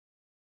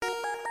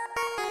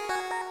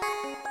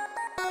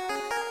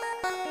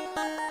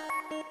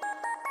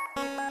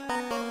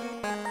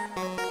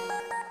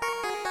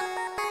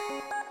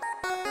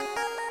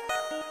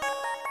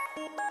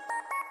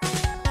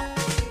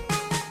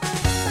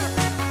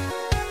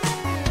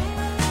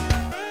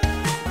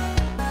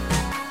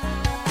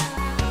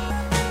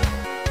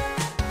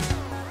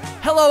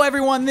Hello,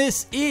 everyone.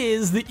 This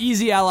is the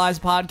Easy Allies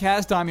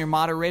podcast. I'm your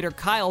moderator,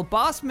 Kyle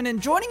Bossman,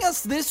 and joining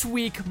us this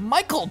week,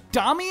 Michael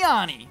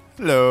Damiani.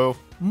 Hello.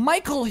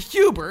 Michael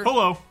Huber.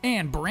 Hello.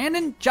 And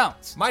Brandon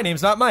Jones. My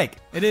name's not Mike.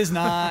 It is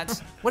not.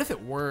 What if it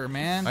were,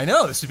 man? I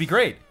know, this would be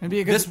great. It'd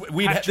be a good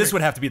This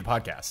would have to be the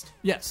podcast.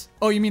 Yes.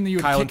 Oh, you mean that you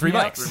would Kyle kick and three me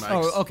out? mics. 3 mics.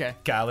 Oh, okay.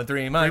 Kyle and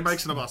three Three mics.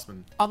 mics and a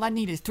Bossman. All I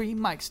need is 3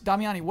 mics.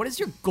 Damiani, what is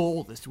your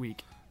goal this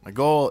week? My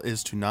goal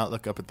is to not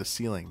look up at the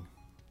ceiling.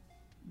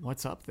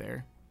 What's up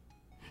there?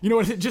 You know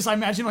what? Just I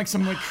imagine like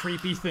some like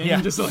creepy thing. Yeah.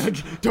 Just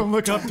like, don't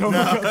look up, don't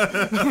look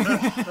up.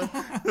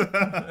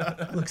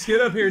 Looks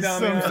good up here,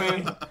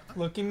 Damiani.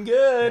 Looking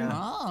good.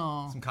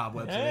 Oh. Some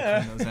cobwebs.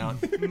 Yeah.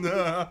 Clean those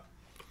out.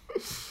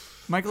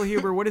 Michael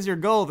Huber, what is your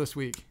goal this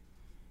week?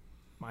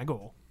 My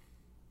goal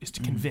is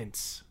to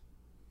convince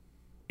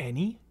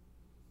any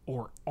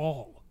or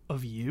all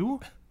of you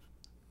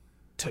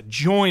to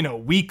join a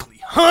weekly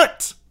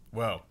hunt.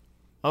 Whoa.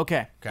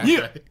 Okay.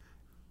 Yeah.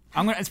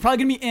 It's probably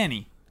gonna be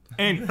any.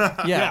 And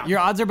Yeah, your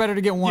odds are better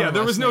to get one. yeah, of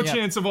there us was no than-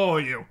 chance of all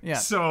of you. Yeah.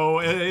 So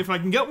if I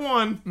can get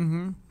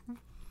one,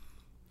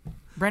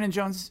 Brandon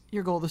Jones,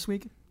 your goal this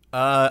week?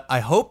 I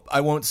hope I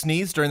won't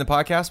sneeze during the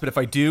podcast, but if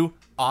I do,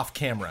 off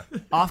camera.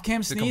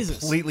 Off-cam To sneezes.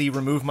 completely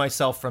remove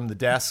myself from the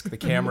desk, the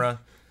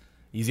camera,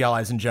 Easy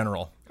Allies in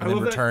general, and then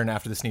love that. return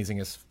after the sneezing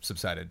has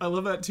subsided. I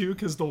love that too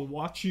because they'll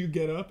watch you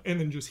get up and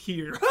then just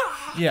hear.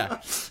 Yeah.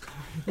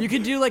 You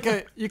could do like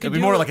a. You could It'll be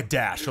do more like a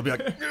dash. It'll be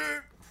like,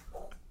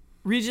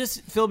 Regis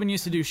Philbin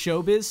used to do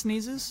showbiz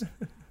sneezes,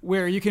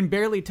 where you can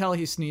barely tell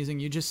he's sneezing.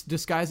 You just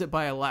disguise it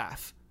by a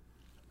laugh.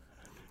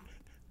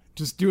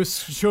 Just do a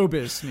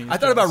showbiz sneeze. I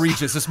thought about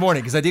Regis this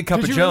morning because I did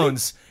Cup Did of you really?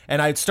 Jones,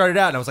 and I started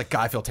out and I was like,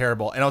 God, I feel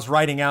terrible. And I was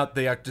writing out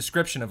the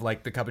description of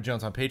like the Cup of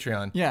Jones on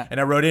Patreon. Yeah. And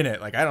I wrote in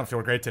it, like, I don't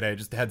feel great today.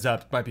 Just a heads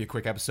up. It might be a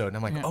quick episode. And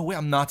I'm like, oh, wait,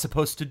 I'm not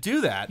supposed to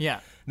do that. Yeah.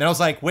 And then I was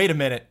like, wait a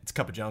minute. It's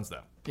Cup of Jones,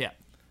 though. Yeah.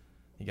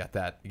 You got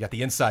that. You got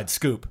the inside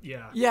scoop.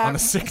 Yeah. Yeah. On the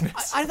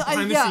sickness.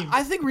 Behind the scenes.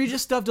 I think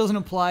Regis stuff doesn't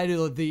apply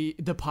to the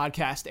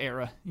podcast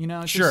era. You know,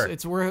 it's Sure.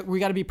 Just,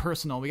 we got to be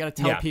personal. We got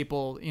to tell Yeah.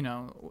 people, you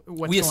know,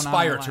 what's We going on.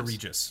 aspire in our to lives.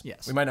 Regis.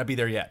 Yes. We might not be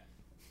there yet.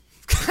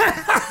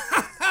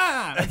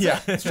 Yeah.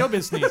 It's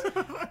showbiz sneeze.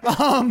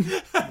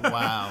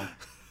 Wow.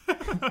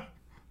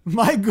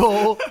 My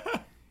goal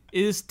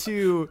is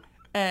to,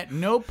 at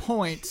no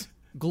point,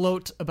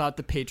 gloat about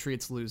the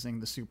Patriots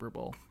losing the Super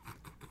Bowl.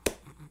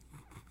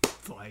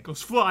 Fly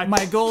goes fly.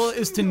 My goal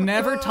is to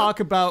never talk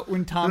about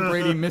when Tom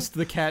Brady missed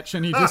the catch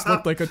and he just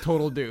looked like a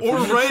total doof. Or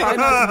I'm gonna right- try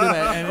not to do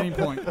that at any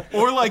point.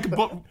 Or like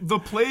the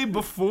play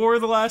before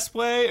the last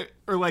play,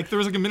 or like there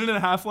was like a minute and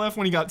a half left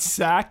when he got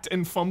sacked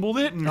and fumbled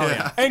it. Oh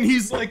yeah. And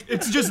he's like,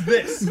 it's just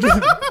this.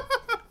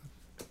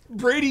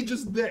 Brady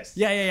just this.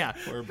 Yeah.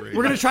 Poor Brady.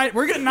 We're gonna try.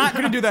 Not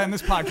gonna do that in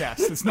this podcast.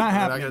 It's not We're not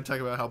happening. going to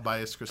talk about how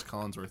biased Chris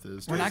Collinsworth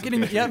is. We're not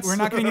getting. Yep. We're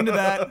not getting into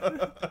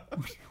that.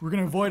 We're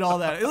gonna avoid all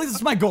that. At least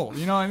it's my goal.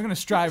 You know, I'm gonna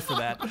strive for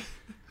that.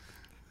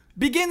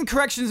 Begin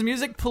corrections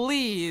music,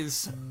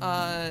 please.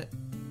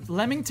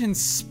 Leamington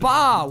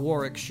Spa,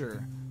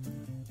 Warwickshire.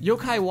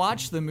 Yokai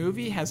Watch the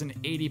movie has an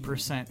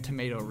 80%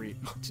 tomato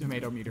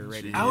meter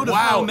rating. Out of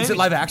how Wow. many? Is it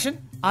live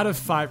action? Out of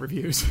 5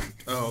 reviews.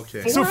 Oh,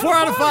 okay. So 4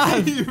 out of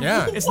 5.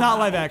 Yeah. It's not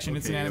live action.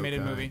 It's an Okay,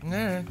 animated okay. movie.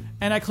 Yeah.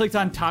 And I clicked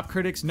on top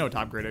critics. No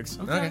top critics.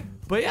 Okay.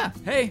 But yeah,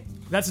 hey,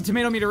 that's a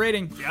tomato meter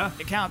rating. Yeah.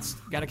 It counts.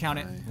 Gotta count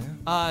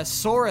it.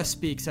 Sora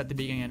speaks at the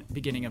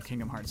beginning of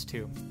Kingdom Hearts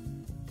 2.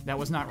 That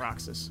was not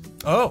Roxas.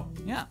 Oh.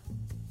 Yeah.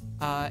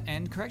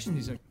 And correction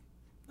music.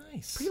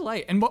 Nice. Pretty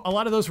light. And a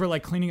lot of those were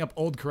like cleaning up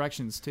old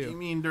corrections You too.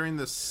 mean during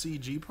the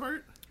CG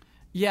part?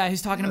 Yeah,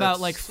 he's talking Yeah, about that's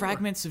like Sora.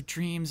 fragments of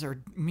dreams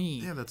or me.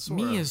 Yeah, that's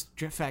Me Sora. is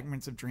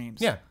fragments of dreams.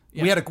 Yeah.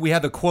 Yeah. We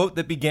had the quote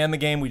that began the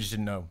game. We just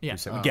didn't know. Yeah. Who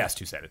said, we guessed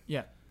who said it.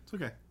 Yeah. It's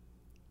okay.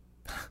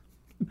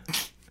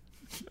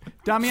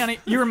 Damiani,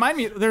 you remind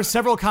me, there's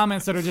several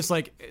comments that are just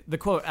like, the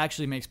quote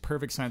actually makes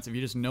perfect sense if you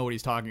just know what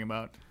he's talking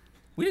about.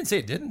 We didn't say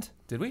it didn't,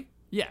 did we?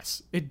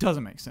 Yes, it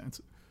doesn't make sense.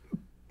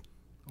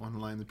 I want to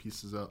line the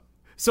pieces up.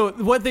 So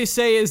what they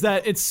say is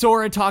that it's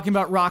Sora talking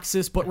about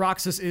Roxas, but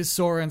Roxas is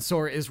Sora and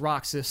Sora is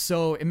Roxas.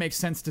 So it makes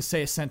sense to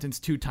say a sentence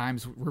 2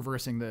 times,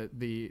 reversing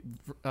the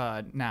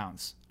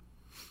nouns.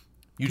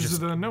 You Because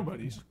just of the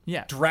nobodies.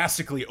 Yeah.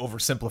 drastically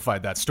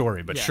oversimplified that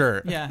story, but Yeah.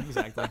 sure. Yeah,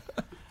 exactly.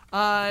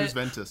 Who's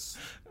Ventus?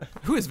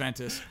 Who is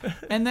Ventus?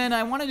 And then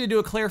I wanted to do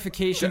a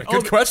clarification.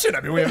 Good question.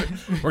 I mean, we're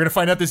going to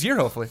find out this year,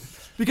 hopefully.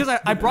 Because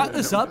I brought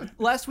this up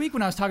last week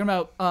when I was talking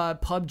about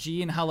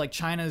PUBG and how like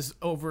China's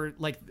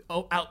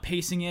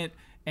outpacing it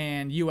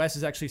and US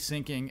is actually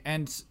sinking.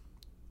 And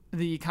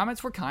the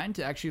comments were kind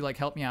to actually like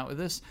help me out with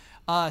this.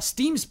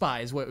 Steam Spy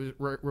is what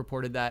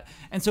reported that.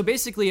 And so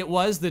basically it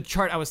was the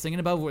chart I was thinking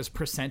about was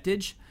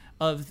percentage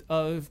of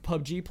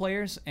PUBG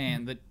players,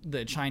 and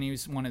the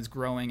Chinese one is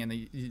growing and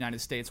the United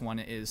States one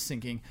is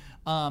sinking.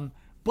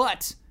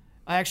 But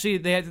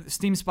they had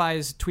Steam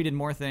Spies tweeted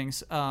more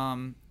things.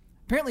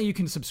 Apparently you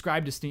can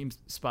subscribe to Steam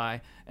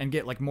Spy and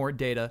get like more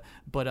data,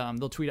 but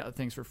they'll tweet out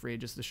things for free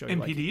just to show you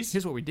like, NPDs?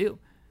 here's what we do.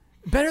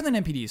 Better than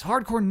NPDs,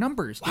 hardcore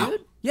numbers,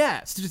 dude.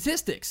 Yeah,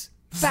 statistics.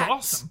 Facts.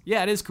 awesome.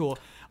 Yeah, it is cool.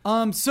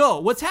 So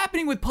what's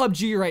happening with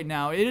PUBG right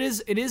now? It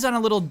is on a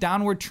little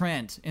downward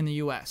trend in the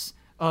U.S.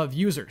 of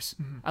users.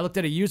 I looked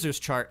at a users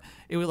chart.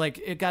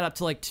 It got up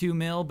to like 2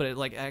 mil, but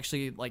it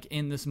actually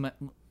in this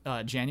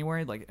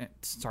January it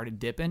started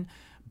dipping.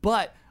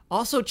 But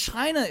also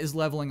China is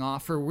leveling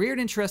off for a weird,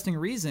 interesting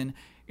reason.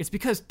 It's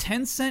because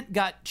Tencent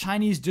got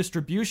Chinese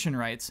distribution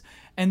rights,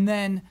 and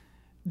then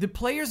the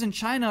players in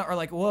China are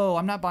like, whoa,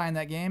 I'm not buying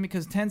that game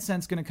because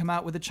Tencent's going to come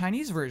out with a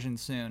Chinese version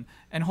soon.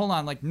 And hold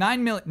on,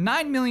 9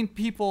 million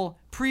people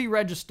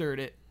pre-registered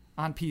it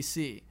on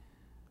PC.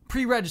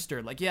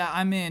 Pre-registered.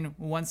 I'm in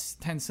once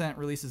Tencent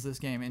releases this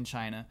game in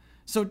China.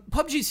 So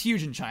PUBG's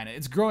huge in China.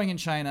 It's growing in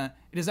China.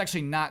 It is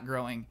actually not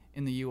growing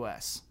in the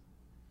US.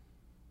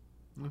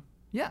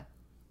 Yeah.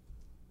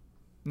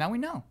 Now we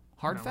know.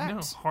 Hard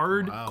facts.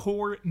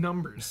 Hardcore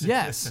numbers.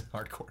 Yes.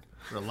 Hardcore.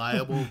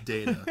 Reliable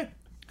data.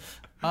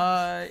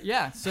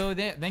 Yeah. So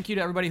thank you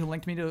to everybody who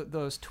linked me to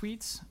those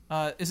tweets.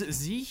 Is it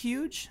Z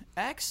Huge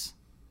X?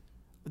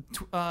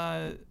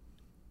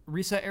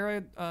 Reset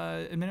Era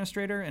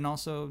administrator and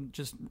also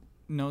just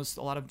knows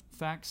a lot of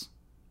facts.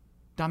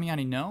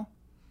 Damiani, no?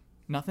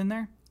 Nothing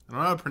there? I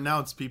don't know how to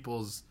pronounce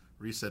people's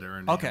Reset Era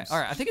names. Okay, all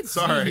right. I think it's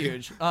Sorry. Z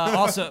Huge.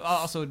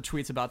 Also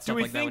tweets about stuff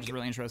like that, which is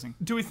really interesting.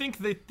 Do we think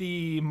that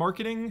the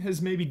marketing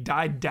has maybe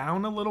died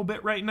down a little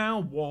bit right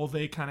now while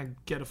they kind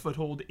of get a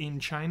foothold in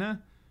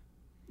China?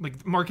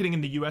 Like marketing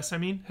in the US,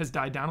 has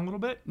died down a little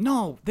bit?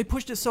 No, they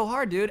pushed it so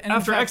hard, dude. And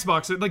after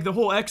Xbox, the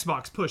whole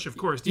Xbox push, of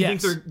course. Do you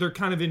Yes. think they're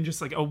kind of in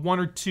just a 1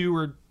 or 2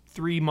 or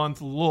 3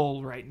 month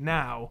lull right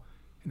now,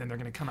 and then they're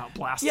going to come out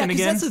blasting yeah,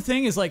 because again? that's the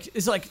thing is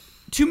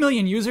 2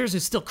 million users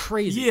is still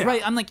crazy, Yeah.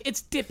 right? I'm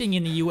it's dipping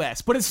in the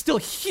US, but it's still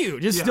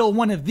huge. It's still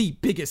one of the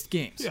biggest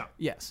games. Yeah.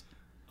 Yes.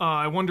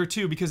 I wonder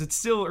too, because it's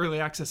still early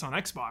access on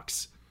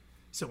Xbox.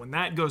 So when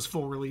that goes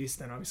full release,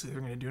 then obviously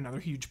they're going to do another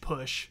huge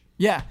push.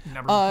 Yeah.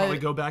 Never probably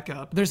go back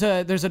up. There's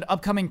an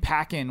upcoming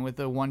pack-in with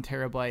the 1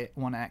 terabyte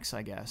 1X,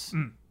 I guess,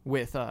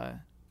 with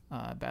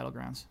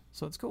Battlegrounds.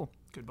 So it's cool.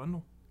 Good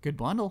bundle. Good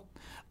bundle.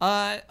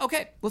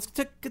 Okay, let's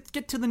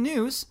get to the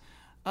news.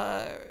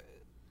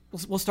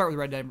 We'll start with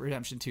Red Dead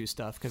Redemption 2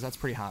 stuff because that's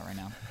pretty hot right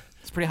now.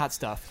 It's pretty hot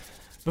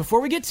stuff.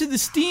 Before we get to the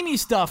steamy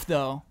stuff,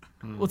 though,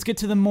 let's get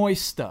to the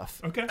moist stuff.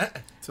 Okay.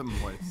 Some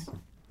voice.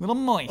 Little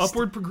moist.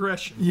 Upward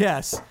progression.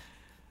 Yes.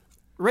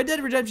 Red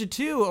Dead Redemption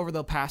 2 over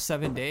the past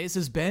 7 days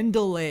has been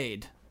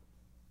delayed.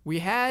 We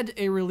had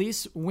a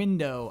release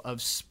window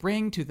of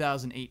spring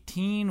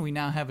 2018. We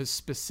now have a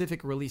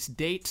specific release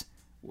date,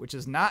 which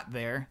is not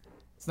there.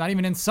 It's not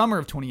even in summer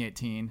of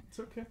 2018. It's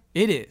okay.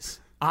 It is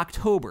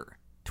October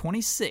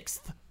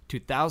 26th,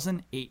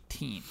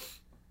 2018.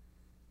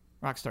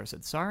 Rockstar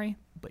said sorry,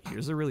 but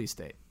here's the release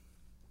date.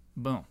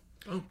 Boom.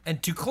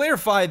 And to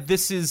clarify,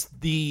 this is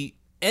the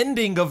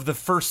ending of the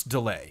first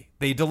delay.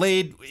 They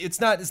delayed. It's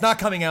not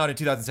coming out in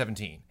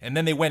 2017, and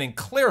then they went and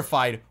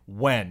clarified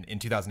when in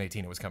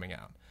 2018 it was coming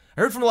out.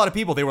 I heard from a lot of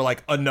people they were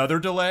like another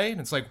delay, and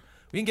it's like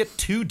we can get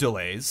 2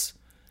 delays.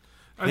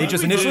 They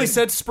just initially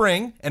said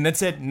spring, and then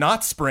said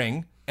not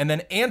spring, and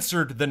then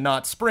answered the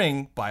not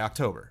spring by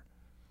October.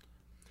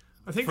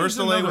 I think First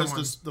there's delay another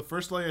was one. the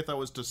first delay I thought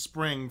was to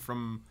spring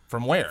from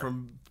where?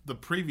 From the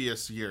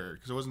previous year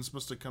because it wasn't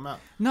supposed to come out.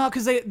 No,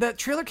 because that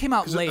trailer came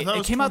out 'Cause I late. thought it It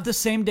was came out the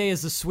same day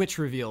as the Switch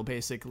reveal,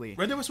 basically.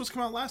 Red Dead was supposed to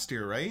come out last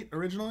year, right?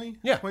 Originally,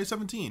 Yeah.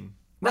 2017.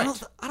 Right.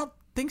 I don't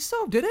think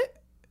so. Did it?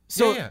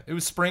 Yeah, it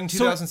was spring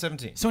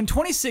 2017. So in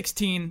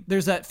 2016,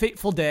 there's that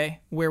fateful day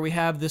where we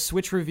have the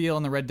Switch reveal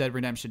and the Red Dead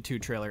Redemption 2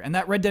 trailer. And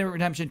that Red Dead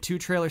Redemption 2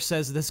 trailer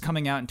says this is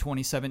coming out in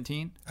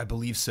 2017. I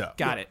believe so.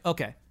 Got it.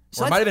 Okay.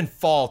 So Or it might have been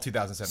fall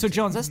 2017. So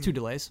Jones, that's 2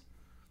 delays.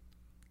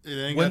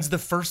 When's the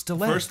first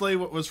delay? First delay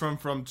was from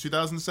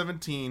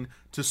 2017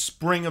 to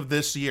spring of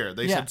this year.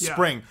 They said Yeah.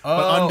 spring, Oh,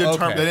 but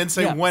undetermined. okay. They didn't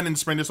say Yeah. when in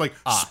spring. Just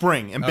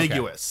spring,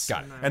 ambiguous.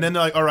 Got it. And then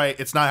they're like, all right,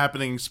 it's not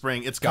happening in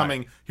spring. It's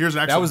coming. Here's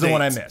an actual That was the date.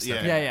 one I missed. Yeah.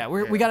 Okay. Yeah.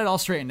 We got it all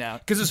straightened out.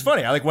 Because it's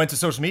funny. I went to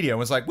social media and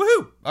was like,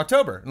 woohoo,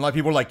 October. And a lot of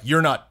people were like,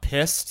 you're not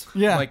pissed?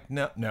 Yeah. I'm like,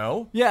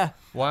 no. Yeah.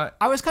 What?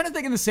 I was kind of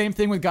thinking the same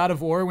thing with God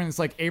of War when it's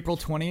like April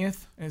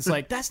 20th. And it's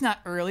like, that's not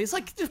early. It's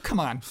like, come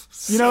on.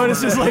 You know, and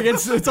it's just like,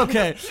 it's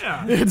okay.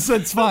 Yeah.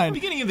 It's fine.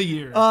 Beginning of the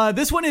year.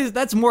 This one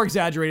that's more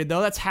exaggerated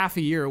though. That's half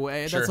a year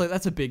away. Sure.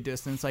 That's a big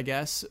distance, I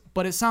guess.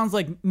 But it sounds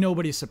like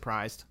nobody's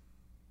surprised.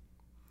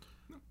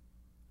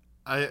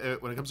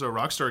 When it comes to a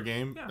Rockstar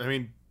game, I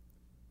mean,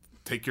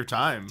 take your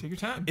time. Take your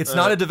time. It's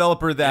not a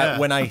developer that yeah.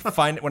 when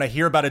I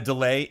hear about a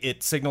delay,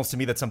 it signals to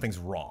me that something's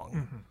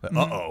wrong.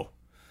 Uh-oh.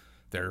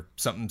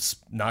 Something's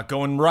not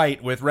going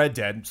right with Red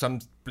Dead. Some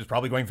is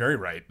probably going very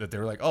right. That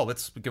they're like, oh,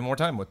 let's give more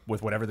time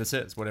with whatever this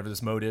is, whatever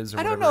this mode is. Or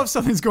I don't whatever. know if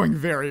something's going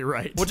very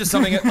right. Well, just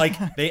something like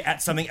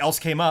something else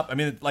came up. I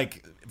mean,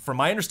 like from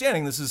my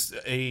understanding, this is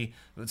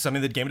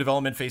something that game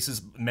development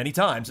faces many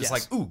times. It's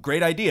Yes. like, ooh,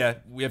 great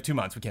idea. We have 2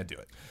 months. We can't do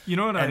it. You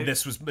know what? And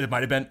it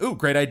might have been, ooh,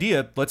 great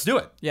idea. Let's do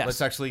it. Yes.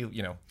 Let's actually,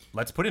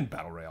 let's put in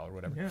Battle Royale or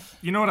whatever. Yeah.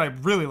 You know what I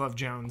really love,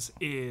 Jones,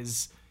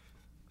 is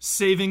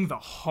saving the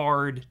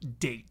hard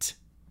date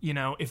You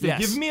know, if they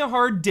Yes. give me a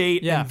hard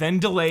date Yeah. and then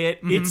delay it,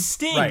 it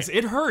stings. Right.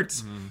 It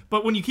hurts.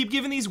 But when you keep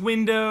giving these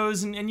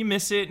windows and you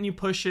miss it and you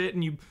push it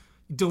and you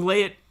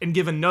delay it and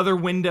give another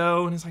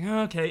window, and it's like,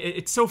 oh, okay,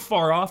 it's so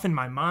far off in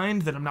my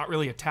mind that I'm not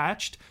really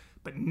attached.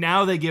 But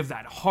now they give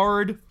that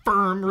hard,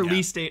 firm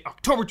release date,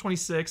 October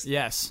 26th.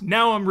 Yes.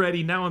 Now I'm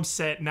ready. Now I'm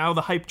set. Now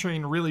the hype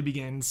train really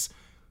begins.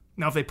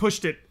 Now if they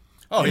pushed it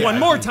yeah, one I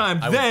more mean, time,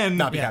 I would then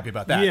not be happy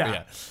about that.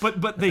 yeah.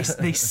 But they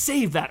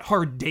save that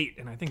hard date,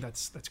 and I think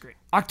that's great.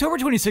 October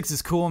 26th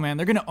is cool, man.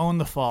 They're going to own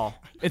the fall.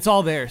 It's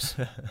all theirs.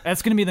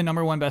 That's going to be the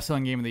 #1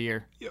 best-selling game of the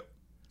year. Yep.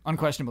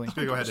 Unquestionably.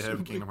 Gonna go head to head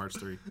with Kingdom Hearts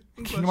 3.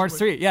 Kingdom Hearts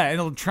 3. Yeah,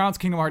 it'll trounce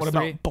Kingdom Hearts What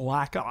 3. about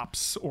Black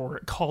Ops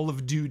or Call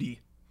of Duty?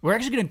 We're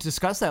actually going to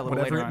discuss that a little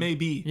Whatever later it on. may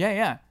be.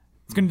 Yeah.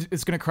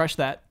 It's gonna crush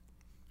that.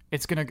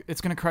 It's gonna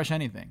crush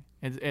anything.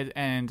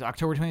 And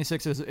October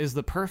 26th is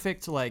the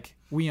perfect, like,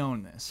 we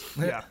own this.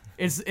 Yeah.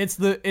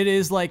 It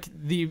is like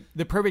the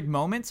perfect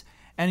moment,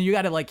 and you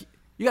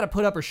gotta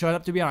put up or shut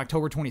up to be on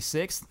October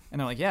 26th, and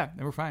they're like, yeah,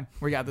 we're fine,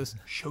 we got this.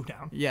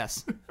 Showdown.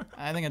 Yes,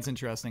 I think that's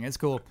interesting. It's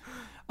cool,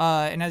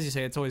 and as you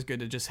say, it's always good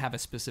to just have a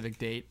specific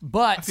date.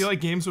 But I feel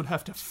like games would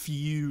have to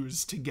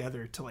fuse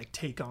together to like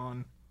take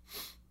on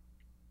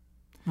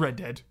Red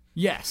Dead.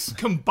 yes,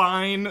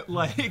 Combine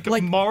like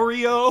Like-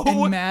 Mario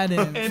and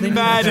Madden, and Things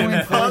Madden.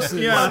 Joint Forces.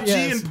 Yeah. PUBG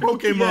Yes. and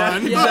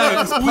Pokemon.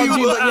 Yes, We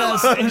PUBG, will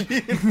yes.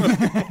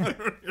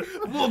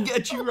 We'll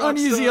get you,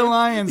 Uneasy Rockstar.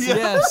 Alliance.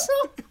 Yes,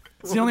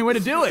 it's the only way to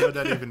do What it. would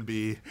that even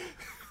be?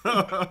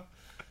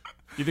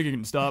 You think you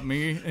can stop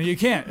me? And you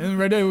can't. And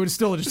Red Dead would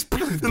still just.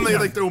 And they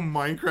like throw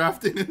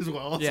Minecraft in as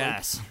well. It's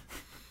Yes.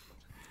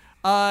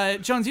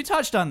 Jones, you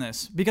touched on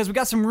this because we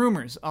got some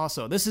rumors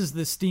also. This is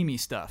the steamy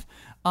stuff.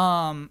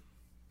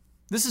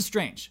 This is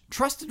strange.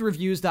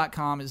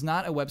 TrustedReviews.com is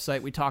not a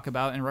website we talk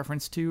about in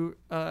reference to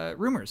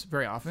rumors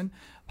very often.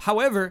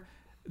 However,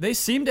 they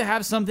seem to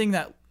have something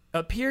that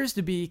appears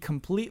to be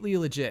completely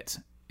legit,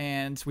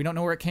 and we don't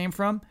know where it came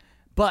from,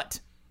 but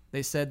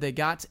they said they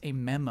got a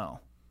memo.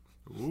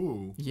 like,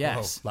 ooh.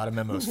 Yes. A lot of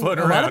memos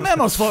floating A lot around. of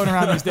memos floating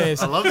around these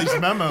days. I love these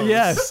memos.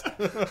 Yes.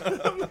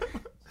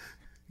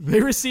 They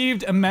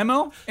received a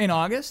memo in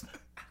August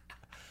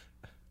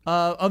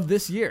of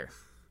this year.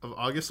 Of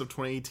August of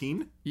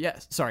 2018?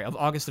 Yes, sorry, of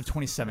August of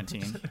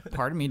 2017.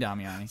 Pardon me,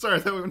 Damiani. Sorry, I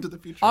thought we went to the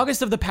future.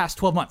 August of the past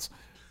 12 months.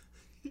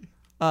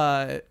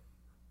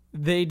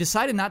 They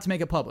decided not to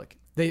make it public.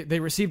 They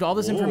received all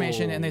this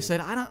information and they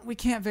said, we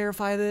can't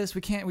verify this.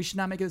 We should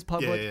not make this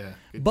public. Yeah.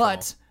 Good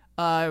But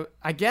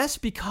I guess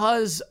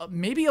because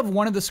maybe of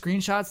one of the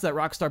screenshots that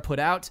Rockstar put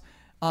out,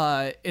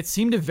 it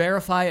seemed to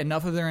verify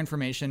enough of their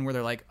information where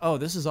they're like, oh,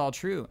 this is all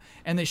true.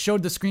 And they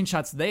showed the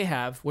screenshots they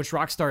have, which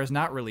Rockstar has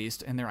not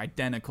released, and they're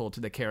identical to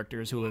the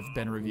characters who have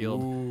been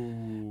revealed.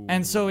 Ooh.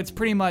 And so it's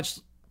pretty much,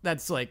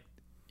 that's like,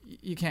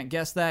 you can't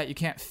guess that. You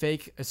can't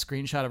fake a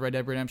screenshot of Red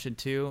Dead Redemption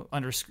 2.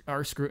 Under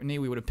our scrutiny,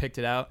 we would have picked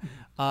it out.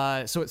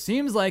 So it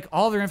seems like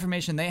all their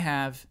information they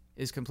have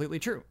is completely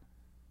true.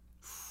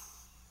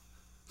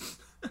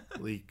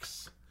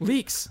 Leaks.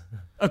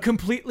 A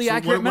completely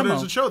accurate what memo.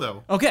 does it show,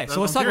 though? Okay,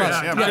 so let's talk curious.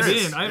 about it. Yeah, I'm Yes.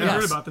 curious. I haven't Yes.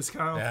 heard about this,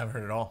 Kyle. Yeah, I haven't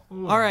heard it all.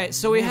 All right,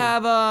 so we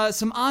have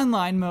some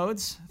online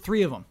modes,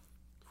 3 of them.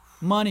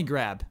 Money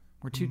grab,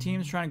 where 2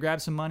 teams trying to grab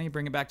some money,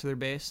 bring it back to their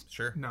base.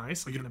 Sure.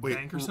 Nice. Like in a Wait,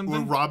 bank or we're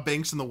something. Rob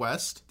Banks in the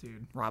West?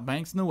 Dude. Rob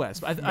Banks in the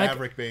West.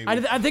 Maverick, baby.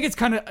 I think it's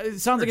kind of. It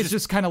sounds like it's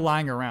just kind of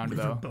lying around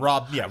though.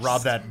 Rob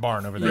that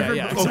barn over there.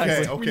 Yeah,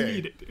 exactly. Okay. We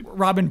need it, dude.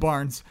 Robin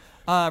Barnes.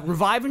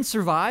 Revive and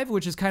Survive,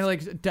 which is kind of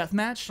like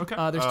deathmatch.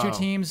 Okay. There's 2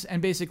 teams,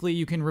 and basically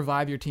you can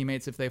revive your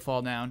teammates if they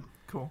fall down.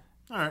 Cool.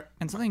 All right.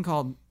 And something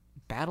called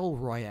Battle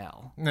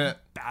Royale.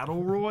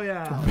 Battle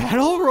Royale.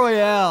 Battle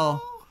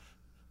Royale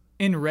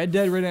in Red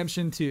Dead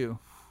Redemption 2.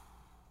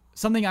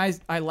 Something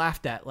I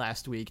laughed at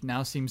last week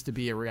now seems to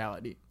be a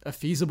reality, a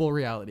feasible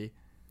reality.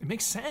 It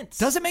makes sense.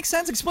 Does it make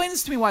sense? Explain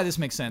this to me why this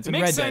makes sense. It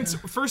in makes Red sense,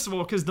 Dead. first of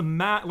all, because the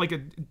map, like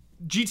a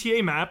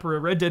GTA map or a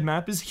Red Dead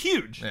map, is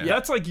huge. Yeah.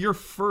 That's like your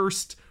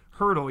first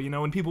hurdle, you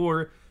know, when people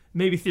were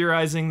maybe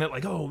theorizing that,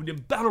 like, oh,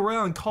 Battle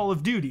Royale and Call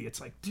of Duty. It's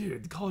like,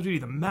 dude, Call of Duty,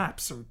 the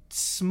maps are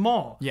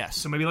small. Yes.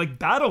 So maybe like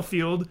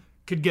Battlefield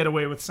could get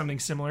away with something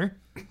similar.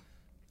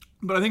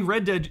 But I think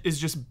Red Dead is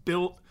just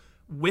built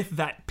with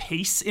that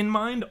pace in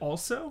mind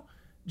also.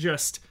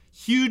 Just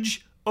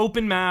huge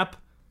open map,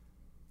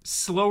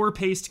 slower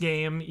paced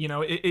game. You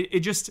know, it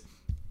just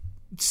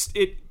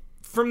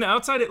from the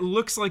outside it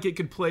looks like it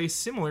could play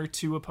similar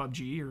to a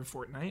PUBG or a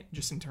Fortnite,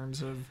 just in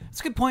terms of It's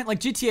a good point. Like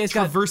GTA's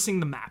got traversing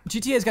the map,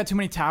 too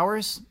many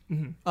towers.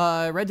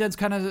 Red Dead's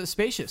kind of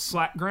spacious.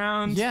 flat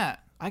ground. Yeah,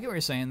 I get what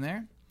you're saying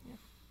there.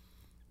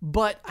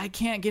 But I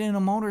can't get in a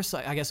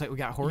motorcycle. I guess we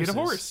got horses. get a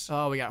horse.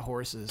 Oh, we got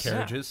horses.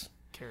 Carriages.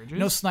 Carriages.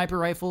 No sniper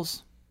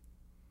rifles.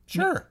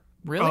 Sure.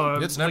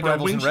 Really? It's sniper a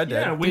rifles in Red Dead.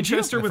 Yeah, Did you?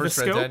 Winchester The with a first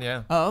Red scope. Dead,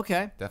 yeah, Oh,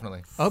 okay.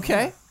 definitely.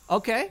 Okay.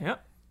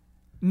 Yep.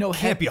 No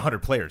Can't be 100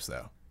 players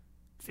though,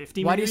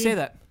 50. Why do you maybe? say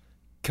that?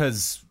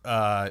 because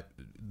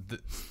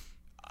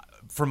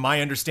from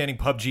my understanding,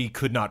 PUBG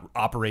could not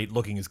operate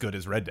looking as good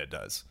as Red Dead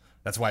does.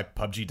 That's why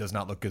PUBG does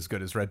not look as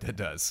good as Red Dead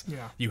does.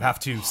 Yeah. You have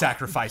to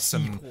sacrifice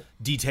some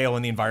detail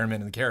in the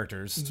environment and the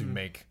characters to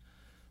make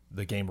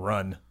the game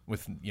run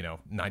with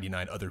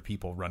 99 other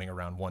people running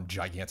around one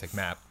gigantic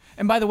map.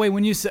 And by the way,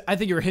 when you said, I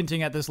think you were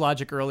hinting at this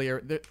logic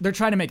earlier. They're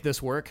trying to make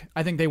this work.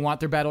 I think they want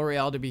their battle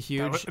royale to be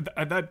huge.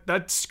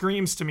 That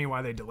screams to me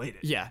why they delayed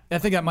it. Yeah, I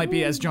think that might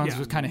be, as Jones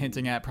was kind of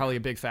hinting at, probably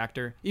a big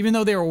factor. Even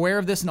though they were aware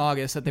of this in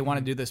August, that they want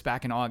to do this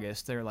back in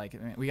August, they're like,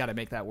 we got to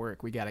make that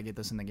work. We got to get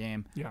this in the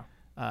game. Yeah.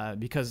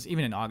 Because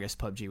even in August,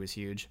 PUBG was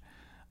huge.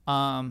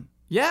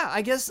 Yeah,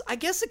 I guess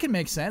it can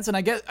make sense. And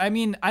I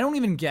don't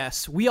even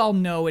guess. We all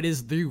know it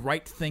is the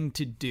right thing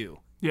to do.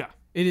 Yeah.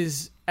 It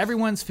is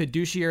everyone's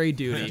fiduciary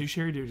duty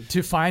Fiduciary duty.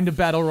 to find a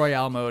battle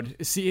royale mode,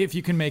 see if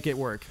you can make it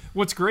work.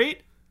 What's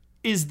great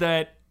is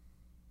that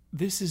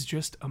this is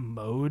just a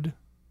mode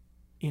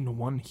in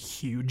one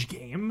huge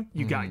game.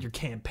 You got your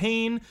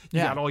campaign,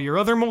 you got all your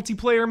other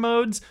multiplayer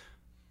modes.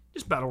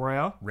 Just battle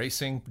royale.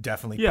 Racing,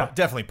 definitely, Yeah.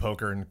 definly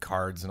poker and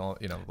cards and all.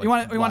 Like We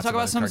want to lots talk of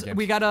about other some. card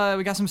games.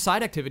 We got some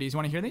side activities. You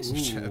want to hear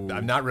these?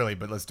 I'm not really,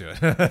 but let's do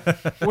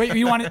it. Wait,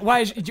 you want?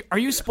 Why? Are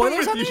you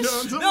spoilers on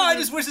this? No, I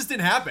just wish this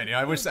didn't happen.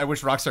 I wish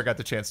Rockstar got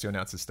the chance to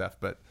announce this stuff,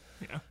 but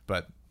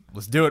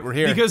let's do it. We're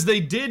here Because they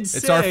did say...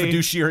 It's our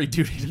fiduciary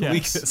duty to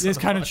leak this. It's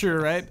kind of true,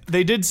 right?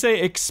 They did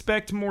say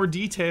expect more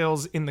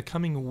details in the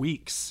coming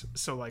weeks.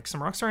 So, like,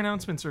 some Rockstar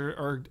announcements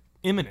are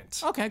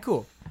imminent. Okay,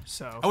 cool.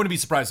 So I wouldn't be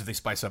surprised if they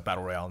spice up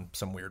Battle Royale in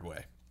some weird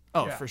way.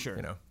 Oh, Yeah. for sure.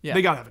 Yeah.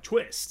 they got to have a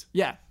twist.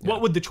 Yeah.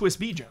 What would the twist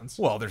be, Jones?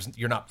 Well,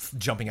 you're not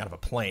jumping out of a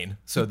plane,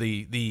 so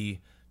the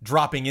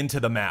dropping into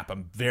the map.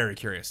 I'm very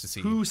curious to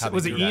see. Who how they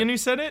was it? do Ian that. who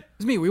said it?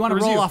 It's me. We want Or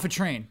to was roll you? off a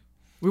train.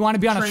 We want to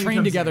be on a Train train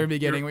comes together in. at the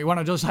beginning. We want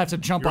to just have to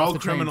jump You're off all the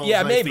train. criminals. Yeah,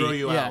 I maybe. Throw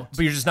you Yeah. out.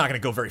 But you're just not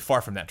going to go very far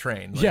from that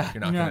train. Like, Yeah,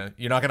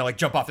 you're not gonna like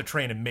jump off the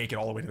train and make it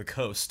all the way to the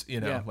coast.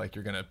 Yeah. Like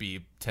you're gonna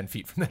be 10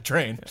 feet from that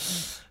train.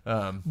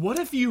 What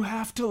if you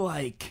have to,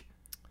 like,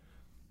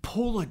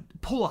 pull a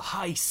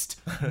heist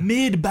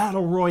mid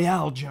battle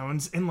royale,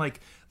 Jones, and, like,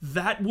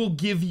 that will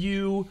give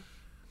you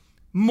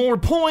more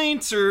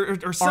points or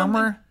something?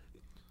 Armor.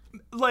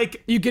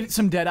 Like, You get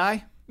some Deadeye.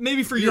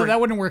 maybe for You your know, that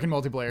wouldn't work in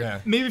multiplayer. Yeah.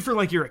 maybe for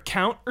like your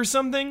account or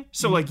something.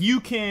 So like you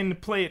can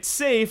play it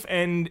safe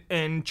and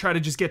try to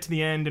just get to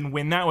the end and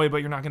win that way, but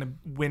you're not going to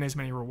win as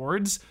many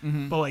rewards.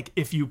 But like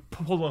if you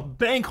pull a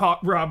bank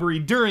robbery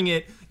during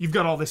it, you've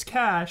got all this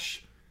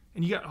cash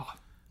and you got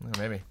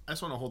Maybe. I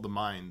just want to hold the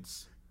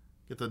mines.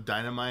 Get the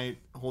dynamite,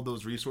 hold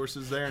those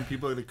resources there, and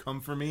people are going to come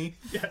for me.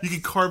 Yes. You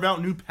could carve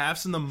out new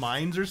paths in the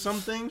mines or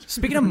something.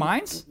 Speaking of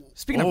mines,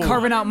 speaking Oh. of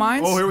carving out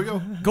mines, Oh, here we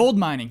go. gold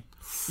mining.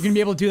 You're going to be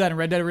able to do that in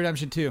Red Dead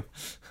Redemption 2.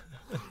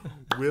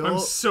 Will I'm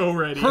so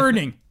ready.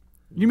 Herding.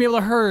 You're going to be able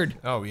to herd.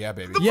 Oh yeah,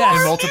 baby.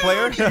 Yes. In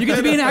multiplayer. You get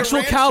to be an actual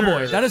rancher.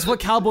 cowboy. That is what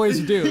cowboys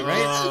do,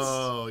 right?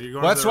 Oh, you're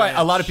going Well, that's to the why a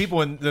ranch. lot of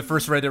people in the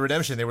first Red Dead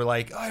Redemption, they were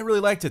like, "Oh, I really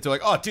liked it." They're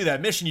like, "Oh, dude,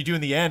 that mission you do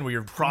in the end where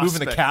you're moving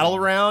the cattle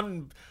around,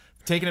 and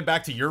taking it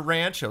back to your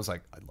ranch." I was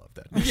like, "I love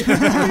that mission."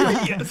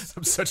 Yes.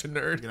 I'm such a nerd.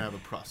 You're going to have a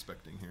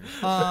prospecting here.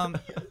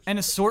 An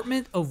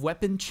assortment of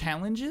weapon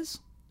challenges.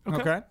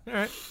 Okay. All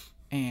right.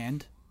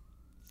 And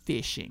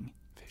fishing.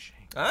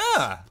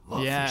 Ah,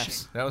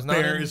 Yes. that was not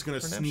Bear in is going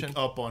to Redemption. sneak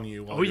up on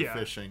you while Oh you're yeah.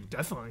 fishing.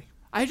 Definitely.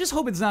 I just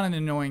hope it's not an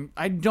annoying.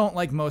 I don't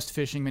like most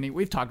fishing mini.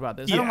 We've talked about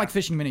this. I don't Yeah. like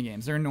fishing mini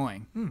games. They're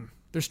annoying.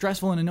 They're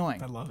stressful and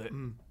annoying. I love it.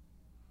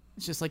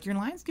 It's just like your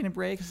line's gonna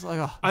break. It's like,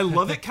 oh. I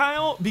love it,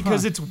 Kyle,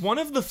 because it's one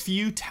of the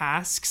few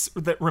tasks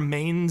that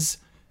remains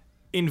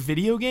in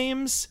video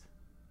games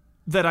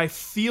that I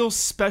feel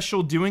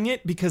special doing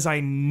it because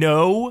I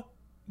know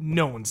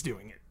no one's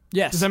doing it.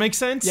 Yes. Does that make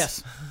sense?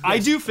 Yes. I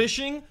do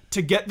fishing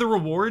to get the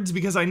rewards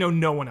because I know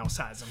no one else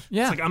has them.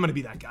 Yeah. It's like, I'm going to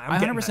be that guy. I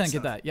I'm 100% get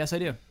stuff. that. Yes, I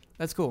do.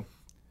 That's cool.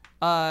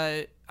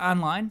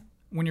 Online,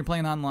 when you're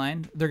playing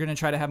online, they're going to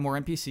try to have more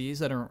NPCs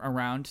that are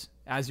around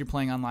as you're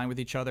playing online with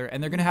each other.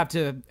 And they're going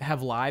to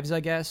have lives, I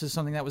guess, is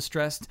something that was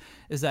stressed.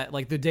 Is that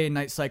like the day and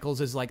night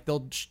cycles is like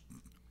they'll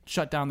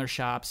shut down their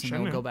shops and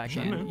they'll go back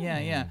in.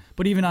 Yeah.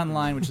 But even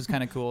online, which is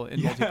kind of cool in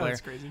multiplayer.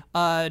 That's crazy.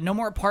 No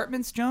more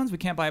apartments, Jones. We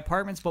can't buy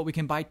apartments, but we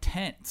can buy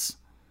tents.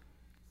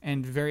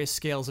 And various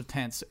scales of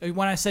tents.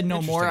 When I said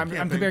no more, I'm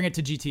comparing it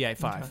to GTA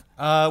 5.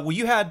 Well,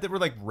 you had there were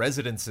like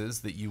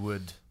residences that you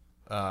would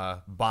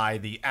buy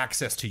the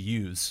access to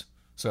use.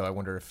 So I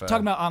wonder if Talking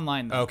about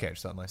online, though. okay,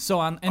 just online. So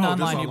Oh, this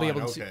online, you'll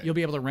okay.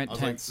 be able to rent I was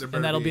tents, there and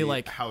better that'll be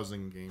like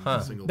housing game.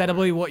 Single that'll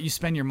player. be what you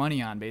spend your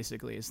money on,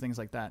 basically, is things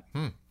like that.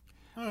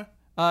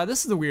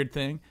 This is the weird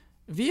thing.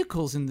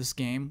 Vehicles in this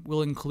game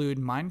will include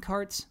mine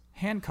carts,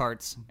 hand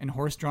carts, and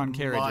horse-drawn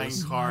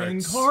carriages.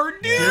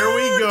 Minecart, dude. Here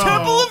we go.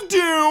 Temple of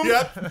Doom.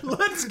 Yep.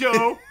 Let's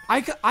go. I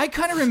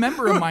kind of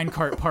remember a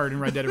minecart part in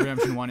Red Dead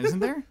Redemption 1, isn't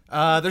there?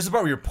 There's a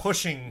part where you're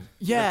pushing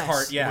Yes. the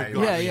cart. Yeah, Oh my you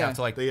God. Yeah. have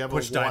to like They have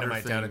push a water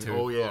dynamite down thing.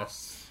 into. Oh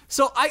yes.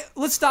 So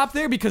let's stop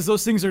there because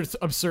those things are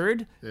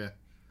absurd. Yeah.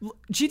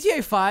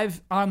 GTA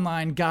 5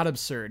 online got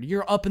absurd.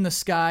 You're up in the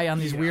sky on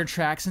these weird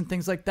tracks and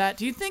things like that.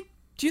 Do you think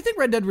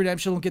Red Dead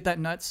Redemption will get that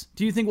nuts?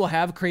 Do you think we'll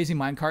have crazy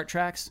minecart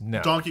tracks?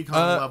 No. Donkey Kong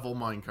level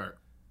minecart.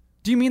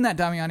 Do you mean that,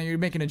 Damiani? You're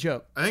making a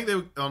joke. I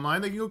think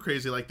online they can go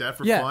crazy like that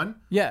for Yeah. fun.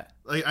 Yeah.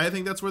 Like I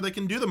think that's where they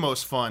can do the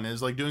most fun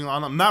is like doing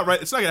online. Not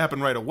right. It's not gonna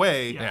happen right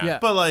away. Yeah.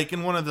 But like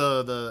in one of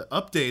the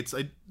updates,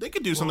 they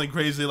could do something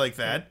crazy like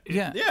that.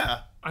 Yeah.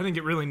 Yeah. I think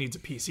it really needs a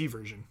PC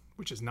version,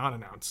 which is not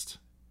announced.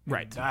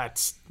 Right.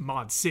 That's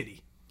Mod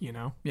City,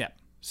 Yeah.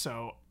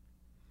 So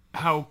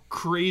how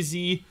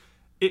crazy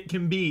it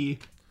can be.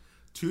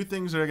 Two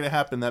things are going to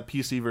happen in that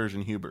PC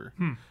version, Huber.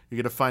 You're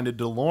going to find a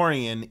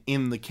DeLorean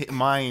in the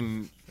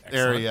mine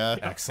area,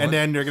 Excellent. and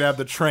then you're going to have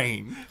the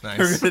train. Nice.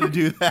 You're going to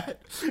do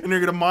that, and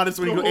you're going to mod it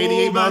so when you go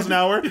 88 miles an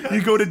hour,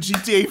 you go to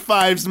GTA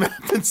 5's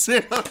map and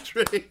sit on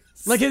trains.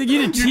 Like, you need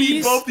You need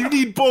cheese? both. You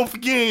need both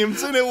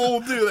games, and it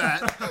will do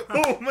that.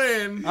 Oh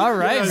man! All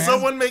right, man.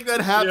 Someone make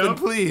that happen, Yep.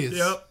 please.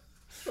 Yep.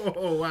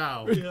 Oh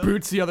wow!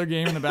 Boots the other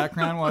game in the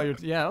background while you're...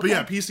 Yeah, okay. But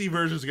yeah, PC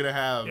version is gonna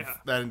have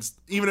that.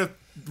 Even if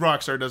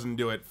Rockstar doesn't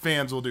do it,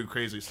 fans will do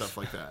crazy stuff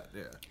like that.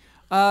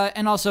 Yeah.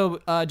 And also,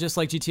 just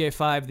like GTA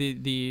 5,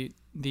 the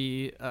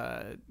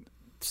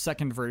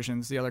second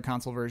versions, the other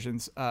console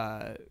versions,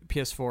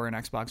 PS4 and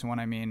Xbox One,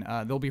 I mean,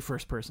 they'll be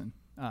first person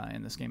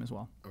in this game as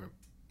well. Okay.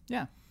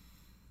 Yeah.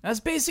 That's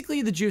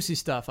basically the juicy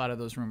stuff out of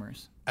those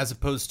rumors. As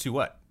opposed to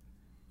what?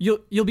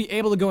 You'll be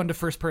able to go into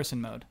first person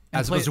mode.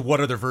 As opposed to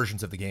what other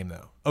versions of the game,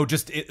 though? Oh,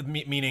 just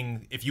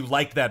meaning if you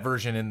liked that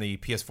version in the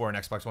PS4 and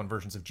Xbox One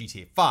versions of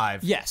GTA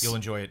 5, Yes. you'll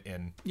enjoy it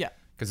in... Yeah.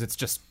 Because it's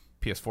just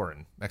PS4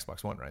 and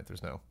Xbox One, right?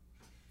 It's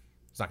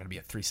not going to be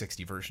a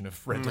 360 version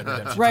of Red Dead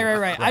Redemption.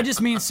 Right. I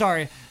just mean,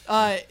 sorry.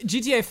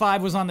 GTA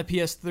 5 was on the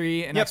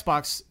PS3 and Yep.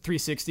 Xbox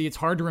 360. It's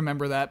hard to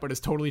remember that, but it's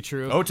totally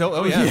true.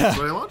 Oh, yeah. That's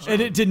what I launched And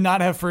on. it did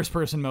not have first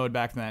person mode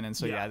back then, and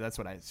so Yeah. that's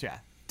what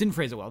didn't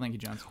phrase it well. Thank you,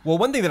 Jones. Well,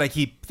 one thing that I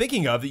keep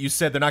thinking of that you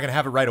said they're not going to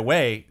have it right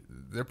away,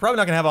 they're probably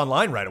not going to have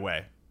online right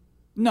away.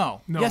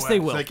 No. No Yes, way. they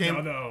will. That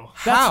came- No.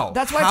 How?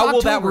 That's why How it's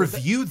will that October.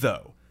 review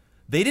though?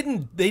 They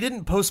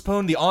didn't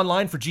postpone the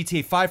online for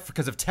GTA 5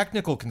 because of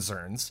technical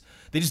concerns.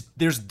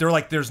 They're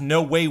like there's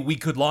no way we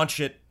could launch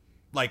it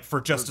like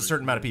for just a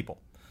certain amount of people.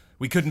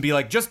 We couldn't be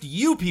like just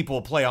you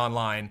people play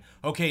online.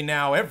 Okay,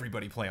 now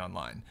everybody play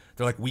online.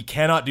 They're like we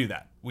cannot do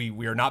that. We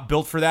are not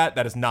built for that.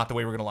 That is not the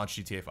way we're going to launch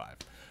GTA 5.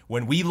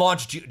 When we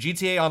launch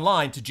GTA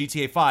Online to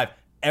GTA 5,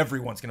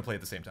 everyone's going to play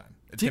at the same time.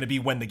 It's going to be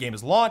when the game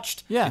is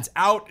launched. Yeah. It's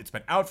out. It's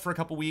been out for a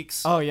couple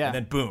weeks. Oh, yeah. And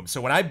then boom.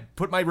 So when I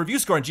put my review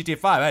score on GTA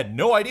 5, I had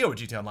no idea what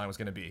GTA Online was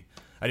going to be.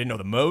 I didn't know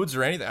the modes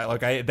or anything.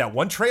 That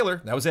one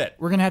trailer, that was it.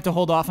 We're going to have to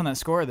hold off on that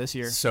score this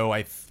year. So I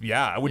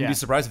wouldn't Yeah. be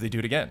surprised if they do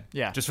it again.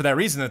 Yeah. Just for that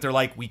reason that they're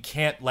like,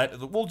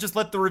 we'll just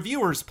let the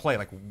reviewers play.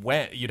 Like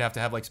when you'd have to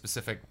have like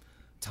specific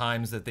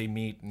times that they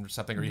meet or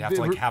something, or you'd have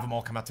to like have them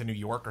all come out to New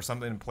York or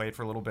something and play it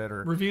for a little bit.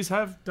 Or Reviews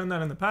have done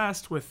that in the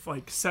past with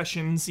like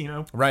sessions,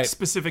 Right.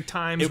 specific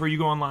times where you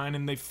go online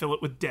and they fill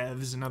it with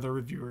devs and other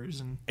reviewers.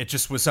 And it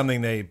just was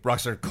something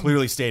Rockstar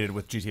clearly stated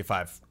with GTA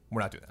 5.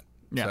 We're not doing that.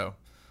 Yeah. So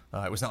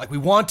it was not like we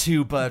want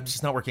to, but it's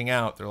just not working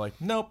out. They're like,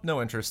 nope,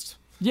 no interest.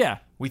 Yeah.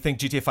 We think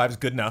GTA 5 is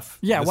good enough.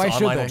 Yeah, This why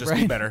should online they, will just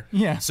right? be better.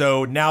 Yeah.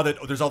 So now that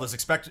there's all this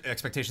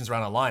expectations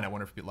around online, I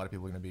wonder if a lot of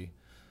people are going to be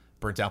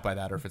burnt out by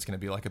that, or if it's going to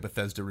be like a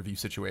Bethesda review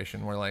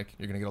situation where like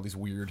you're going to get all these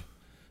weird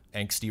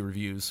angsty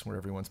reviews where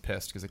everyone's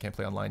pissed because they can't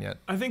play online yet.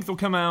 I think they'll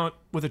come out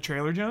with a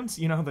trailer, Jones.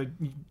 You know how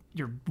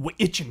you're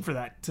itching for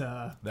that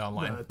The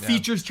online, the yeah.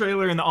 features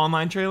trailer and the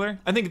online trailer.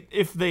 I think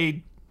if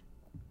they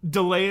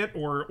delay it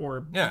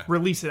or Yeah.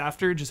 release it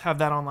after, just have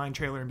that online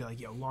trailer and be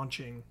like, yo,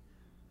 launching.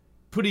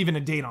 Put even a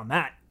date on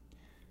that.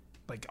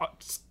 Like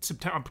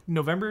September,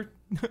 November,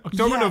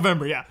 October, Yeah.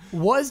 November, yeah.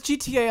 Was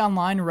GTA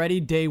Online ready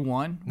day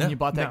one when No. you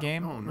bought that No.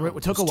 game? Oh, no.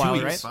 It took a It was while,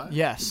 2 right? weeks. 5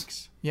 Yes.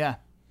 weeks. Yeah.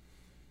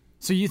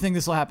 So you think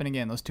this will happen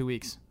again, those 2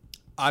 weeks?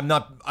 I'm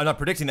not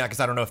predicting that because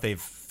I don't know if they've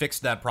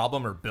fixed that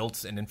problem or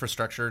built an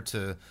infrastructure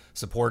to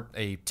support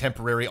a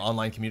temporary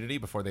online community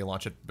before they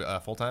launch it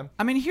full time.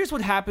 I mean, here's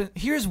what happened.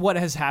 Here's what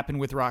has happened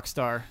with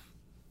Rockstar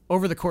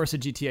over the course of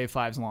GTA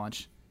 5's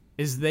launch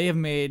is they have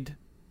made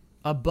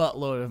a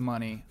buttload of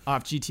money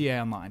off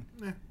GTA Online.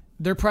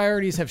 Their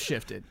priorities have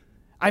shifted.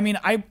 I mean,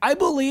 I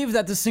believe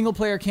that the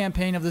single-player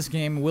campaign of this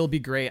game will be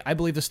great. I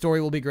believe the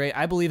story will be great.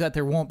 I believe that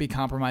there won't be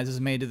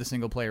compromises made to the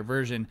single-player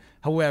version.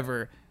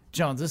 However,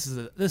 Jones, this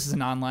is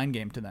an online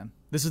game to them.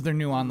 This is their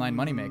new online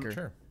moneymaker.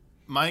 Sure.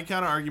 My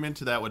counter argument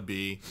to that would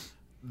be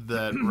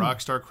that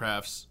Rockstar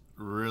crafts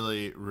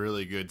really,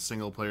 really good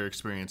single player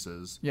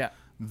experiences. Yeah.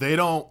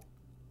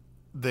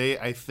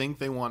 I think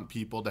they want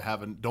people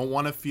to don't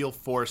want to feel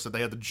forced that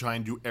they have to try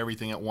and do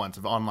everything at once.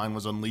 If online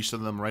was unleashed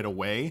on them right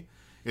away,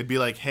 it'd be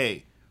like,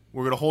 hey,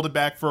 we're going to hold it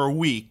back for a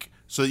week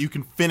so that you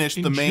can finish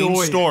the main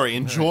Enjoy it. story.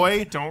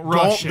 Enjoy. Don't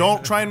rush it.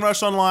 Don't try and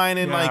rush online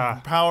and Yeah.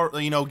 like power,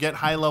 get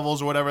high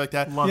levels or whatever like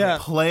that. Love Yeah.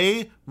 it.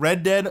 Play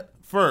Red Dead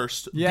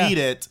first, Yeah. beat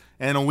it,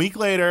 and a week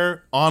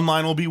later,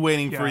 online will be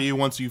waiting for Yeah. you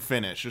once you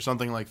finish or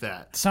something like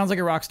that. Sounds like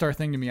a Rockstar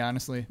thing to me,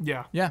 honestly.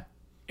 Yeah. Yeah.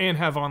 And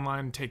have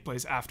online take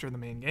place after the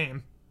main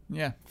game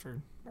Yeah.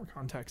 for more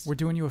context. We're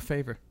doing you a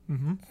favor.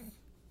 Mm-hmm.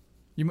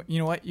 You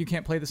know what? You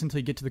can't play this until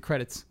you get to the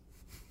credits.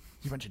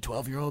 You bunch of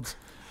 12-year-olds.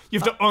 You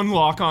have to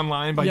unlock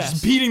online by Yes.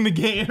 just beating the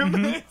game.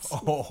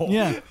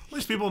 Yeah. At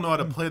least people know how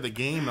to play the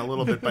game a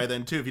little bit by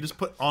then too. If you just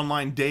put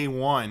online day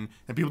one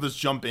and people just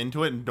jump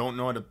into it and don't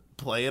know how to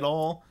play at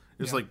all,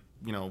 just like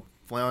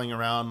flailing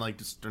around, like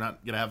just they're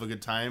not gonna have a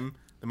good time.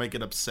 They might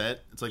get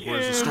upset. It's like,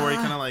 where's the story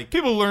kind of like?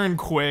 People learn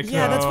quick.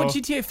 Yeah, that's though. what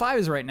GTA 5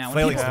 is right now. When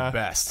Flailing's people- the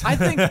best. I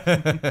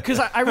think, because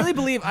I really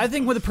believe, I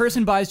think when a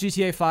person buys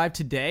GTA 5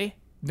 today,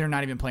 they're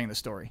not even playing the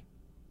story.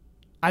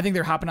 I think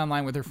they're hopping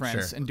online with their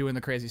friends Sure. and doing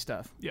the crazy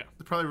stuff. Yeah.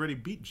 They probably already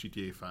beat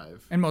GTA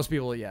 5. And most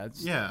people,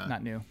 it's Yeah.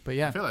 not new. But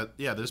yeah. I feel like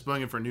they're just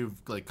going in for a new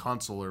like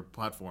console or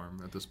platform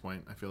at this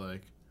point. I feel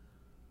like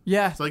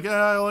Yeah. it's like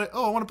I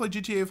want to play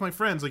GTA with my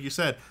friends, like you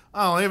said.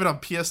 Oh, I have it on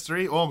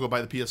PS3. Oh, I'll go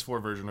buy the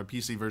PS4 version or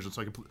PC version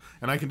so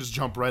I can just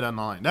jump right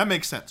online. That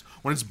makes sense.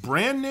 When it's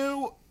brand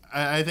new,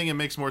 I think it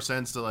makes more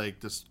sense to like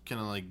just kind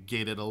of like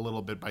gate it a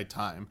little bit by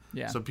time,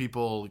 Yeah. so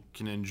people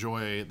can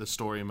enjoy the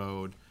story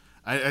mode.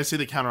 I see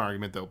the counter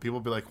argument though.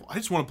 People be like, well, I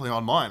just want to play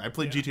online. I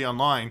played GTA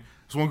Online.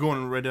 Just want to go in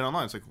and Red Dead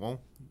Online. It's like,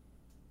 well,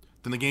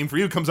 then the game for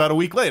you comes out a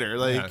week later.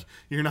 Like Yeah.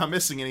 you're not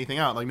missing anything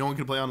out. Like no one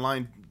can play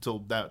online till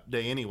that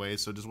day anyway.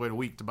 So just wait a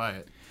week to buy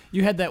it.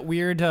 You had that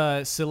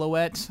weird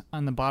silhouette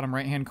on the bottom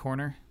right-hand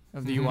corner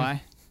of the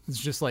UI. It's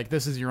just like,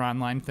 this is your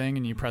online thing,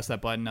 and you press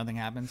that button, nothing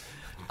happens.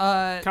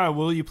 Kyle,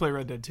 will you play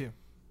Red Dead 2?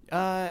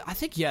 I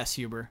think yes,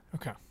 Huber.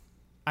 Okay.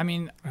 I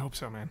mean, I hope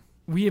so, man.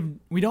 we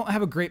don't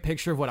have a great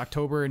picture of what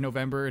October and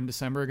November and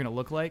December are going to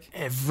look like.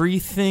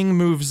 Everything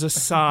moves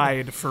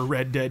aside for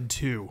Red Dead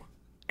 2.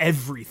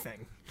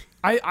 Everything.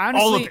 I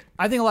honestly, All of it.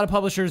 I think a lot of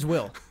publishers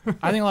will.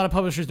 I think a lot of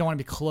publishers don't want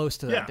to be close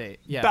to that date.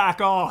 Yeah.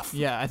 Back off.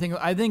 Yeah, I think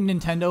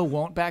Nintendo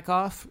won't back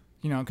off,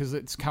 because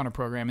it's counter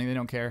programming. They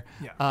don't care.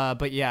 Yeah.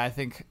 But yeah, I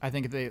think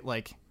they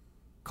like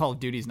Call of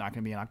Duty's not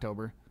going to be in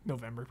October.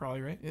 November,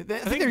 probably, right? I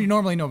think they're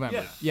normally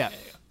November. Yeah.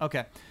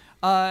 Okay.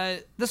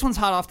 This one's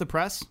hot off the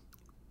press.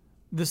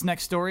 This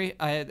next story,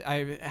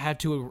 I had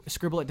to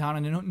scribble it down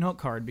on a note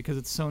card because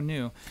it's so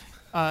new.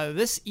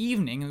 This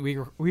evening,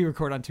 we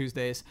record on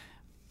Tuesdays,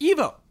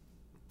 EVO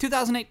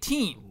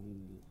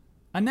 2018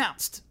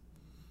 announced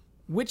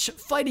which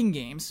fighting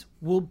games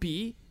will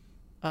be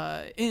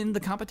in the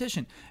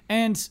competition.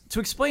 And to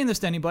explain this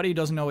to anybody who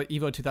doesn't know what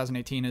EVO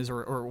 2018 is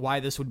or why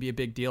this would be a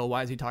big deal,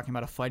 why is he talking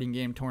about a fighting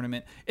game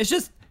tournament? It's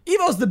just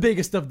EVO's the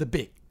biggest of the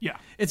big. Yeah.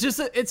 It's just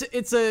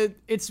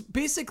it's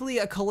basically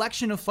a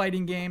collection of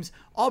fighting games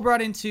all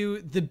brought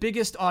into the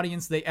biggest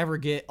audience they ever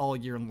get all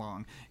year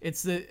long.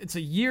 It's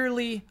a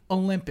yearly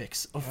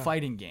Olympics of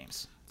fighting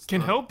games.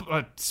 Can help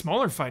a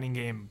smaller fighting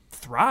game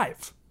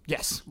thrive.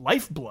 Yes.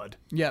 Lifeblood.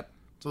 Yep.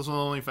 It's also the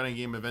only fighting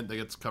game event that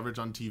gets coverage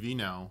on TV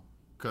now.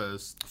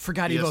 Because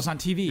Forgot EVO's on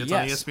TV. It's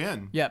yes. on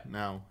ESPN. Yep.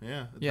 Now,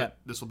 yeah. Yep.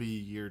 This will be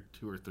year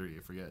 2 or 3. I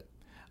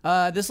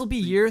forget. This will be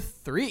year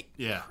 3.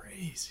 Yeah.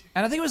 Crazy.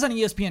 And I think it was on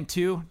ESPN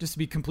 2, just to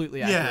be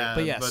completely accurate. Yeah.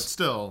 But yes. But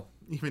still,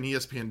 even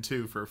ESPN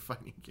 2 for a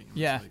fighting game. It's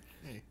Yeah. like,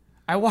 hey,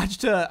 I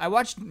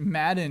watched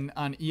Madden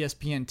on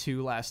ESPN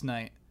 2 last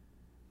night.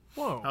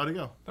 Whoa. how'd it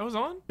go? That was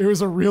on? It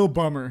was a real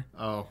bummer.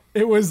 Oh.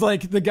 It was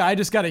like the guy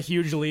just got a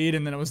huge lead,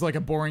 and then it was like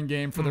a boring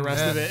game for the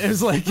rest of it. It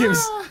was like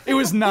it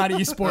was not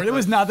esports. It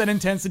was not that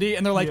intensity,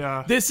 and they're like,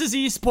 Yeah. "This is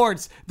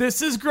esports.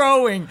 This is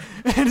growing,"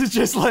 and it's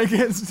just like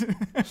it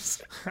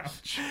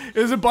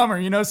was a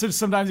bummer, So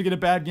sometimes you get a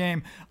bad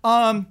game.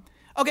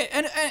 Okay,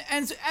 and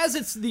as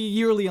it's the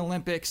yearly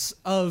Olympics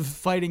of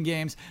fighting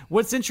games,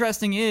 what's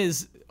interesting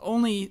is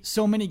only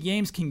so many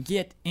games can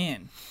get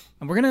in,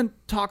 and we're gonna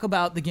talk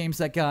about the games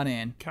that got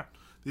in. Okay.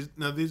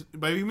 These,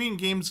 by you mean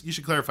games, you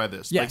should clarify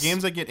this. Yes. By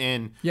games that get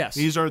in, Yes.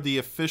 these are the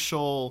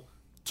official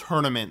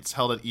tournaments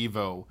held at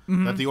EVO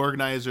Mm-hmm. that the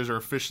organizers are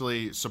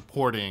officially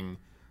supporting.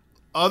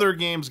 Other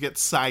games get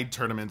side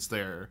tournaments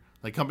there.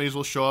 Like companies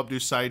will show up, do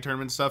side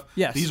tournament stuff.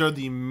 Yes. These are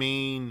the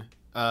main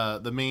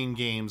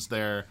games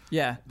there.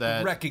 Yeah.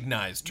 That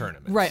Recognized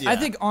tournaments. Right. I Yeah.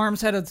 think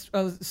ARMS had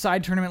a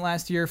side tournament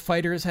last year.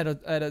 Fighters had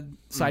a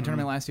side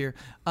tournament last year.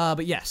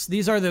 But yes,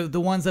 these are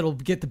the ones that'll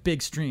get the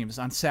big streams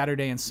on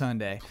Saturday and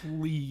Sunday.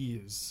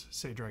 Please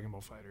say Dragon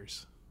Ball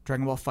Fighters.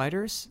 Dragon Ball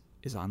Fighters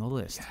is on the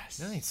list.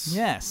 Nice.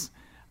 Yes.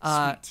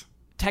 Sweet.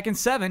 Tekken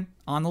 7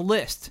 on the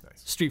list.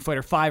 Street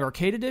Fighter 5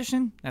 Arcade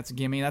Edition, that's a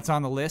gimme. That's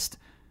on the list.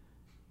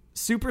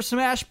 Super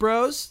Smash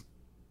Bros.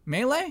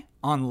 Melee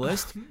on the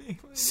list.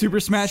 Super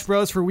Smash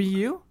Bros. For Wii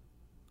U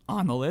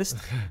on the list.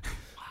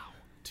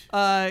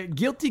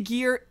 Guilty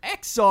Gear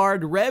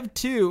Xrd Rev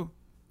 2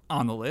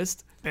 on the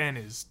list. Ben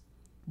is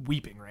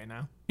weeping right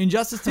now.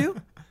 Injustice 2,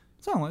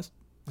 it's on the list.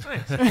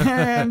 Nice.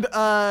 And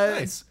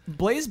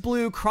Blaze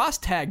Blue Cross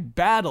Tag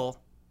Battle,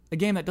 a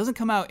game that doesn't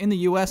come out in the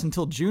U.S.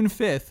 until June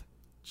 5th.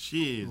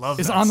 Jeez. Love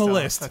It's that on the stuff.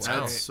 list. That's That's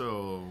great.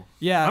 so.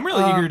 Yeah, I'm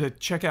really eager to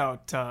check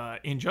out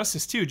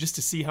Injustice 2 just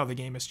to see how the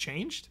game has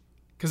changed.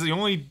 Because the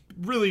only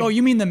really... Oh,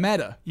 you mean the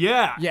meta?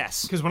 Yeah.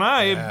 Yes. Because when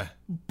I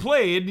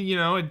played,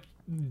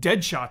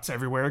 dead shots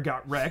everywhere,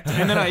 got wrecked.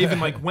 And then I even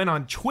went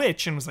on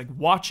Twitch and was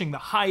watching the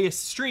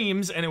highest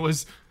streams, and it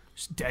was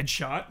just dead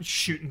shot,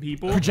 shooting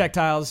people.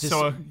 Projectiles, just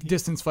So,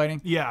 distance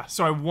fighting. Yeah,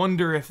 so I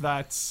wonder if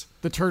that's...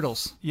 The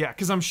turtles. Yeah,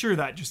 because I'm sure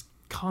that just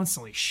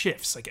constantly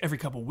shifts. Like every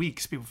couple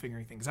weeks, people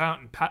figuring things out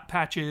and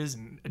patches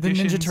and The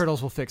additions. Ninja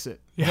Turtles will fix it.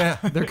 Yeah.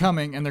 They're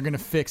coming, and they're going to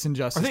fix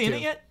Injustice Are they in 2.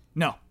 it yet?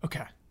 No,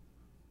 Okay,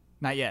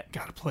 not yet.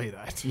 gotta play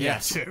that.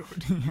 Yes. dude.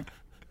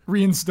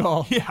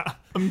 Reinstall. Yeah,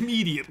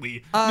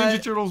 immediately.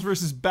 Ninja Turtles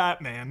versus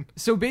Batman.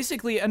 So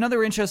basically,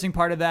 another interesting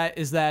part of that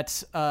is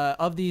that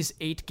of these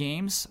 8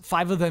 games,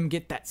 5 of them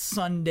get that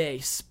Sunday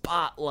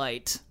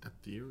spotlight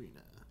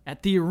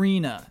At the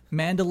arena.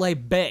 Mandalay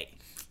Bay.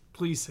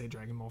 Please say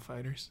Dragon Ball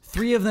Fighters.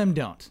 3 of them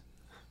don't.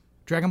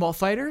 Dragon Ball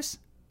Fighters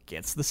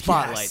gets the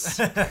spotlight.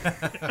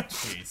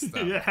 Please,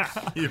 stop.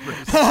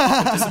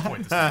 Yeah.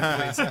 Disappoint this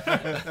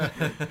man,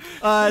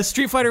 please.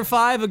 Street Fighter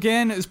 5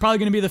 again is probably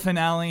going to be the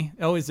finale.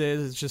 It always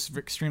is. It's just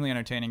extremely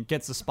entertaining.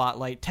 Gets the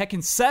spotlight.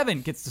 Tekken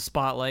 7 gets the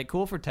spotlight.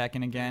 Cool for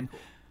Tekken again.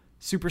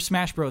 Super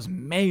Smash Bros.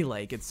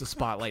 Melee gets the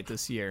spotlight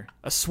this year.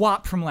 A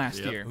swap from last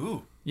year.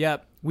 Ooh.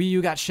 Yep. Wii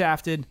U got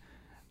shafted.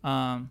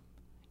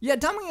 Yeah,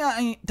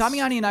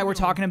 Damiani and I were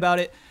talking about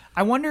it.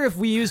 I wonder if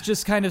Wii U's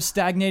just kind of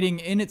stagnating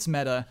in its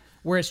meta,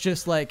 where it's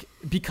just like,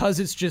 because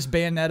it's just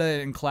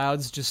Bayonetta and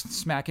Clouds just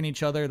smacking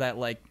each other, that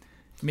like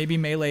maybe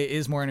Melee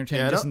is more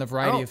entertaining just in the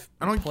variety of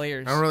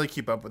players. I don't really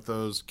keep up with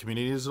those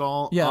communities at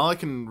all. Yeah. All I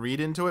can read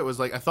into it was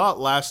like, I thought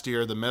last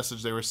year the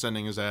message they were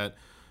sending is that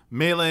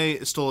Melee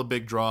is still a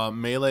big draw.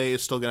 Melee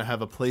is still going to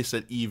have a place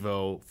at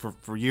EVO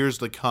for years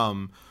to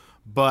come.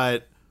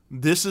 But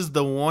this is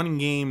the one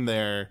game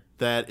there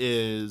that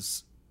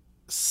is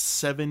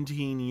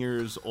 17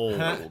 years old,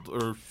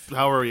 or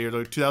however years,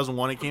 like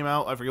 2001 it came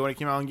out. I forget when it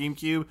came out on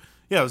GameCube.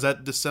 Yeah, it was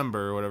that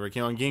December or whatever. It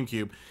came out on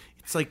GameCube.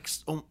 It's like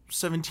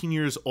 17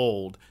 years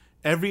old.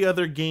 Every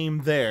other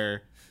game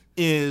there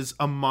is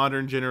a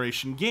modern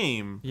generation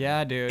game.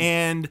 Yeah, dude.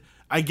 And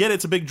I get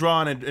it's a big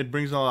draw and it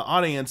brings a lot of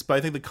audience, but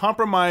I think the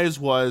compromise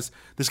was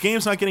this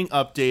game's not getting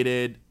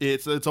updated.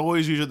 It's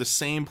always usually the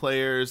same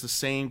players, the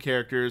same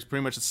characters,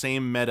 pretty much the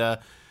same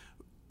meta.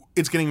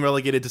 It's getting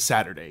relegated to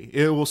Saturday.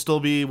 It will still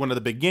be one of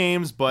the big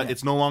games, but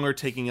it's no longer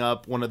taking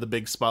up one of the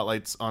big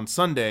spotlights on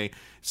Sunday.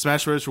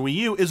 Smash Bros. For Wii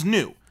U is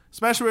new.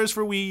 Smash Bros.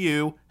 For Wii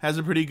U has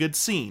a pretty good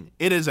scene.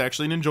 It is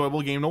actually an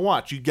enjoyable game to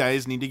watch. You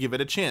guys need to give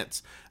it a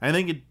chance. I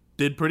think it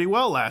did pretty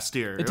well last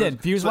year. It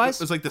did. Views-wise?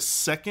 It was like the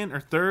second or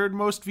third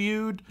most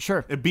viewed.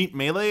 Sure. It beat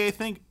Melee, I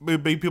think.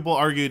 People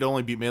argued it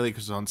only beat Melee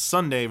because it was on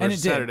Sunday And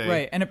versus it did, Saturday.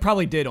 right. And it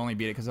probably did only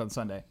beat it because on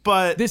Sunday.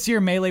 But This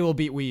year, Melee will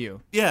beat Wii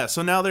U. yeah,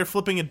 so now they're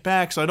flipping it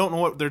back. So I don't know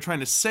what they're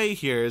trying to say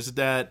here. Is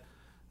that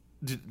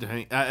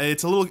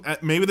it's a little?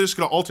 Maybe they're just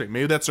going to alternate.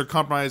 Maybe that's their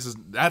compromise.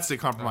 That's the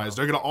compromise.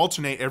 They're going to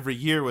alternate every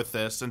year with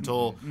this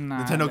until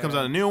Nintendo comes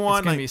out a new one.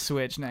 It's going Like, to be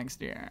Switch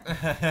next year.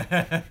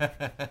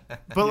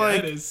 but like,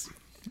 it is.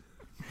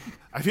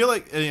 I feel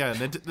like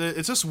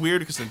it's just weird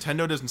because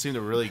Nintendo doesn't seem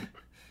to really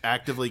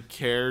actively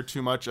care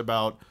too much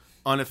about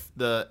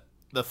the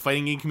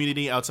fighting game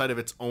community outside of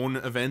its own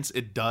events.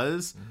 It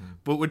does,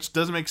 but which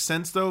doesn't make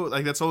sense though.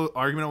 Like that's the whole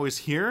argument I always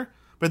hear.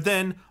 But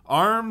then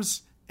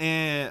Arms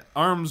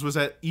was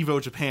at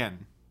Evo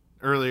Japan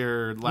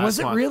earlier last month. Was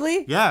it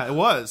really? Yeah, it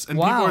was, and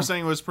Wow. people were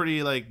saying it was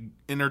pretty like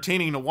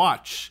entertaining to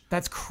watch.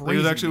 That's Like,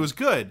 crazy. it was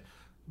good.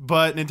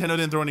 But Nintendo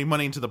didn't throw any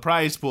money into the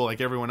prize pool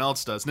like everyone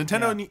else does.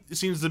 Nintendo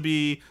seems to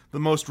be the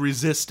most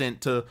resistant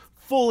to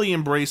fully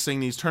embracing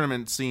these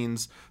tournament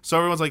scenes. So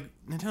everyone's like,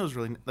 Nintendo's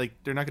really like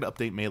they're not going to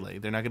update Melee.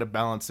 They're not going to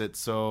balance it.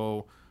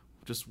 So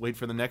just wait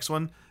for the next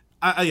one.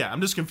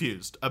 I'm just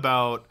confused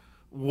about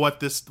what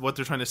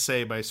they're trying to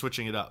say by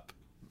switching it up.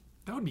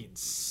 That would be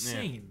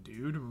insane,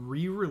 dude.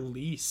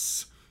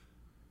 Re-release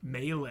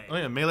Melee. Oh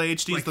yeah, Melee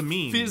HD is Like the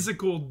meme.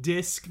 physical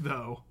disc,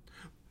 though.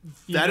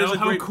 That is a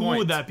how great cool point.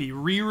 would that be?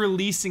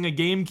 Re-releasing a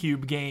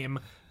GameCube game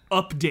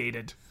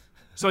updated.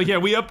 So yeah,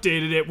 we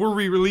updated it. We're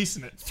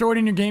re-releasing it. Throw it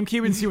in your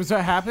GameCube and see what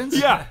happens?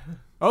 Yeah,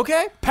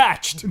 Okay.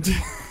 patched.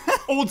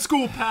 Old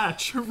school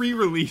patch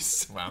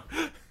re-release. Wow.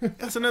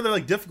 That's another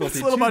like difficulty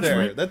That's a little too much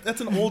there. for-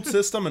 That's an old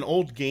system, an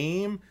old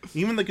game.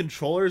 Even the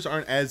controllers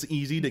aren't as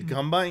easy to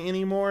come by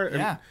anymore. And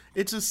Yeah.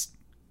 it's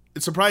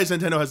surprised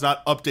Nintendo has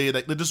not updated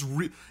that. They just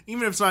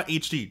even if it's not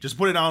HD, just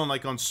put it on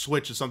like on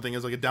Switch or something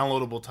as like a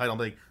downloadable title.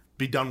 Like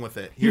be done with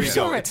it. Here You're you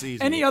so go. right. It's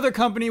easy. Any other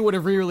company would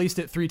have re-released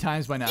it 3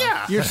 times by now.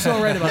 Yeah. You're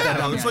so right about that.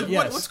 Yeah, it's Damiani. like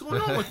Yes. what's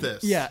going on with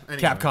this? Yeah.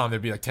 Anyway. Capcom,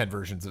 there'd be like 10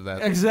 versions of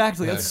that.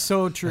 Exactly. That's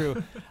so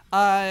true.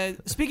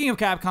 Speaking of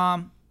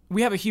Capcom,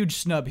 we have a huge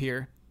snub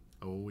here.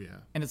 Oh yeah.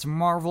 And it's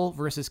Marvel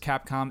versus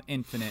Capcom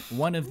Infinite,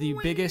 one of the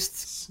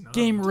biggest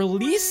game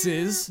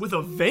releases. With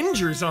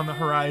Avengers on the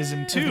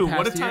horizon too. past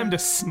What a time year. to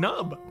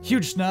snub.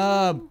 Huge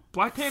snub.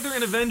 Black Panther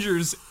and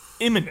Avengers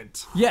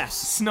imminent. Yes.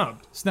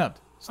 Snubbed. Snubbed.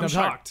 I'm Snubbed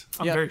hard. shocked.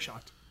 I'm Yep. very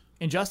shocked.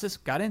 Injustice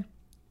got in.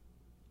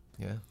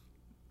 Yeah.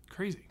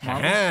 Crazy.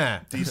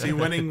 Ah. DC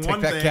winning one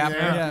that thing. cap,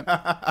 there.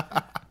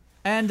 Yeah.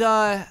 And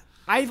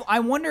I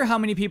wonder how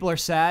many people are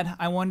sad.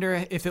 I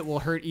wonder if it will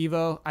hurt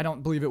Evo. I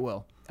don't believe it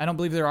will. I don't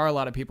believe there are a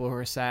lot of people who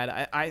are sad.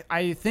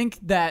 I think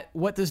that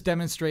what this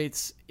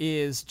demonstrates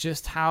is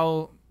just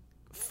how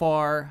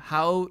far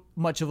how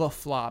much of a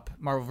flop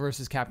Marvel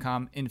vs.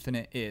 Capcom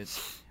Infinite is.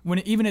 When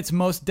even its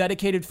most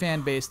dedicated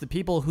fan base, the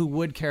people who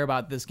would care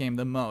about this game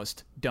the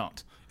most,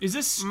 don't. Is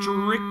this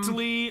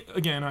strictly,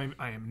 again,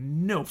 I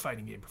am no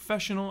fighting game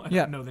professional. I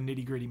don't know the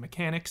nitty-gritty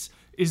mechanics.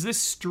 Is this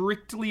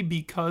strictly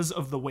because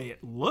of the way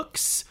it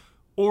looks,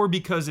 or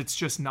because it's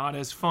just not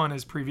as fun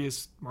as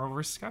previous Marvel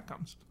vs.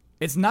 Capcoms?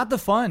 It's not the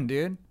fun,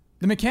 dude.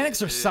 The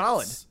mechanics are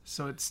solid.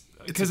 So it's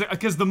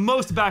because the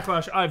most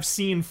backlash I've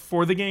seen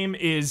for the game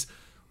is,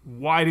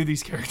 why do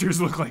these characters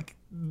look like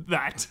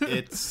that?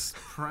 It's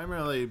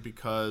primarily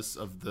because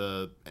of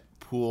the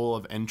pool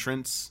of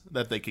entrants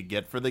that they could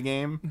get for the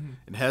game.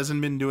 It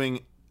hasn't been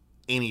doing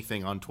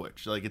anything on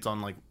Twitch. Like it's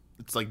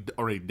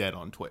already dead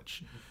on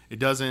Twitch. It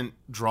doesn't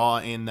draw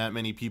in that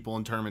many people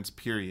in tournaments,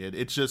 period.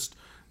 It's just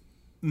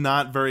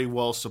not very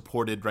well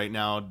supported right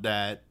now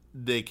that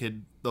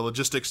the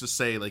logistics to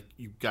say, like,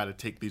 you got to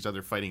take these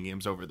other fighting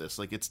games over this.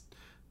 Like, it's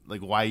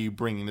like, why are you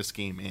bringing this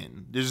game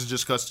in? This is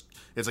just because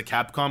it's a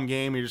Capcom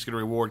game. You're just going to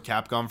reward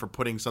Capcom for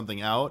putting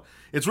something out.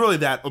 It's really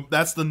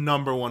that's the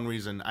number one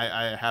reason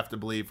I have to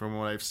believe from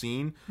what I've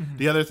seen.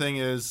 The other thing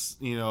is,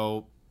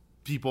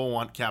 people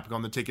want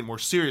Capcom to take it more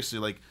seriously.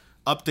 Like,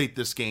 update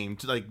this game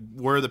to, like,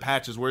 where are the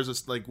patches? Where's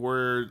this, like,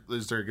 where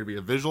is there going to be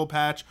a visual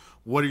patch?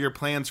 What are your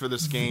plans for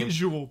this game?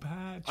 Visual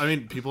patch. I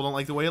mean, people don't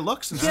like the way it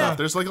looks and stuff.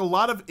 There's, like, a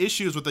lot of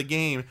issues with the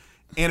game.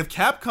 And if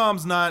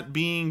Capcom's not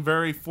being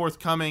very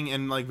forthcoming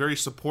and, like, very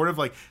supportive,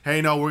 like,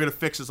 hey, no, we're going to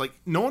fix this. Like,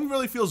 no one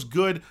really feels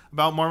good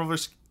about Marvel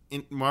vs.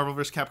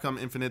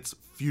 Capcom Infinite's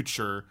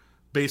future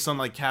based on,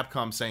 like,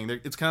 Capcom saying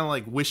it's kind of,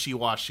 like,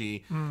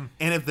 wishy-washy. And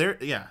if they're,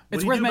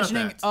 It's worth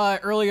mentioning,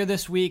 earlier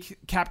this week,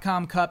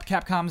 Capcom Cup,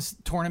 Capcom's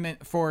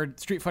tournament for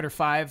Street Fighter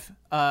V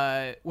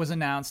was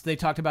announced. They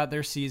talked about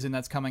their season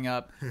that's coming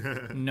up.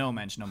 No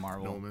mention of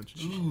Marvel. No mention.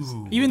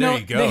 Ooh, Even though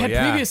they had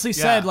previously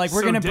said, like,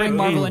 we're So going to bring did-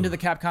 Marvel Ooh. into the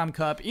Capcom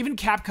Cup. Even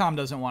Capcom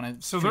doesn't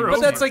want to. So they're But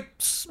open. that's, like,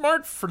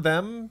 smart for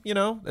them,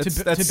 That's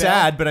to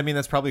sad, but I mean,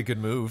 that's probably a good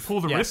move.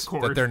 Pull the Yes.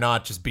 ripcord. That they're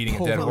not just beating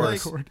a dead the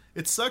horse. ripcord.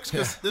 It sucks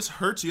because this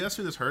hurts. You asked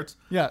me this hurts.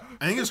 Yeah.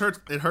 I think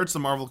it hurts the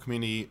Marvel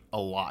community a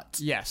lot.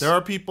 Yes. There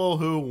are people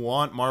who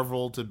want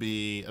Marvel to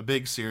be a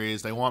big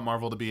series. They want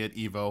Marvel to be at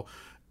EVO.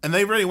 And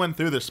they already went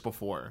through this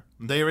before.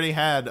 They already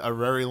had a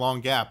very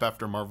long gap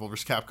after Marvel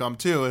vs. Capcom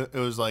 2. It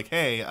was like,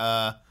 hey,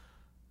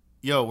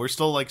 we're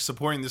still, like,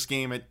 supporting this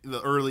game at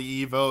the early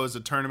EVOs, the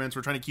tournaments.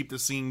 We're trying to keep the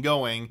scene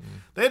going.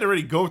 They had to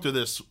already go through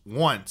this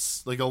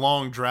once, like a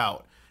long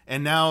drought.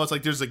 And now it's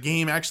like there's a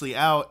game actually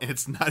out, and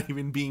it's not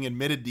even being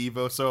admitted to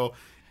EVO. So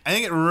I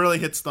think it really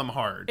hits them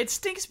hard. It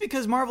stinks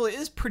because Marvel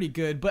is pretty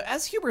good, but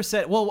as Huber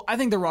said, well, I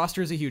think the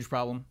roster is a huge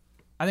problem.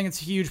 I think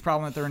it's a huge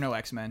problem that there are no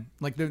X-Men.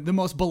 Like, the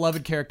most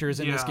beloved characters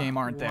in this game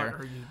aren't there.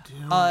 What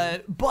are you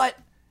doing? But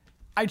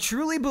I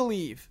truly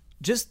believe,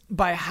 just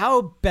by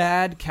how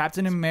bad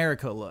Captain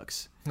America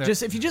looks,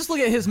 just if you just look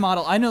at his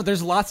model, I know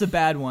there's lots of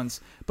bad ones,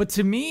 but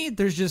to me,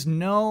 there's just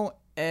no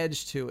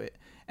edge to it.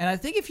 And I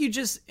think if you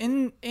just,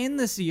 in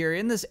this year,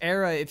 in this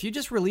era, if you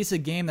just release a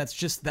game that's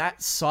just that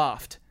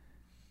soft,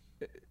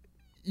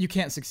 you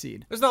can't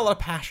succeed. There's not a lot of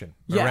passion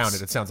Yes. around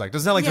it sounds like.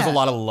 There's not like there's a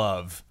lot of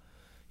love.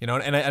 And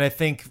I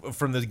think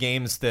from the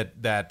games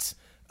that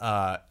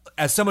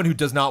as someone who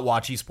does not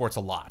watch esports a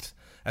lot,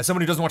 as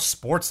someone who doesn't watch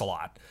sports a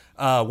lot,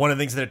 one of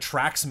the things that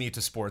attracts me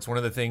to sports, one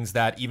of the things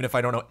that even if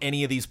I don't know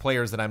any of these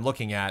players that I'm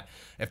looking at,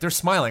 if they're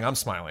smiling, I'm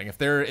smiling. If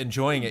they're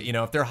enjoying it,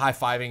 if they're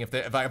high-fiving,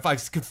 if I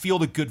could feel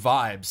the good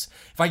vibes,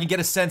 if I can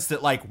get a sense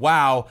that, like,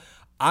 wow,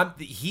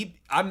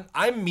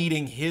 I'm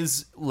meeting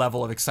his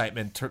level of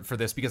excitement for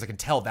this because I can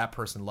tell that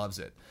person loves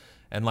it.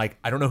 And, like,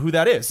 I don't know who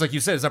that is. Like you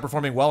said, it's not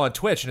performing well on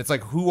Twitch. And it's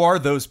like, who are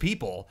those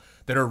people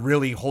that are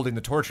really holding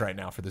the torch right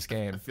now for this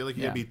game? I feel like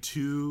you gotta be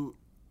too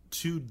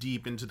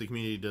deep into the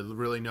community to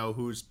really know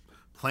who's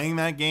playing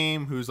that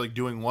game, who's, like,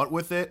 doing what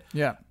with it.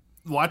 Yeah.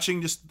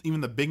 Watching just even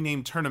the big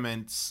name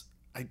tournaments,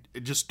 I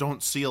just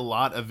don't see a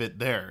lot of it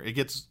there.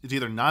 It's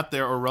either not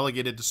there or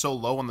relegated to so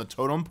low on the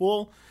totem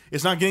pool.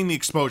 It's not getting the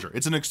exposure.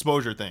 It's an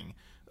exposure thing.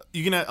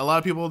 You can a lot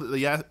of people,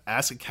 they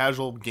ask a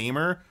casual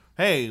gamer,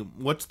 hey,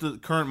 what's the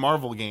current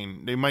Marvel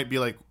game? They might be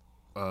like,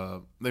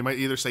 they might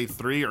either say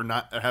 3 or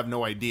not, have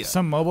no idea.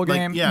 Some mobile like,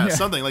 game? Yeah, Yeah.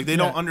 something. Like, they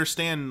don't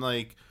understand,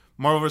 like,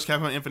 Marvel vs.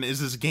 Capcom Infinite is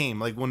this game.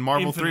 Like, when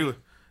Marvel Infinite.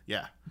 3,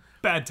 yeah.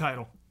 Bad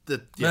title.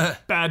 Yeah.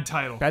 Bad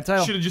title. Bad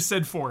title. Should have just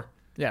said 4.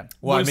 Yeah.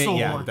 Well, I Would've mean, sold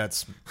yeah, more.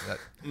 that.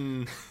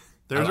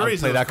 There's a I'll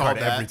reason play it was that called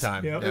card every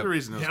time. Yep. There's a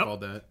reason it was Yep.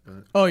 called that.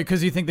 But. Oh,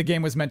 because you think the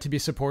game was meant to be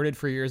supported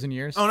for years and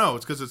years? Oh, no,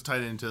 it's because it's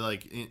tied into,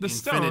 like, The Infinity.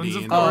 stones,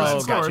 of and- course, Oh,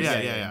 of gotcha. course.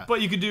 Yeah.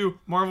 But you could do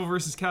Marvel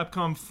vs.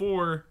 Capcom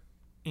 4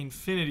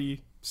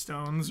 Infinity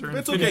Stones or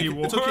It's Infinity okay.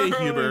 War. It's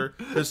okay, Huber.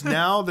 Because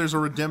now there's a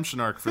redemption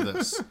arc for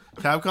this.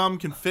 Capcom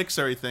can fix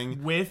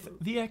everything. With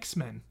the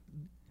X-Men.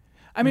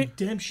 I mean,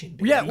 Redemption,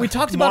 baby. yeah, we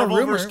talked about Marvel a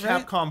rumor, vs.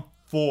 right? Capcom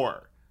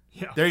 4.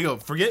 Yeah. There you go.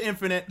 Forget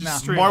Infinite.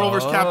 Just Straight Marvel up.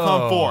 vs.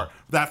 Capcom 4.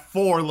 That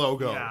 4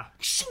 logo. Yeah.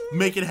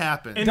 Make it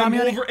happen. And then,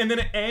 Damiani- and then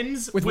it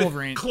ends With with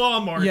Wolverine. claw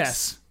marks.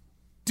 Yes.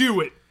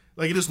 Do it.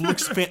 Like it just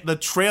looks. The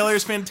trailer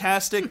is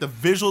fantastic. The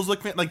visuals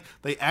look like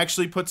they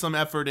actually put some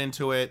effort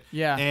into it.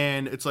 Yeah.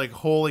 And it's like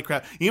holy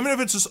crap. Even if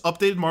it's just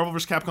updated Marvel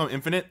vs. Capcom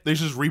Infinite, they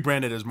should just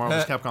rebrand it as Marvel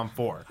vs. Capcom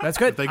 4. That's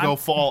good. If they go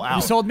full out.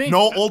 You sold me.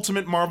 No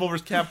Ultimate Marvel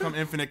vs. Capcom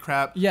Infinite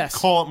crap. Yes.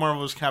 Call it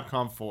Marvel vs.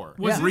 Capcom 4.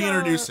 Was it,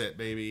 Reintroduce it,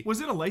 baby. Was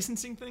it a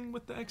licensing thing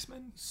with the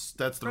X-Men?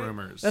 That's the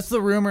rumors. That's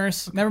the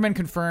rumors. Never been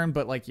confirmed,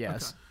 but like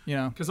yes, you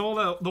know. Because all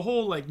the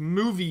whole like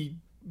movie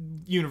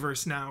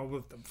universe now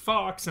with the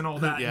Fox and all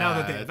that. Yeah, now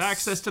that they have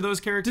access to those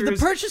characters, Did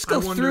the purchase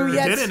go I wonder- through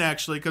yet? It didn't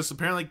actually, because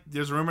apparently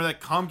there's a rumor that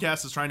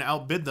Comcast is trying to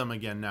outbid them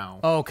again now.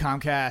 Oh,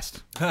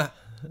 Comcast.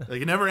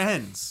 Like it never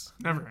ends.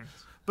 Never ends.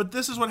 But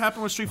this is what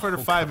happened with Street Fighter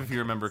V, if you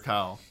remember,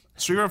 Kyle.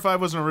 Street Fighter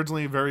V wasn't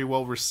originally very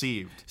well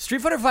received. Street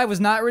Fighter V was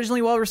not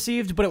originally well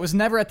received, but it was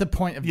never at the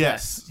point of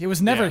Yes. death. It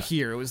was never Yeah.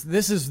 here. It was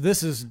this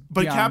is.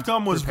 But beyond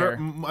Capcom was, repair.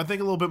 I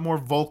think, a little bit more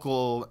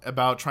vocal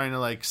about trying to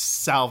like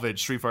salvage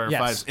Street Fighter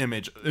Yes. V's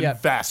image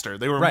Yep. faster.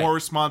 They were Right. more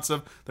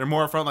responsive. They're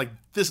more upfront. Like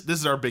this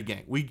is our big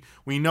game.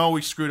 We know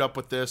we screwed up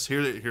with this.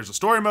 Here's a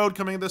story mode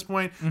coming at this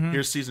point.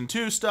 Here's season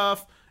 2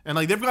 stuff, and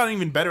like they've gotten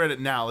even better at it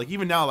now. Like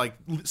even now, like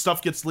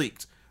stuff gets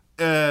leaked.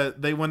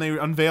 When they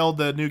unveiled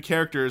the new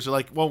characters, they're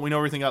like, well, we know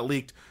everything got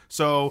leaked.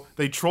 So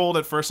they trolled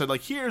at first, said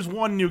like, here's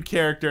one new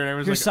character, and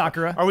everyone's Here's like,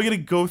 Sakura. Are we gonna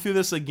go through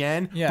this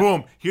again? Yeah.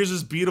 Boom! Here's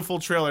this beautiful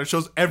trailer. It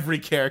shows every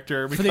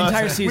character the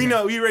entire season.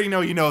 We already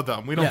know you know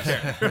them. We don't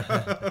Yes.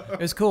 care. It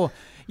was cool.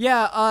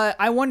 Yeah,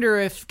 I wonder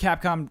if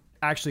Capcom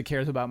actually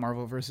cares about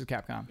Marvel versus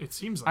Capcom. It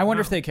seems like I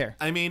wonder no. if they care.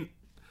 I mean,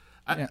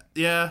 I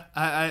Yeah.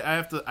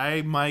 have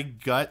to. My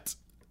gut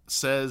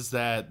says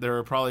that there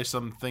are probably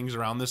some things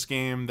around this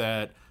game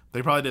that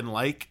they probably didn't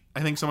like.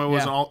 I think some of it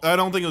wasn't all. I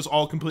don't think it was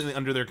all completely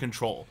under their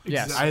control.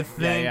 Yes. I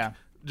think Yeah.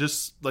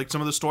 just like some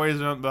of the stories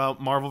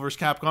about Marvel vs.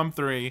 Capcom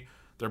 3,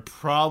 there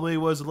probably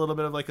was a little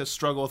bit of like a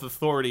struggle with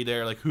authority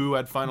there, like who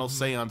had final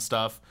say on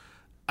stuff.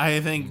 I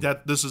think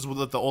that this is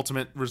what the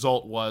ultimate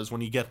result was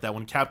when you get that.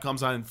 When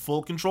Capcom's not in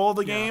full control of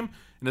the game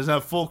and doesn't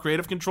have full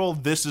creative control,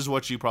 this is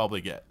what you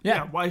probably get.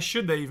 Yeah, why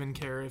should they even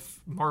care if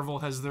Marvel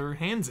has their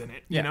hands in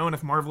it? You Yeah. know, and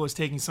if Marvel is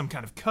taking some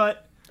kind of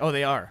cut, Oh,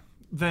 they are.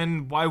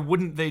 then why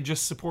wouldn't they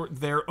just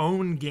support their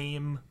own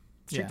game,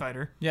 Street Yeah.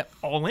 Fighter, Yep.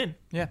 all in?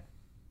 Yeah.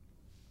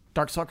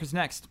 Darkstalker's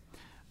next.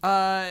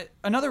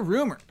 Another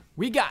rumor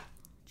we got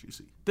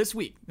Juicy. this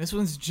week. This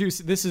one's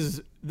juicy.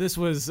 This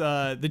was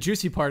the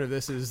juicy part of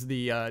this is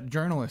the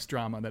journalist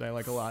drama that I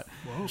like a lot.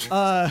 This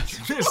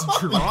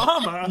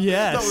drama.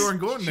 Yes. I thought we weren't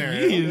going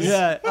there.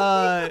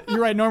 Yeah, you're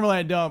right. Normally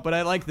I don't, but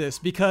I like this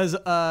because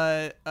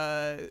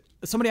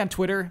somebody on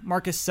Twitter,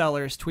 Marcus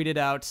Sellers, tweeted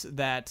out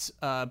that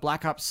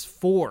Black Ops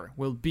 4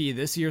 will be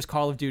this year's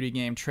Call of Duty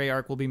game.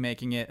 Treyarch will be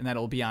making it, and that it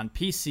will be on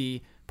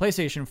PC,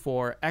 PlayStation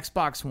 4,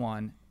 Xbox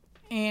One,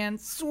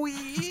 and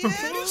sweet.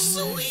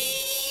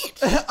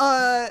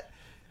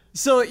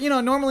 So,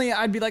 normally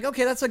I'd be like,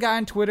 okay, that's a guy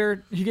on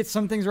Twitter. He gets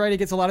some things right. He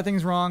gets a lot of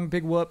things wrong.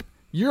 Big whoop.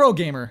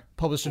 Eurogamer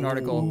published an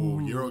article.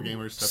 Ooh,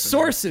 Eurogamer stuff.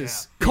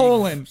 Sources, :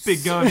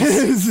 Big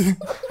guns.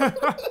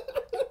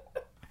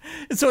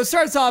 So it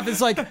starts off,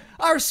 it's like,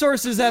 our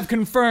sources have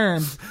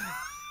confirmed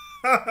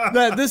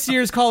that this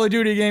year's Call of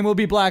Duty game will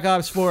be Black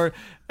Ops 4.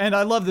 And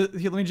I love that.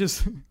 Let me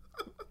just...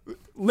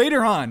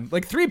 Later on,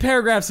 like 3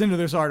 paragraphs into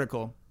this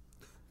article,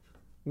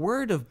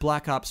 word of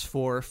Black Ops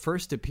 4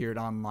 first appeared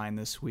online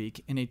this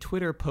week in a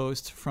Twitter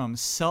post from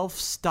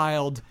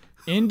self-styled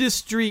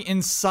industry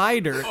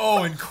insider.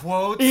 Oh, in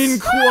quotes? In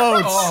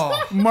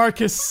quotes,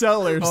 Marcus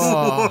Sellers. So,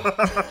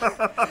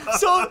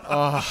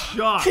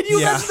 can you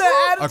imagine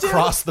that attitude?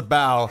 Across the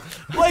bow.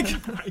 Like,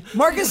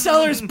 Marcus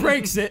Sellers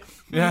breaks it.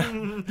 Yeah.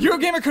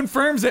 Eurogamer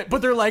confirms it,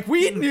 but they're like,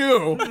 we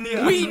knew.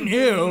 We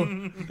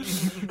knew.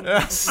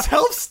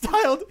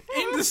 Self-styled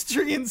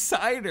industry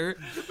insider.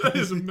 That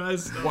is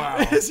messed up.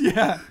 Wow.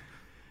 Yeah.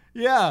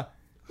 Yeah.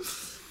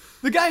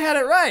 The guy had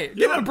it right.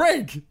 Give him a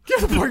break.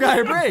 Give the poor guy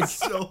a break.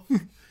 So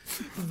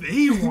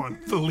they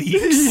want the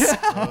leaks.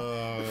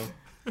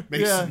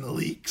 Making the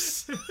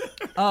leaks.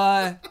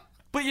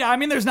 But yeah, I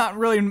mean, there's not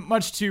really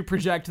much to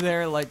project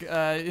there. Like,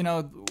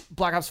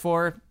 Black Ops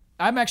 4.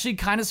 I'm actually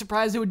kind of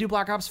surprised it would do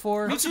Black Ops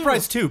 4. I'm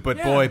surprised too, but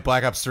Yeah. boy,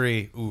 Black Ops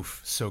 3, oof,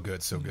 so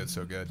good, so good,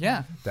 so good.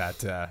 Yeah.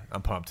 That,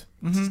 I'm pumped.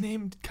 What's his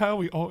name?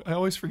 Kyle, I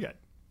always forget.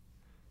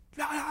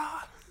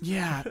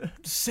 Yeah.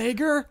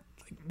 Sager?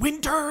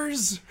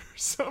 Winters or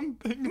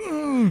something.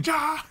 Oh,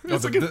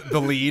 the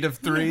lead of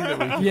 3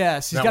 that we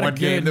Yes, he's that got a one good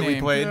game that we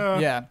name. played.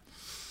 Yeah.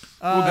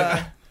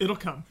 It'll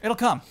come. It'll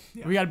come.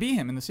 We got to beat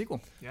him in the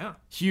sequel. Yeah.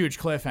 Huge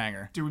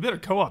cliffhanger. Dude, we better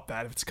co-op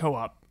that if it's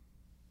co-op.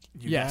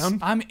 You Yes, down?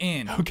 I'm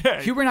in.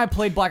 Okay. Huber and I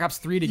played Black Ops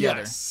 3 together.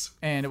 Yes.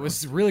 And it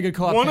was a really good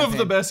co-op One of campaign.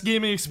 the best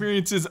gaming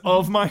experiences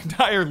of my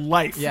entire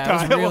life. Yeah, it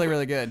was Kyle. really,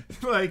 really good.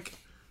 Like,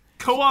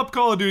 co-op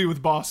Call of Duty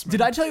with Bossman.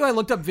 Did I tell you I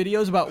looked up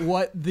videos about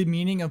what the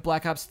meaning of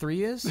Black Ops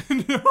 3 is?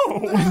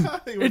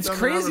 It's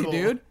crazy,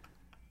 dude.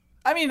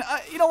 I mean,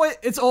 you know what?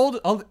 It's old.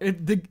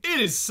 It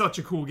is such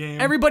a cool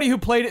game. Everybody who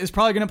played it is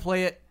probably going to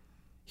play it.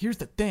 Here's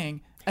the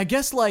thing. I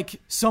guess,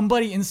 like,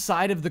 somebody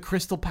inside of the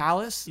Crystal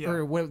Palace, Yeah.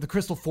 or the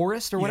Crystal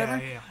Forest, or whatever,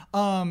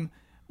 yeah.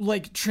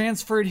 like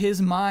transferred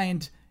his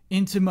mind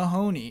into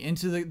Mahoney,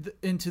 into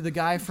the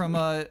guy from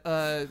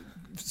a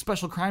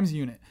special crimes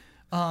unit.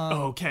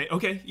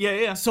 Okay,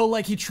 yeah. So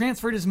like he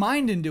transferred his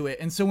mind into it,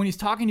 and so when he's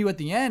talking to you at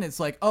the end, it's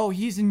like, oh,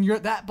 he's in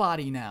that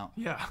body now,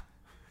 Yeah.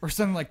 or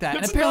something like that.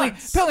 That's and apparently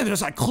nuts.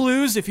 there's like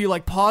clues if you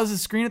like pause the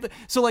screen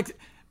so like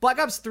Black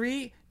Ops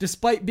 3,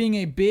 despite being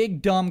a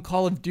big dumb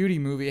Call of Duty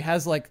movie,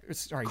 has like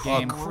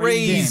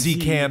Crazy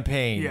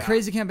campaign. Yeah.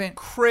 crazy campaign.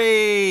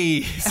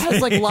 Crazy. It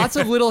has like lots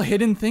of little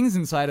hidden things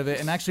inside of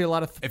it, and actually a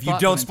lot of. If you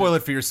don't spoil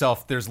it for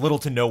yourself, there's little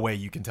to no way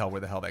you can tell where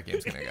the hell that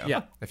game's gonna go.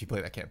 Yeah. If you play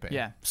that campaign.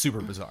 Yeah.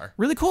 Super bizarre.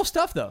 Really cool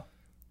stuff though.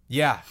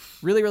 Yeah.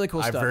 Really, really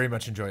cool I stuff. very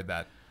much enjoyed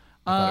that.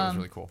 I thought it was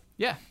really cool.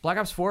 Yeah, Black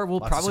Ops 4 will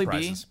Lots of probably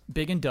be surprises.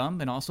 big and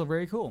dumb, and also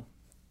very cool.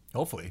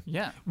 Hopefully.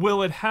 Yeah.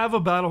 Will it have a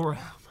battle royale?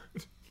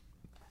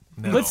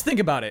 No. Let's think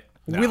about it.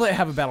 Will it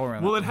have a battle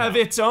royale? Will it have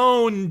its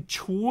own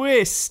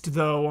twist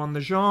though on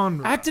the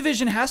genre?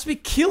 Activision has to be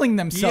killing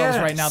themselves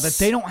right now that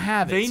they don't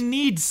have it. They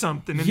need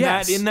something in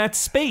Yes. that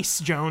space,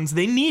 Jones.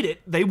 They need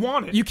it. They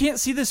want it. You can't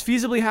see this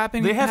feasibly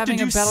happening. They have to having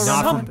do a battle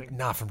something. royale. something.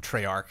 Not from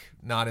Treyarch.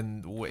 Not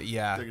in.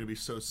 Yeah. They're gonna be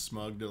so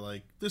smug. They're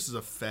like, this is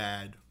a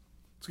fad.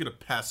 It's gonna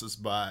pass us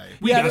by.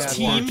 We Yeah, got that's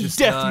team just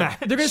deathmatch.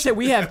 They're gonna say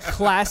we have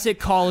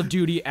classic Call of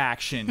Duty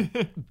action,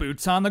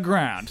 boots on the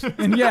ground,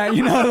 and yeah,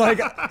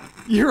 like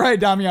you're right,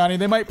 Damiani.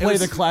 They might play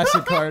the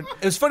classic card.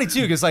 It was funny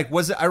too because I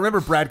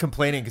remember Brad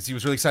complaining because he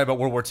was really excited about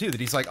World War II that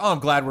he's like, oh, I'm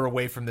glad we're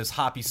away from this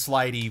hoppy,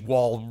 slidey,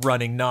 wall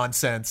running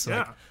nonsense.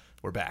 Like, Yeah.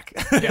 we're back.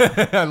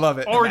 I love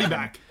it. Already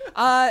back.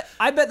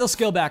 I bet they'll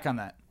scale back on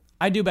that.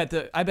 I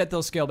bet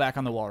they'll scale back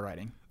on the wall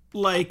riding.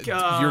 Like You're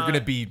gonna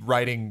be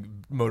riding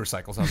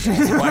motorcycles on walls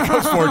in Black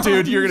Ops 4,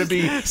 dude. You're gonna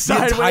be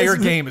the entire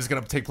game is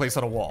gonna take place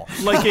on a wall.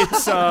 like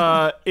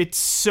it's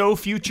so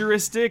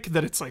futuristic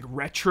that it's like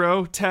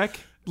retro tech.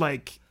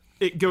 Like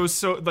it goes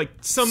so like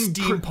some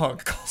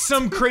Steampunk.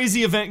 some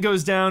crazy event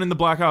goes down in the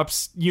Black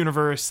Ops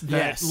universe that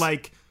Yes.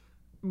 like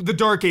the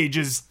Dark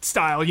Ages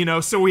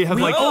style, so we have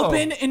We like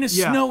open in a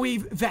Yeah. snowy,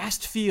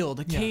 vast field.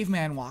 A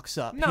caveman walks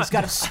up. He's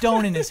got a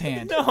stone in his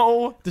hand.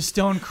 no. The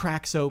stone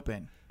cracks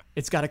open.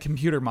 It's got a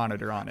computer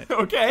monitor on it.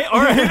 Okay, all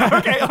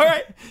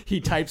right.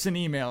 He types an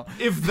email.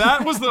 If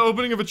that was the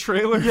opening of a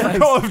trailer for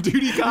Call of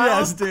Duty, Kyle,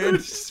 Yes,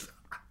 dude.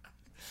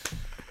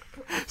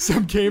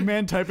 Some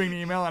caveman typing an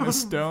email on a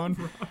stone.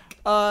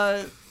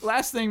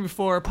 Last thing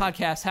before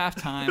podcast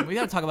halftime, we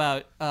got to talk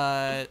about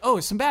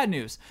some bad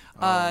news.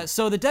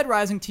 So the Dead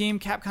Rising team,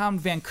 Capcom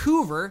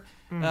Vancouver,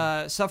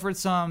 suffered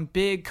some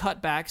big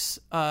cutbacks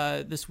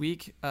this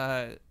week.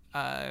 I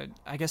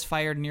guess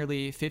fired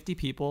nearly 50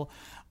 people.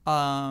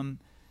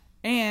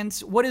 And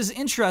what is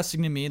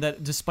interesting to me,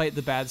 that despite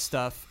the bad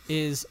stuff,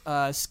 is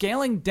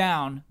scaling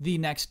down the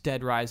next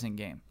Dead Rising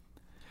game.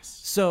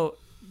 So,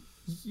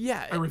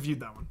 yeah. I reviewed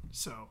that one.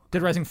 So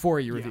Dead Rising 4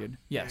 you reviewed.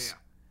 Yes.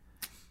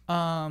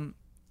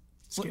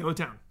 Scale it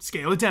down.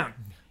 Scale it down.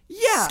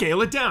 Yeah.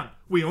 Scale it down.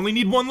 We only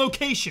need one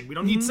location. We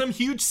don't need some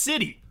huge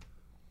city.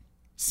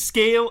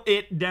 Scale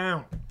it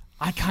down.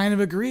 I kind of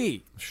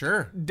agree.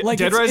 Sure. Like,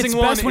 Dead it's Rising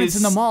 1 best when is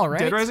it's in the mall, right?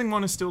 Dead Rising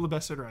 1 is still the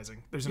best Dead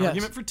Rising. There's an Yes.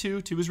 argument for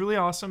 2. 2 is really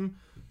awesome,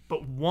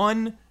 but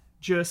 1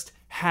 just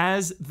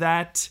has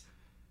that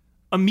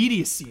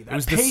immediacy. That It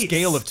was pace. the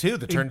scale of 2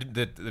 that turned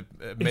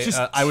it's just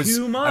I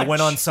too I went much.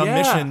 on some Yeah.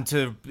 mission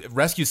to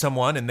rescue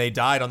someone and they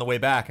died on the way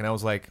back and I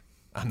was like,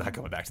 I'm not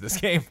going back to this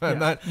game. I'm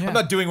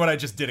not doing what I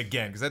just did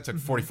again because that took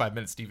 45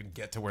 minutes to even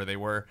get to where they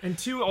were. And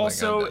 2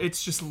 also,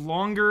 it's just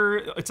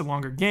longer. It's a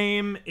longer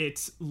game.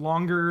 It's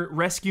longer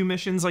rescue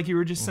missions, like you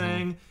were just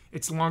saying.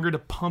 It's longer to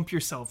pump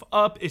yourself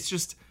up. It's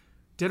just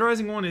Dead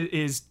Rising 1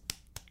 is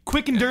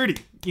quick and dirty,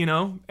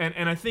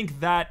 And I think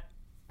that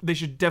they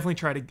should definitely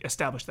try to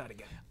establish that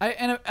again.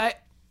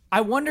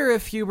 I wonder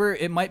if, Hubert,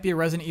 it might be a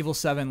Resident Evil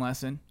 7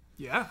 lesson.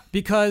 Yeah.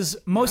 Because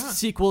most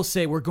sequels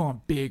say we're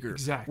going bigger.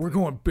 Exactly. We're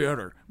going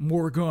better.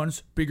 More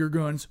guns, bigger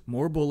guns,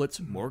 more bullets,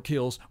 more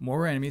kills,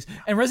 more enemies.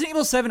 And Resident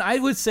Evil 7, I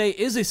would say,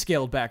 is a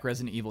scaled back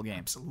Resident Evil game.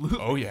 Absolutely.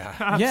 Oh, yeah.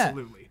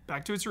 Absolutely.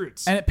 Back to its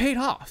roots. And it paid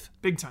off.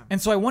 Big time. And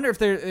so I wonder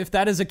if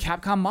that is a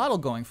Capcom model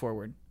going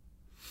forward.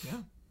 Yeah.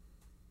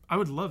 I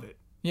would love it.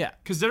 Yeah.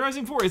 Because Dead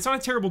Rising 4, it's not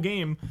a terrible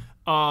game,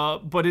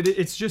 but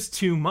it's just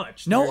too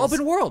much. No There's-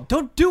 open world.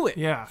 Don't do it.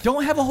 Yeah.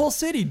 Don't have a whole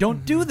city.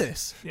 Don't do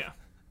this. Yeah.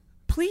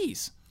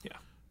 Please. Yeah.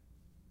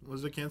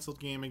 Was the canceled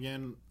game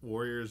again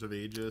Warriors of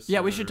Aegis? Yeah,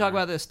 we should or- talk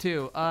about this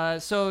too.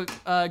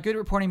 Good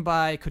reporting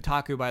by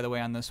Kotaku, by the way,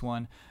 on this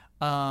one.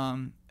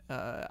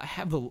 I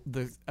have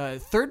the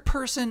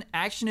third-person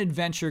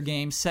action-adventure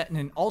game set in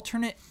an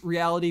alternate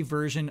reality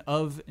version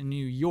of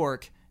New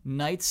York,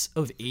 Knights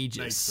of Aegis.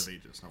 Knights of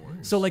Aegis, not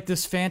Warriors. So like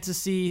this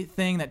fantasy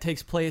thing that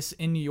takes place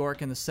in New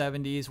York in the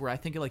 70s, where I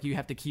think like you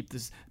have to keep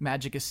this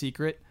magic a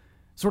secret.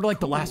 Sort of like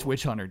The Last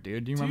Witch Hunter,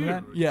 dude. Do you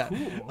remember that? Yeah.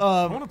 Cool.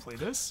 I want to play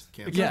this.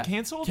 Canceled. It got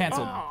canceled?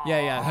 Canceled. Oh.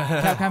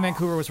 Yeah. Capcom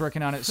Vancouver was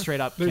working on it straight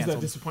up. There's canceled.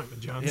 that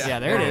disappointment, Jones. Yeah,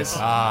 there it is.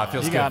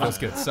 Feels You good. got Feels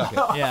him. good. Suck it.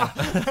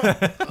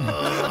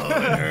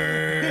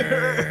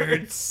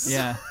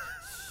 Yeah.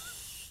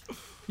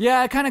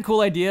 Yeah, kind of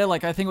cool idea.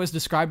 Like, I think it was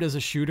described as a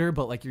shooter,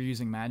 but like you're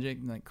using magic.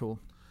 Like, cool.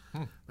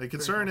 The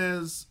concern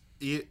is,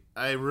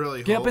 I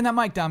really Get hope, up in that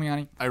mic,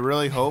 Damiani. I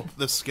really hope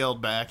the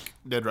scaled back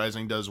Dead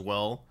Rising does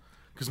well,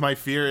 because my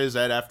fear is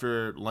that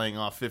after laying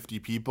off 50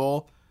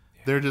 people,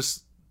 they're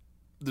just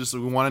we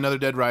want another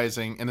Dead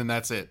Rising, and then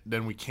that's it.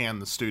 Then we can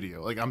the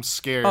studio. Like, I'm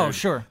scared. Oh,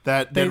 sure.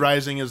 That Dead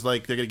Rising is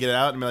like they're gonna get it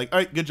out and be like, all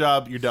right, good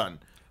job, you're done.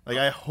 Like,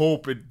 I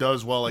hope it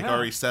does well, like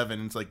RE7.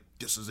 And it's like,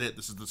 this is it.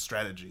 This is the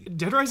strategy.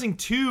 Dead Rising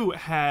 2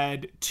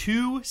 had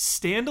 2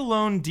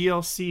 standalone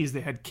DLCs.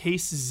 They had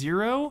Case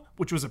Zero,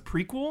 which was a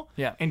prequel,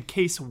 and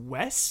Case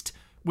West,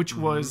 which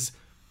was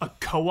a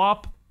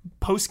co-op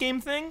post-game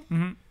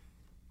thing.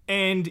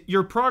 And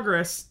your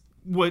progress,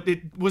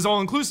 it was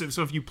all inclusive.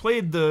 So if you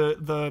played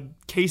the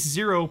Case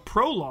Zero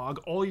prologue,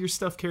 all your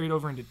stuff carried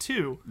over into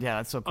 2. Yeah,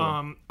 that's so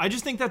cool. I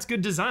just think that's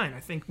good design.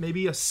 I think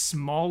maybe a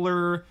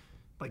smaller,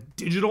 like,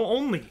 digital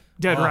only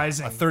Dead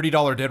Rising. A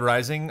 $30 Dead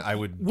Rising, I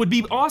would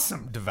be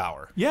awesome.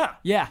 devour. Yeah.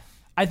 Yeah,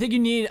 I think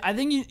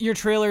your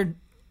trailer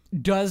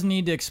does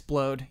need to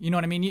explode. You know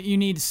what I mean? You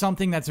need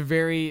something that's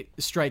very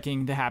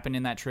striking to happen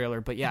in that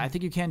trailer. But yeah, I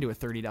think you can do a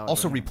 $30.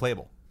 Also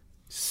replayable.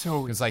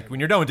 So Because, like, when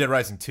you're done with Dead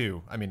Rising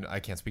 2, I mean, I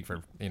can't speak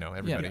for,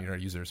 everybody, Yeah. our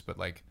users, but,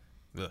 like,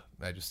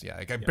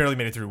 I barely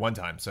made it through one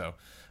time, so...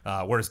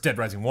 whereas Dead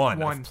Rising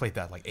 1, I've played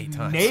that, like, 8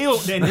 times.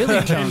 nailed and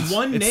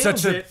one It's nails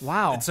such a it.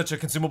 Wow. It's such a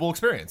consumable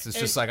experience. It's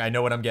just like I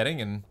know what I'm getting,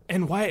 and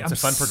And it's a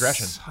fun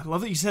progression. I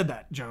love that you said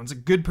that, Jones. A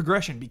good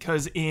progression,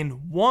 because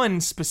in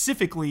 1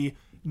 specifically,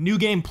 New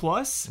Game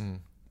Plus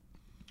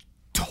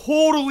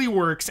totally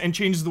works and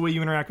changes the way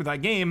you interact with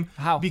that game.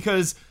 How?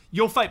 Because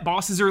you'll fight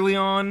bosses early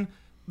on,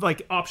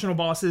 like optional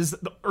bosses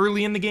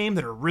early in the game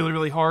that are really,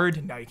 really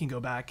hard. Now you can go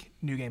back,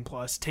 New Game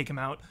Plus, take them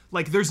out.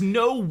 Like, there's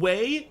no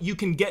way you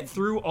can get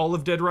through all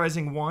of Dead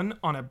Rising 1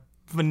 on a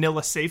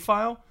vanilla save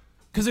file.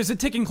 Because there's a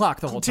ticking clock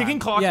the whole time. Ticking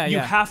clock, Yeah, you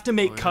yeah. have to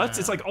make cuts.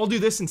 It's like, I'll do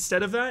this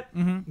instead of that.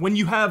 When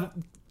you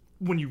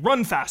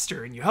run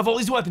faster and you have all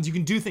these weapons, you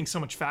can do things so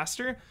much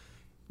faster.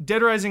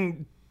 Dead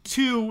Rising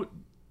 2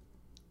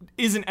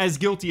 isn't as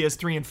guilty as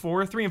 3 and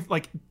 4.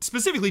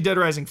 Specifically Dead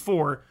Rising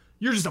 4,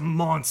 you're just a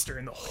monster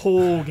in the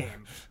whole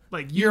game.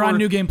 Like, You're on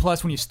New Game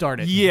Plus when you start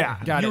it. Yeah,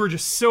 Got you it. were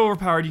just so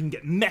overpowered. You can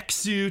get mech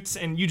suits,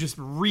 and you just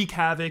wreak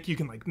havoc. You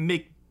can, like,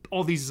 make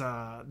all these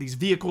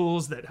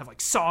vehicles that have,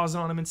 like, saws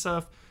on them and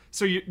stuff.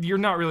 So you're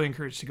not really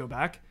encouraged to go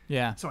back.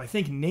 Yeah. So I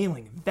think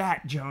nailing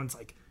that, Jones,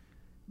 like,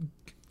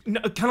 kind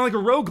of like a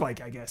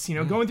roguelike, I guess.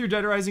 Going through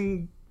Dead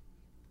Rising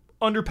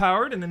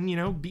underpowered and then,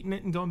 beating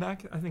it and going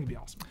back, I think it'd be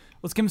awesome.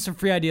 Let's give them some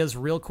free ideas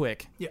real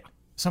quick. Yeah.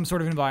 Some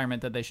sort of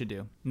environment that they should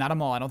do. Not a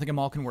mall. I don't think a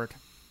mall can work.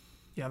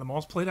 Yeah, the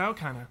mall's played out,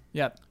 kind of.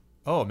 Yep.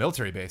 Oh, a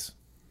military base.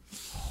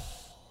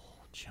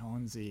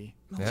 Jonesy.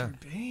 Military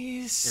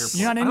base.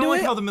 You're not I into don't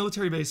like it? how the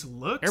military base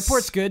looks.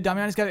 Airport's good.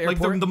 Damiani's got an Like,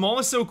 airport. the mall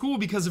is so cool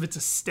because of its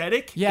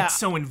aesthetic. Yeah. It's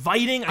so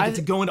inviting. I get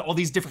to go into all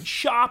these different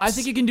shops. I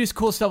think you can do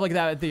cool stuff like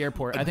that at the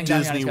airport. I think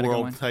Damiani's Disney got a good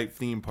World one. type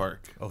theme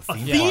park. Oh,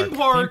 theme Theme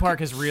park. park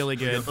is really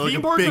good. Like Theme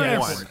a park big or an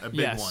one. airport? A big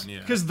Yes. one, yeah.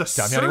 Because the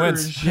Damiani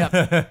wins. Surge, Yep.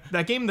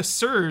 that game, The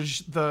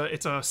Surge,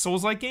 it's a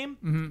Souls-like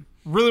game.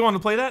 Really wanted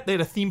to play that. They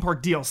had a theme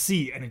park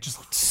DLC, and it just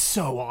looked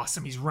so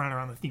awesome. He's running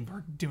around the theme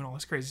park doing all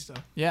this crazy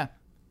stuff. Yeah.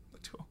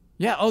 Looked cool.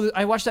 Yeah. Oh,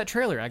 I watched that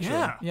trailer actually.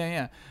 Yeah.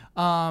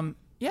 Yeah.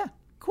 Yeah.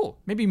 Cool.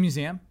 Maybe a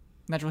museum,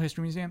 natural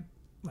history museum.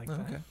 Like that.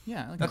 Okay.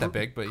 Yeah. Like Not that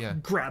big, but yeah.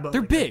 Grab a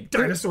They're like, big. a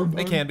dinosaur bone.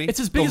 They can be. It's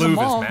as big the as a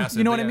Louvre mall. Is massive,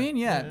 you know but what I yeah. mean?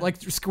 Yeah. Like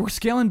we're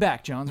scaling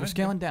back, Jones. We're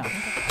scaling down.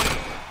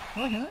 I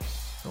like that.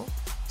 Cool.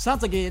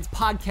 Sounds like it's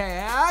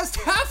podcast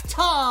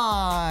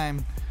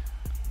halftime.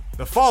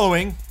 The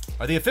following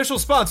are the official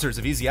sponsors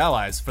of Easy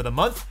Allies for the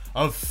month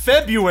of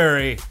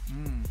February.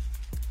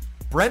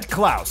 Brent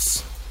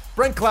Klaus.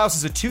 Brent Klaus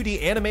is a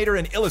 2D animator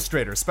and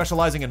illustrator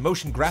specializing in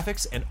motion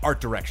graphics and art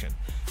direction.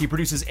 He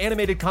produces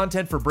animated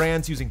content for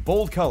brands using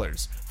bold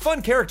colors,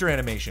 fun character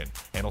animation,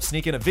 and will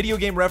sneak in a video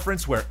game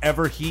reference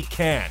wherever he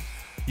can.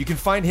 You can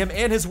find him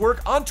and his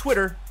work on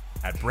Twitter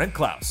at Brent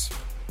Klaus.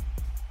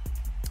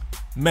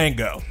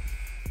 Mango.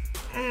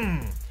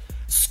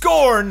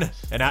 Scorn!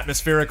 An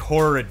atmospheric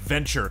horror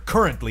adventure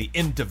currently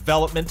in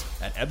development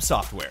at Ebb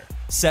Software,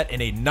 set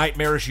in a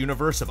nightmarish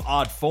universe of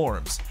odd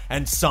forms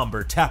and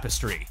somber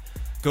tapestry.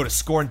 Go to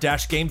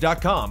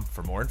scorn-game.com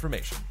for more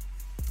information.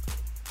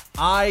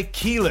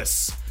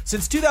 iKeyless.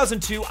 Since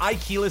 2002,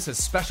 iKeyless has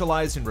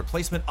specialized in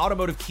replacement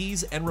automotive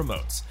keys and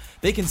remotes.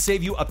 They can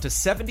save you up to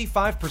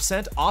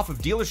 75% off of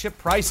dealership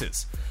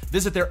prices.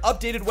 Visit their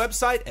updated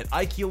website at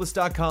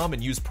iKeyless.com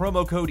and use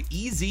promo code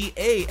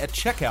EZA at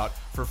checkout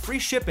for free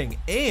shipping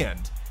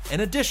and an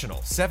additional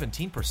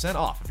 17%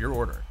 off of your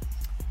order.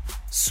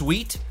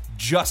 Sweet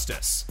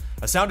Justice,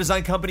 a sound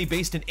design company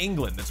based in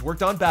England that's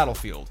worked on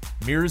Battlefield,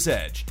 Mirror's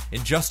Edge,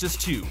 Injustice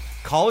 2,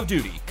 Call of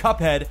Duty,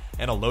 Cuphead,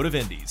 and a load of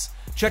indies.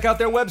 Check out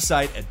their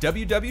website at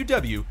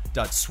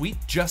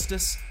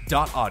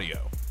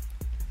www.sweetjustice.audio.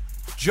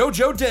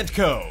 Jojo Dent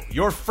Co.,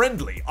 your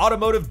friendly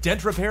automotive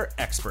dent repair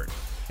expert.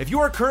 If you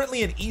are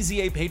currently an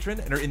EZA patron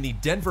and are in the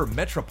Denver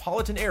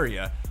metropolitan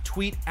area,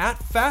 tweet at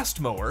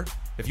FastMower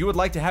if you would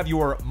like to have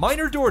your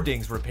minor door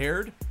dings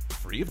repaired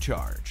free of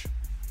charge.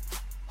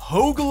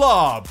 Hogue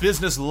Law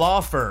Business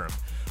Law Firm.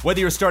 Whether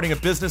you're starting a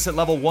business at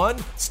level 1,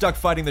 stuck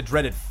fighting the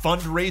dreaded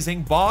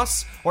fundraising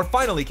boss, or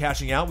finally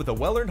cashing out with a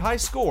well-earned high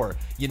score,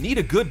 you need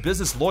a good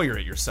business lawyer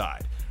at your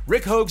side.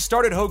 Rick Hogue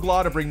started Hogue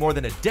Law to bring more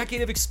than a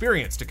decade of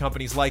experience to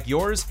companies like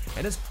yours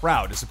and is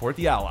proud to support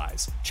the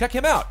Allies. Check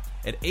him out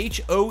at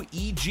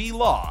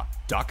hoeglaw.com.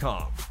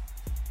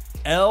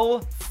 L.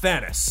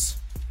 Thanis.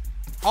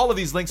 All of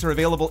these links are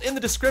available in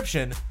the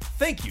description.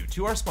 Thank you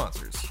to our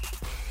sponsors.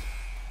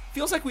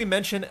 Feels like we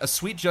mention a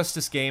Sweet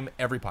Justice game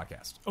every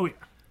podcast. Oh yeah.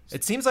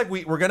 It seems like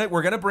we're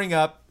gonna bring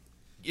up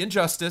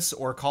Injustice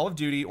or Call of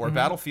Duty or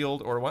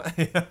Battlefield or what.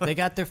 They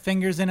got their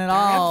fingers in it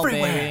all,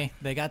 everywhere. baby.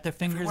 They got their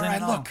fingers Everywhere in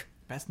it I all. look.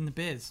 Best in the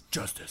biz.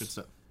 Justice. Good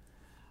stuff.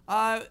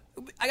 I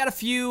got a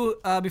few,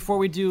 before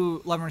we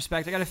do Love and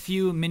Respect, I got a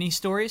few mini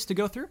stories to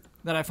go through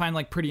that I find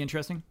pretty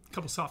interesting. A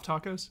couple soft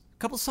tacos. A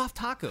couple soft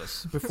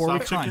tacos before we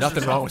Soft crunch. chicken.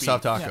 Nothing wrong with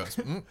soft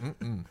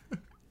tacos.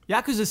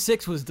 Yakuza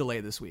 6 was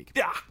delayed this week.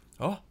 Yeah.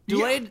 Oh,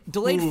 Delayed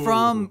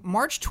from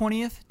March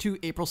 20th to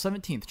April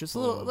 17th. Just a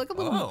little, The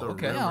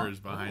okay.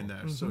 rumors behind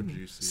that are so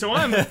juicy. So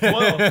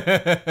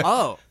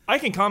I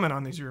can comment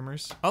on these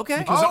rumors. Okay.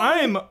 Because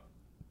I'm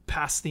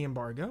past the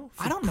embargo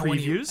for I don't know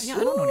previews.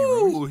 I don't know any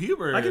rumors. Ooh,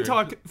 Huber. I can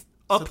talk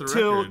up the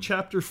till record.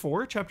 chapter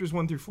 4, chapters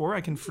 1 through 4. I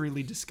can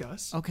freely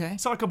discuss. Okay.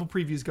 Saw a couple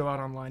previews go out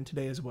online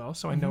today as well,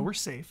 so I know we're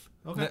safe.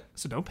 Okay.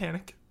 So don't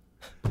panic.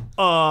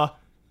 I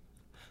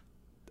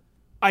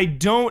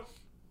don't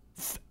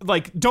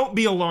don't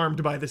be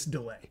alarmed by this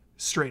delay.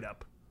 Straight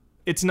up,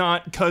 it's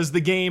not because the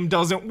game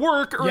doesn't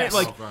work or Yes.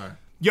 Okay.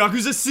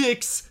 Yakuza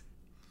 6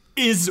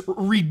 is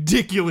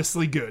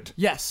ridiculously good.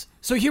 Yes.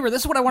 So, Huber,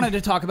 this is what I wanted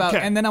to talk about,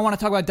 Okay. and then I want to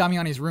talk about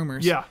Damiani's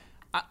rumors. Yeah.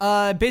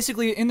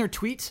 Basically, in their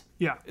tweet,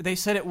 Yeah. they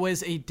said it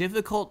was a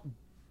difficult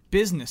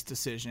business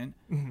decision.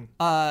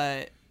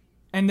 Mm-hmm.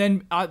 And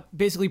then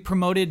basically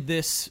promoted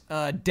this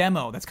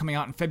demo that's coming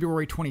out on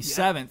February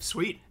 27th.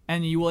 Sweet.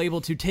 And you will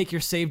able to take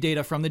your save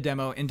data from the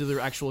demo into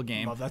the actual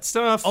game. Love that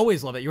stuff.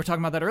 Always love it. You were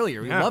talking about that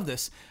earlier. We Yeah. love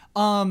this.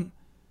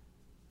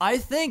 I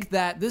think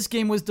that this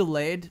game was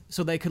delayed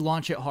so they could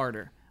launch it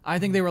harder. I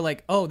think they were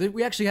like, oh,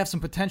 we actually have some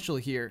potential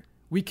here.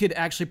 We could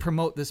actually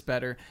promote this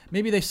better.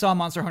 Maybe they saw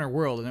Monster Hunter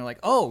World and they're like,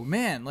 oh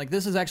man, like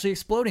this is actually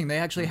exploding. They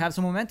actually have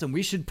some momentum.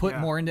 We should put Yeah.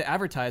 more into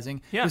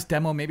advertising. Yeah. This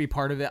demo may be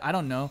part of it. I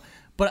don't know.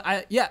 But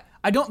I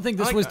don't think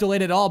this like was that.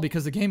 delayed at all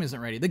because the game isn't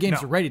ready. The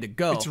game's No. ready to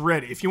go. It's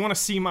ready. If you want to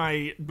see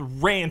my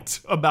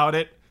rant about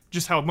it,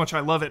 just how much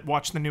I love it,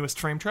 watch the newest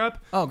Frame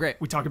Trap. Oh, great.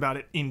 We talk about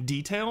it in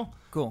detail.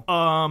 Cool.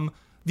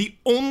 The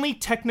only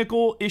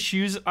technical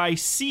issues I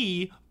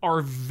see are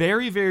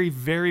very, very,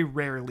 very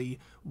rarely,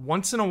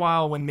 once in a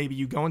while when maybe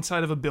you go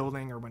inside of a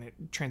building or when it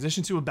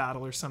transitions to a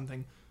battle or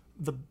something,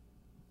 the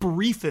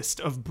briefest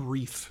of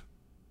brief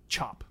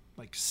chop.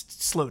 Like,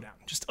 slow down.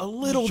 Just a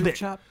little Chop, bit.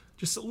 chop.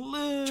 Just a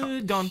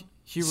little gone.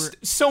 Huber-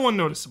 So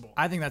unnoticeable.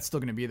 I think that's still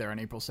going to be there on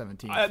April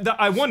 17th.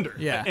 I wonder.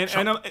 Yeah.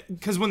 And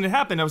because when it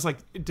happened, I was like,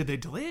 did they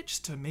delay it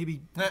just to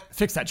maybe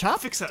Fix that chop?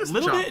 fix that a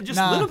little chop. bit? Just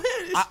Nah. a little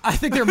bit? I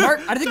think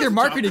their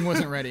marketing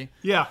wasn't ready.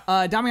 Yeah.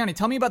 Damiani,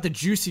 tell me about the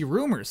juicy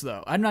rumors,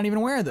 though. I'm not even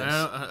aware of this.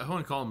 I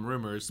wouldn't call them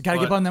rumors. Gotta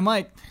but get on the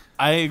mic.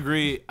 I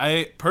agree.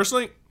 I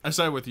personally, I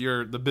side with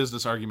the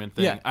business argument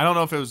thing. Yeah. I don't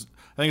know if it was.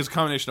 I think it's a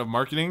combination of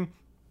marketing.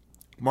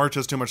 March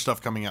has too much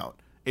stuff coming out.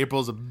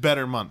 April's a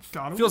better month.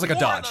 God of Feels like a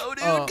War, dodge. though,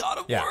 dude. Oh. God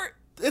of Yeah. War.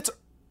 It's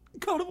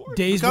God of War.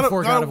 Days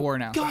before God of War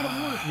now. God of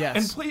War.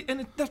 Yes.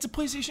 And that's a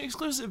PlayStation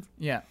exclusive.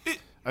 Yeah.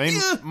 I mean,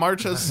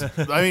 March has.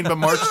 I mean, but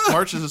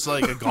March is just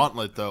like a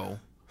gauntlet, though.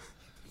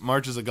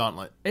 March is a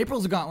gauntlet.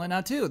 April's a gauntlet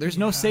now, too. There's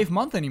no safe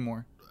month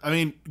anymore. I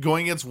mean,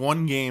 going against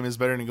one game is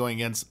better than going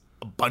against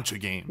a bunch of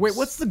games. Wait,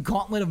 what's the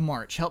gauntlet of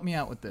March? Help me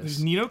out with this.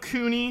 There's Nino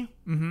Cooney.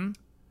 Mm-hmm.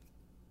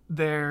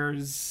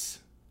 There's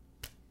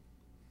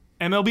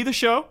MLB The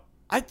Show.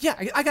 I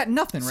got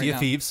nothing right Sea now. of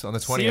Thieves on the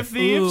 20th. Sea of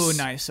Thieves. Ooh,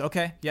 nice.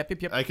 Okay.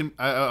 Yep.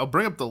 I'll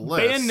bring up the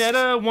list.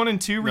 Bayonetta 1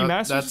 and 2 No,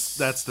 remasters.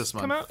 that's this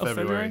month, come out? Oh,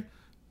 February.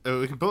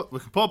 We can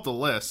pull up the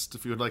list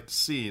if you would like to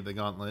see the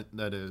gauntlet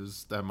that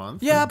is that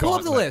month. Yeah, pull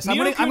up the list. I'm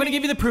Nino gonna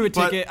give you the prove it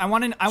But- ticket. I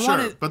want Sure,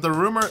 it. but the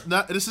rumor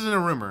this isn't a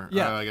rumor.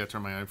 Yeah. I gotta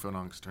turn my iPhone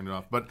on because I turned it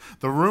off. But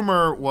the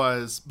rumor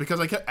was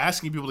because I kept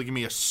asking people to give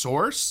me a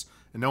source,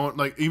 and no one,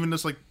 like, even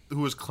just like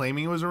who was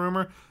claiming it was a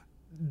rumor.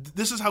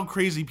 This is how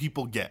crazy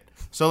people get.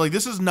 So like,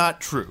 this is not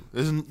true.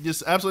 This is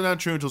just absolutely not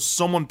true until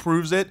someone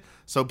proves it.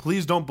 So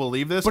please don't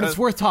believe this. But it's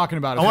worth talking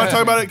about. I want to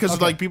talk about it because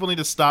Okay. like people need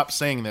to stop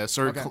saying this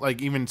or Okay.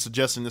 like even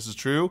suggesting this is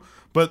true.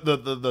 But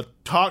the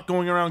talk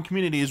going around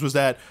communities was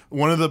that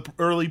one of the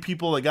early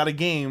people that got a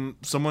game,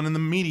 someone in the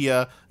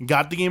media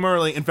got the game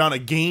early and found a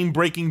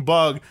game-breaking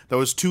bug that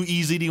was too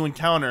easy to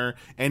encounter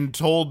and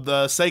told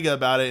Sega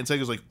about it. And Sega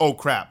was like, "Oh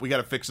crap, we got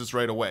to fix this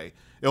right away."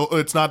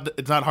 It's not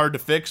hard to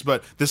fix,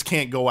 but this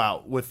can't go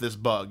out with this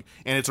bug,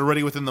 and it's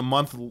already within the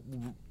month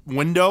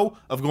window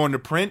of going to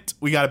print.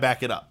 We got to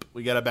back it up.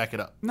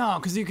 No,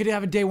 because you could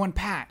have a day one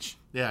patch.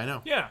 Yeah, I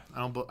know. Yeah. I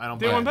don't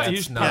Day buy one it. patch. You That's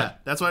just- not- Yeah,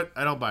 that's why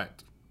I don't buy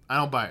it. I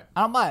don't buy it.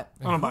 I don't buy it.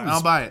 I don't buy it. I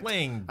don't buy it.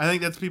 playing I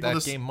think that's people that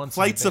just game months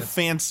in flights of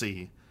advance?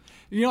 fancy.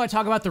 You know, I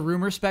talk about the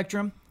rumor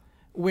spectrum.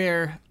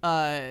 where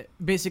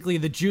basically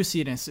the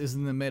juiciness is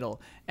in the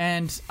middle,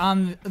 and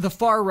on the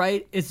far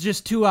right, it's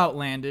just too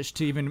outlandish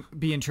to even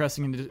be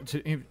interesting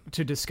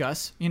to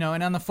discuss, and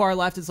on the far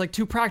left, it's like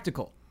too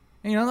practical.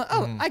 And,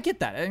 I get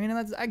that. I mean,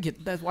 I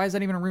get that. Why is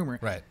that even a rumor?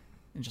 Right.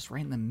 And just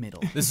right in the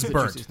middle. This is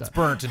burnt. It's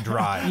burnt and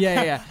dry.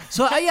 Yeah.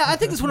 So I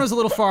think this one was a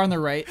little far on the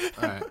right.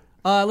 All right.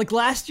 Like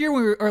last week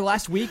when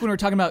we were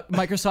talking about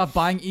Microsoft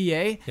buying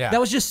EA, Yeah. that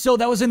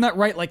was in that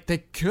right. Like they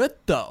could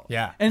though.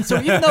 Yeah. And so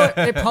even though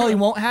it probably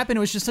won't happen, it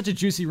was just such a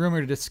juicy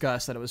rumor to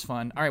discuss that it was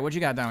fun. All right, what you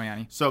got,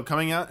 Damiani? So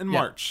coming out in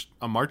March,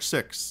 on March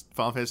 6th,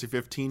 Final Fantasy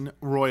 15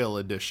 Royal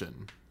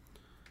Edition,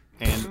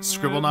 and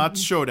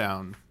Scribblenauts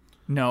Showdown.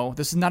 No,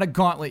 this is not a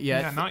gauntlet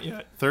yet. Yeah, not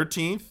yet.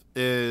 13th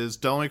is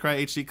Devil May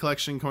Cry HD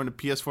Collection coming to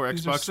PS4,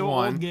 These are Xbox so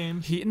One. old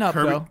games. Heating up,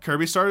 bro.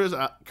 Kirby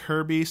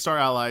Star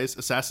Allies,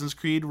 Assassin's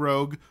Creed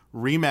Rogue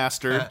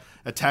Remastered,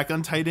 Attack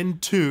on Titan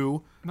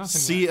 2,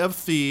 Nothing Sea yet. of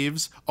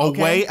Thieves, A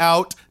Way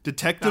Out,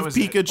 Detective That was it,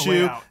 A Way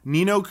Pikachu, Out.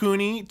 Ni no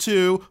Kuni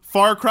 2,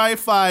 Far Cry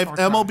 5, Far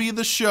Cry. MLB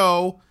The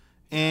Show,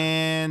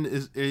 and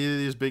is any of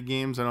these big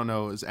games? I don't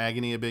know. Is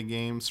Agony a big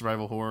game?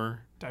 Survival horror?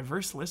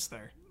 Diverse list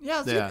there.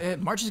 Yeah, Yeah.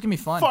 March is gonna be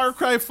fun. Far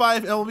Cry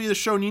 5, MLB The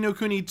Show, Ni no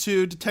Kuni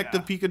 2,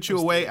 Detective Pikachu,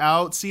 A Way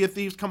Out, Sea of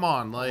Thieves. Come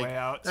on, like Way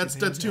Out, that's Sea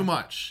of Thieves, too yeah.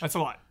 much. That's a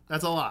lot.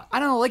 That's a lot. I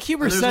don't know. Like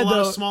Huber There's said a lot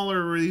though, of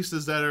smaller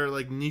releases that are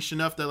like niche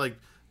enough that like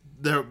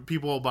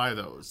people will buy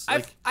those.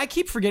 Like, I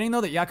keep forgetting though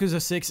that Yakuza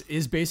 6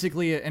 is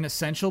basically an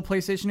essential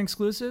PlayStation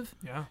exclusive.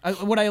 Yeah.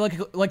 What I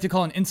like to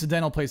call an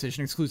incidental PlayStation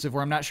exclusive,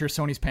 where I'm not sure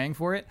Sony's paying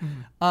for it.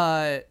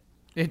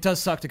 It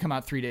does suck to come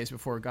out 3 days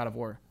before God of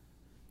War.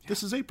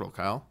 this is April,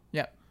 Kyle.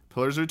 Yeah,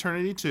 Pillars of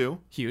Eternity 2,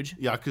 huge,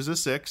 Yakuza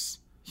 6,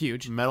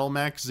 huge, Metal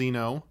Max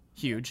Xeno,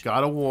 huge.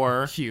 God of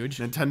War, Huge.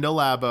 Nintendo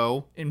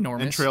Labo,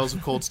 Enormous. and Trails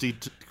of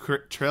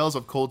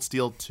Cold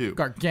Steel 2.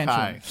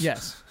 Gargantuan. Kai.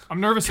 Yes. I'm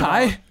nervous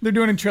Kai? about They're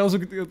doing a Trails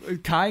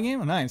of Kai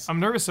game? Oh, nice. I'm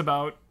nervous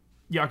about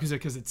Yakuza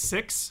because it's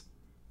 6,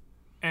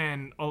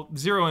 and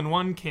 0 and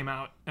 1 came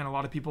out, and a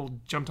lot of people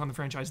jumped on the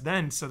franchise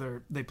then,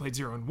 so they played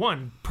 0 and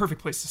 1.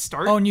 Perfect place to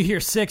start. Oh, and you hear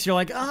 6, you're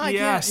like, I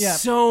can't. Yeah.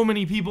 So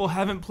many people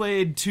haven't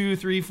played 2,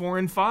 3, 4,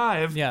 and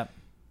 5. Yeah.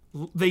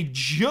 They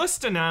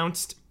just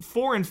announced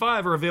 4 and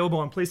 5 are available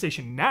on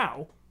PlayStation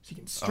Now, so you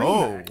can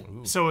stream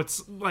that. So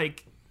it's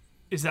like,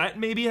 does that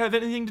maybe have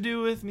anything to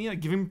do with me, like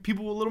giving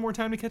people a little more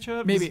time to catch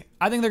up? Maybe.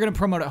 I think they're going to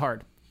promote it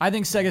hard. I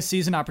think Sega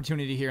sees an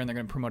opportunity here, and they're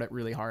going to promote it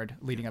really hard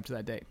leading up to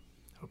that date.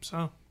 Hope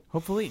so.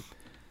 Hopefully.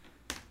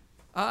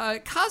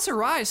 Kaz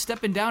Hirai is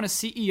stepping down as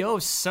CEO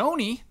of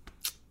Sony.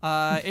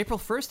 April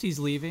 1st, he's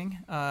leaving.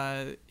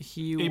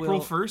 April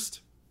 1st?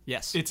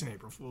 Yes. It's an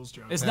April Fool's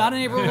joke. It's not an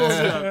April Fool's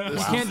joke. You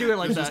can't do it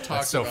like that.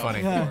 That's so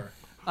funny.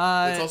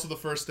 It's also the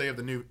first day of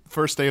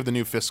the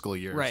new fiscal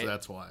year, Right. so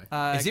that's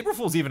why. Is April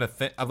Fool's even a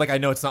thing? Like, I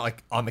know it's not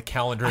like on the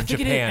calendar in I think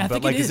it Japan, is. I but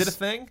think like, it is it a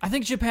thing? I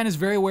think Japan is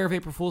very aware of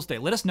April Fool's Day.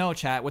 Let us know,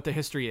 chat, what the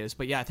history is.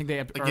 But yeah, I think they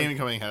have. The gaming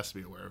company has to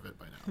be aware of it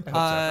by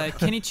now.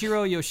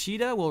 Kenichiro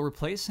Yoshida will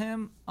replace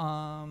him.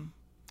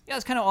 Yeah,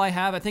 that's kind of all I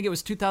have. I think it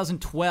was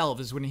 2012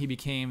 is when he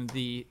became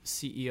the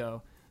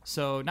CEO.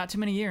 So not too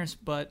many years,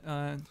 but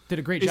did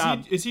a great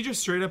job. Is he just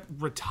straight up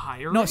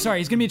retiring? No, sorry,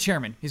 he's gonna be a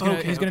chairman. He's gonna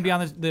Okay, be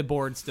on the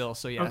board still.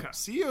 So yeah. Okay.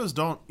 CEOs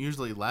don't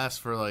usually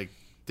last for like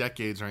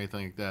decades or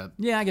anything like that.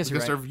 Yeah, I guess you're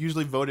because right. they're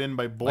usually voted in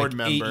by board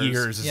Like members. 8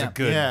 years is Yeah. a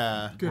good,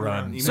 Yeah. Good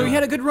run. run. So he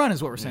had a good run,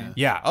 is what we're saying.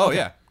 Yeah. Oh,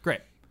 yeah. Great,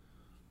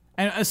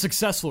 and a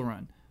successful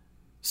run.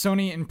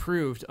 Sony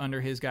improved under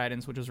his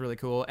guidance, which was really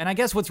cool. And I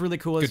guess what's really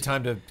cool is Good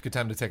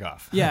time to take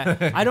off. Yeah, I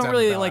Good don't time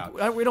really to bow like.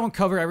 out. We don't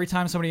cover every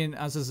time somebody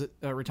announces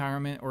a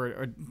retirement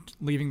or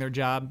leaving their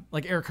job,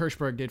 like Eric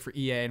Hirschberg did for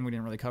EA, and we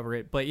didn't really cover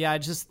it. But yeah,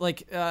 just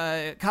like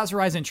Kaz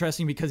Hirai is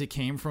interesting because he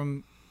came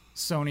from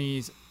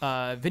Sony's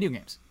video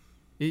games.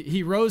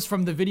 He rose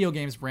from the video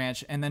games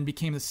branch and then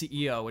became the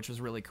CEO, which was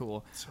really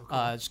cool. So cool.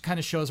 Just kind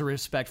of shows a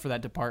respect for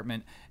that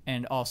department,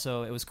 and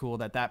also it was cool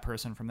that that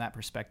person from that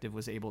perspective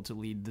was able to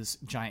lead this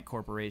giant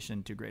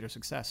corporation to greater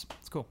success.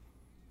 It's cool.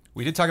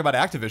 We did talk about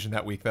Activision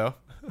that week, though.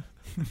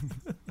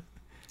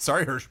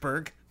 Sorry,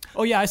 Hirschberg.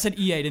 Oh yeah, I said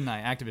EA, didn't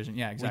I? Activision.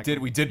 Yeah, exactly.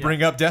 We did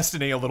bring up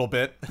Destiny a little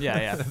bit.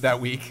 Yeah.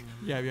 that week.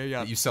 Yeah.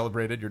 That you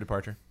celebrated your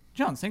departure.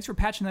 Jones, thanks for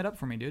patching that up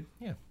for me, dude.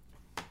 Yeah.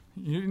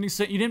 You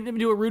didn't even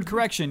do a rude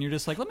correction. You're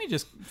just like, let me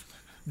just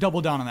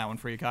double down on that one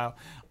for you, Kyle.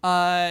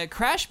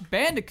 Crash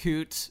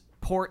Bandicoot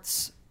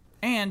ports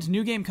and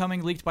new game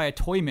coming leaked by a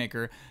toy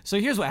maker. So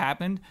here's what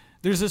happened.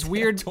 There's this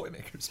weird... Toy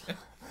makers, man.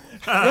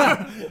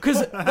 Yeah,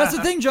 because that's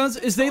the thing, Jones,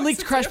 is they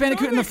leaked Crash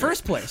Bandicoot in the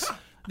first place.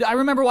 I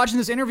remember watching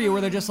this interview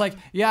where they're just like,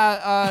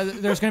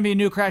 there's going to be a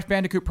new Crash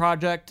Bandicoot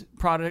project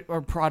coming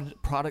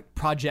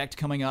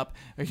up.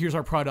 Here's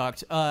our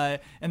product.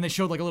 And they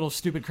showed like a little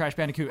stupid Crash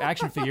Bandicoot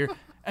action figure.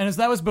 And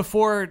that was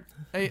before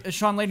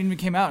Sean Layden even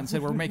came out and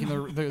said we're making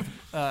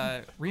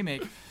the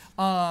remake.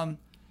 So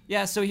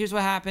here's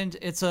what happened.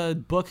 It's a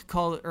book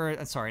called,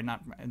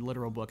 not a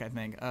literal book, I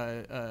think,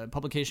 a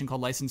publication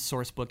called Licensed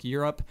Source Book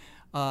Europe.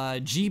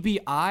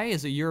 GBI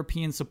is a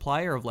European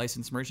supplier of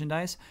licensed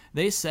merchandise.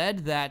 They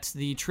said that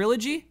the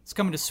trilogy is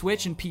coming to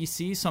Switch and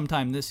PC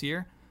sometime this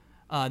year.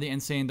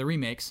 the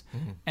remakes,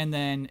 and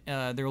then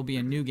there will be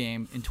a new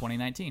game in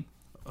 2019.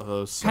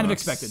 Kind of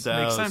expected.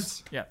 Makes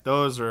sense. Yeah.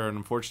 Those are an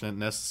unfortunate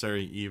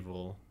necessary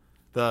evil.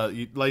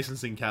 The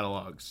licensing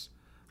catalogs,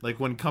 like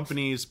when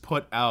companies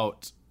put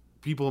out,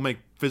 people make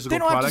physical They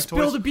don't have product to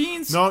spill toys. the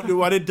beans. No,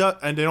 what it does,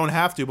 and they don't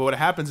have to. But what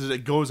happens is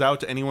it goes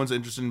out to anyone's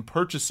interested in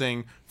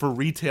purchasing for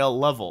retail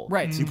level.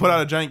 Right. So you put out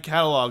a giant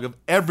catalog of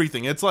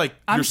everything. It's like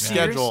I'm your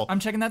serious. schedule. I'm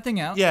checking that thing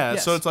out. Yeah,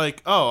 Yes. so it's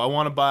like, oh, I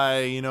want to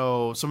buy,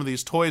 some of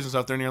these toys and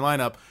stuff. They're in your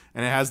lineup,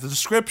 and it has the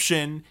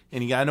description,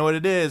 and you gotta know what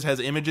it is. Has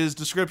images,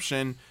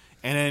 description,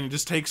 and then it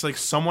just takes like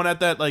someone at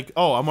that, like,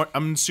 oh,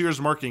 I'm in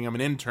Sears marketing. I'm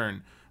an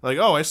intern. Like,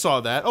 oh, I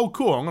saw that. Oh,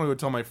 cool. I'm gonna go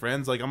tell my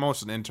friends. Like, I'm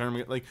also an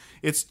intern. Like,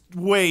 it's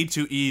way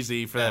too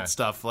easy for that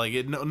stuff.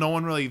 Like, no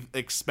one really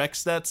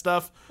expects that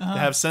stuff to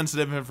have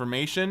sensitive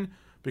information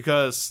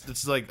because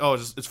it's like, oh,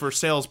 it's for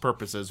sales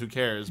purposes. Who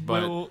cares?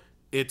 But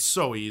it's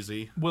so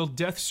easy. Will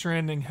Death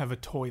Stranding have a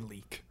toy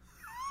leak?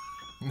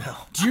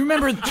 Do you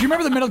remember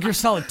the Metal Gear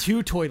Solid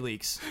 2 toy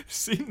leaks?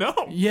 See, no.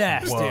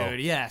 Yes, Whoa. dude.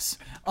 Yes.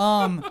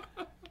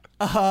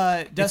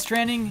 Death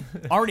Stranding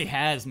already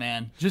has,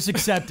 man. Just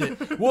accept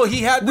it. Well,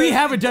 he had. We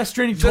have a Death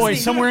Stranding toy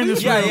somewhere in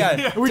this room.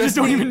 Yeah. We just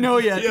don't even know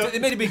yet.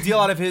 It made a big deal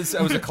out of his.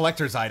 It was a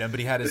collector's item, but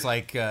he had his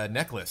like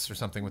necklace or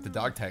something with the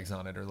dog tags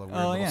on it or the weird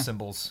little yeah.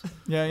 symbols.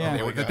 Yeah.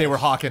 That they were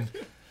hawking.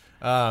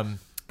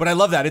 But I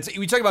love that.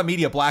 We talk about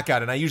media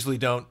blackout, and I usually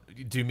don't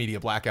do media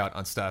blackout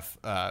on stuff.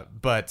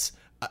 But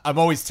I'm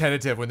always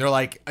tentative when they're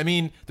like, I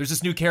mean, there's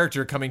this new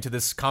character coming to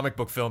this comic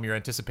book film you're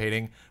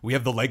anticipating. We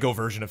have the Lego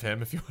version of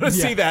him if you want to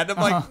see that. And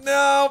I'm like,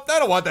 no, I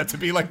don't want that to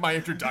be like my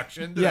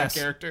introduction to that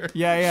character.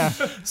 Yeah.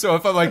 So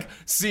if I'm like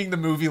seeing the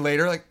movie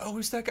later, like, oh,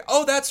 who's that guy?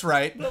 Oh, that's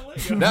right.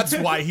 That's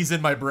why he's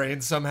in my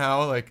brain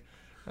somehow. Like,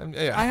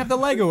 I have the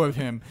Lego of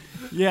him.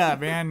 Yeah,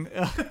 man.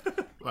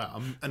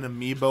 Wow, an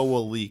amiibo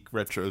will leak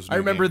retros. I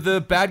remember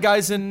the bad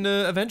guys in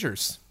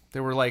Avengers. They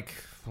were like,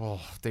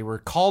 they were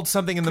called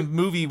something in the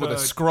movie with a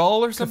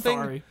scroll or something.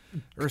 Cathari.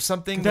 Or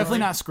something. Definitely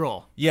not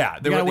Skrull. Yeah,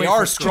 they gotta are wait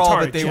for Skrull, Chitauri,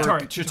 but they were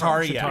Chitauri.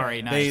 Chitauri. Yeah,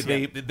 Chitauri,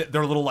 nice,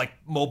 they're little like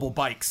mobile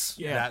bikes.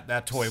 Yeah.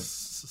 That toy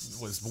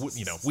was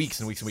weeks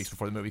and weeks and weeks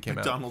before the movie came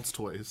out. McDonald's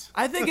toys.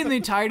 I think in the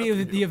entirety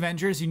of the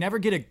Avengers, you never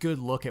get a good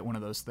look at one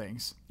of those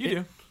things. You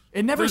do.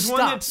 It never There's one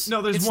stops.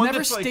 that's it's one never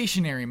that's like-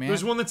 stationary, man.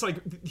 There's one that's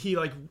like he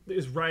like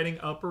is riding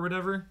up or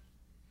whatever.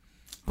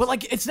 But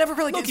like, it's never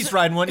really. Loki's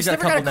riding one. He's It's got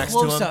a never couple got next to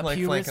him, close-up, like,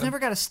 Hubert. flanking It's him. never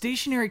got a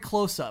stationary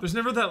close up. There's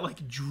never that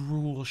like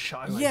drool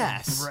shot. Like,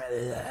 Yes.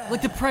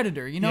 Like the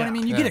Predator. You know what I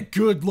mean? You Yeah. get a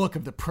good look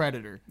of the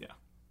Predator. Yeah.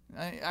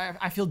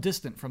 I feel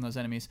distant from those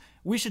enemies.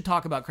 We should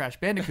talk about Crash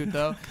Bandicoot,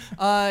 though.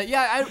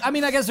 I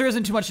mean, I guess there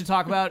isn't too much to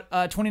talk about.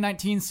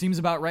 2019 seems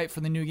about right for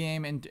the new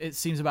game, and it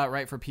seems about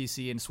right for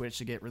PC and Switch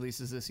to get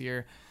releases this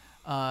year.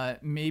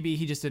 Maybe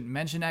he just didn't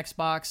mention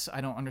Xbox.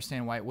 I don't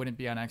understand why it wouldn't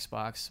be on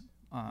Xbox.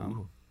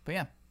 But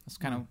yeah, that's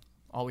kind of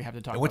all we have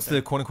to talk What's about.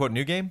 the quote unquote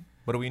new game?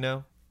 What do we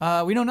know?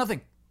 We know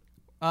nothing.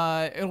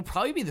 It'll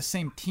probably be the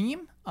same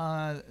team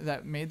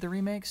that made the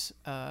remakes.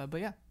 But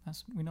yeah,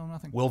 we know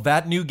nothing. Will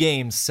that new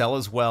game sell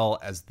as well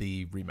as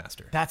the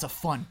remaster? That's a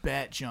fun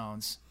bet,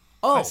 Jones.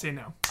 I Oh, say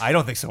no. I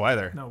don't think so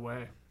either. No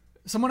way.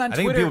 someone on I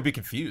think Twitter. people would be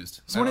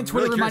confused. Someone on I'm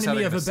Twitter really curious reminded how me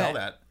they're of a gonna sell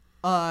bet.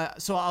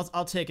 that. So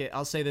I'll take it.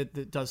 I'll say that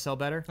it does sell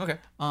better. Okay.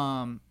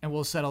 And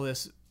we'll settle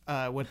this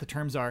what the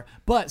terms are.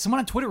 But someone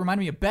on Twitter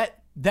reminded me of a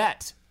bet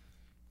that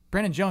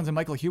Brandon Jones and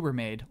Michael Huber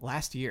made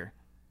last year.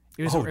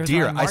 It was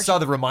Dear, around I March- saknow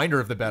the reminder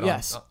of the bet.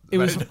 Yes. It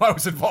was. I didn't know I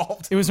was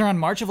involved. It was around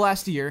March of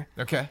last year.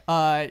 Okay.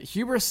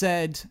 Huber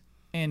said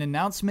an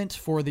announcement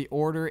for the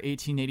Order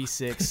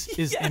 1886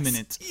 is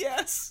imminent.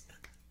 Yes.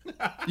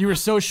 You were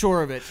so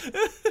sure of it.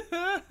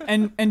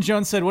 And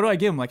Jones said, "What do I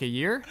give him? Like a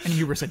year?" And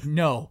Huber said,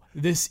 "No,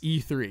 this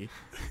E3."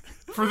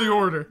 For the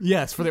order.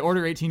 Yes, for the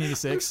Order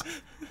 1886.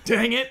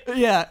 Dang it.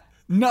 Yeah,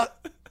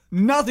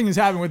 nothing has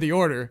happened with the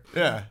Order.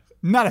 Yeah.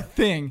 Not a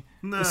thing.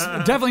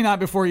 Definitely not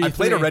before E3. I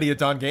played a Ready at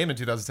Dawn game in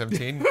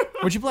 2017.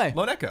 What'd you play?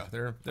 Lone Echo.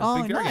 They're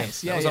Oh, big VR nice.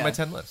 games. Yeah, that was yeah. on my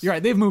 10 list. You're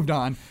right. They've moved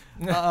on.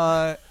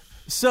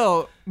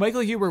 So,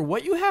 Michael Huber,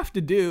 what you have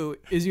to do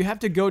is you have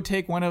to go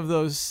take one of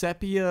those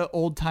sepia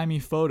old-timey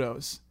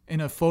photos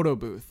in a photo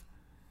booth.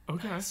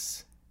 Okay.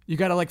 You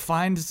got to like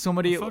find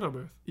somebody. Photo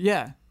booth.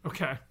 Yeah.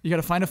 Okay. You got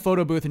to find a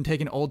photo booth and take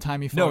an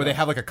old-timey photo. No, where they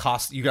have like a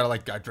cost. You gotta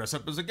like dress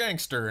up as a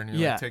gangster and you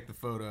Yeah. like take the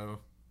photo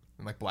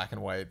in like black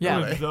and white. Yeah.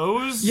 Right.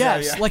 Those?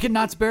 Yes, like at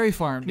Knott's Berry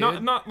Farm,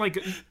 dude. Not like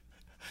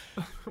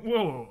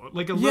whoa,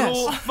 like a Yes.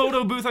 little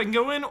photo booth I can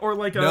go in, or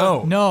like a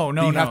No,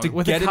 You have to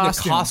with get a in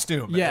costume. the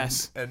costume.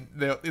 Yes. And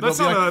they'll That's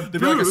be not like, a there'll be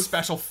like a booth.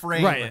 special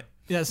frame. Right.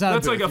 Yeah, it's not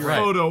That's a like booth. a You're right.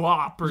 photo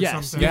op or Yes,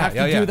 something. you Yeah, have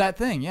to yeah. do that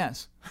thing.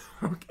 Yes.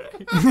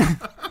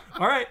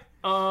 All right.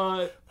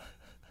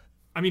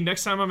 I mean,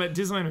 next time I'm at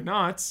Disneyland or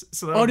Knott's.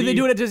 So Oh, did they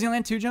do it at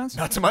Disneyland too, Jones?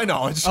 Not to my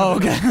knowledge. Oh,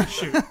 okay.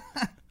 Shoot.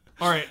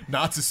 All right.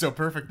 Knott's is so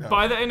perfect though.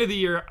 By the end of the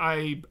year,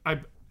 I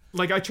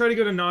try to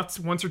go to Knott's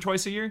once or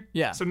twice a year.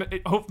 Yeah. So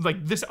hope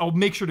like this, I'll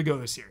make sure to go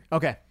this year,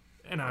 Okay.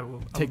 and I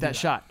will Take that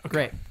shot.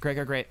 Great.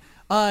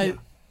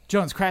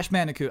 Jones, Crash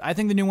Bandicoot. I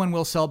think the new one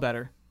will sell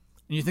better.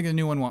 And you think the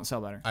new one won't sell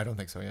better? I don't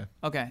think so. Yeah.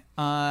 Okay.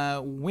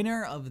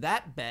 Winner of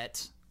that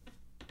bet.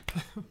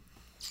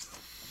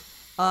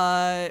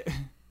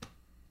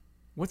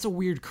 What's a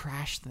weird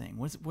Crash thing?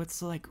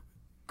 What's like?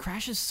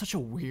 Crash is such a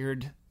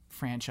weird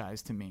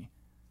franchise to me.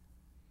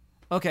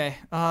 Okay.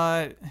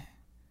 The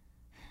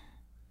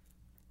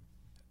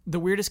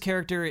weirdest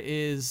character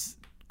is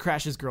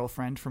Crash's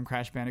girlfriend from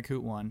Crash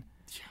Bandicoot 1.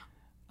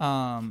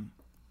 Yeah.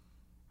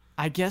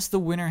 I guess the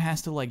winner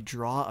has to like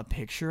draw a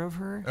picture of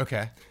her.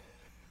 Okay.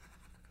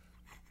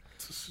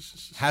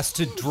 Has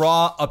to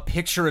draw a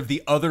picture of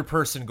the other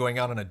person going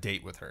out on a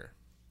date with her.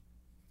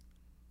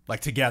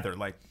 Like together,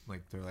 like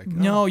they're like.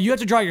 No, you have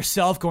to draw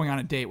yourself going on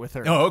a date with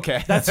her. Oh,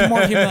 okay. That's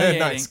more humiliating.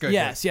 Nice, good,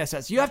 yes.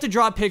 You have to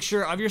draw a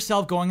picture of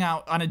yourself going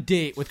out on a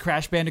date with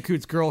Crash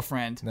Bandicoot's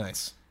girlfriend.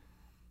 Nice.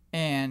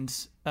 And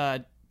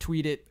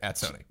tweet it At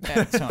Sony.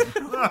 At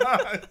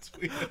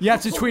Sony. You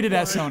have to tweet it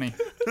at Sony.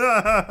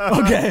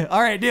 Okay.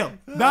 All right. Deal.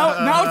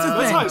 Now it's a thing.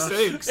 That's high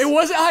stakes. It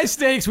wasn't high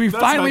stakes. We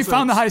finally high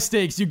found the stakes. high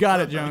stakes. You got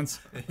it, Jones.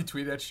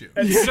 Tweet at you.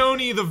 And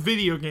Sony, the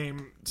video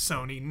game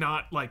Sony,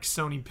 not like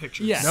Sony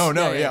Pictures. Yes. No.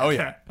 Yeah. Oh, Okay.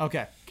 yeah.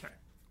 Okay. Okay.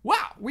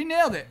 Wow. We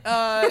nailed it.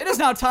 It is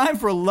now time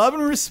for love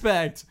and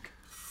respect.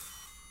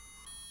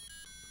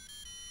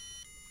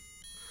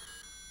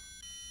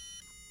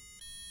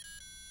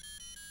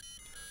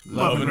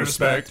 Love and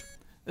respect.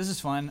 This is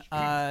fun.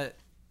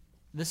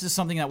 This is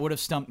something that would have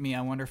stumped me.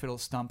 I wonder if it'll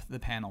stump the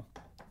panel.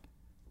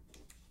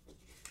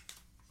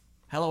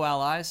 Hello,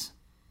 allies.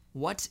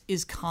 What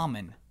is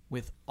common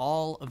with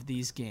all of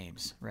these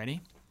games?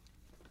 Ready?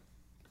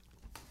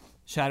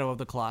 Shadow of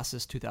the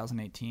Colossus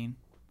 2018,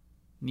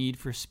 Need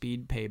for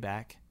Speed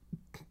Payback,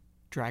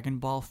 Dragon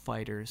Ball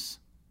Fighters,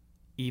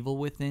 Evil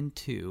Within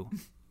 2,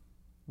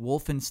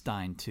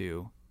 Wolfenstein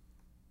 2,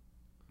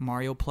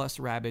 Mario plus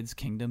Rabbids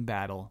Kingdom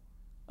Battle,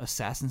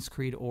 Assassin's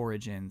Creed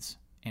Origins,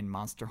 and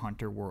Monster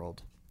Hunter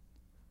World.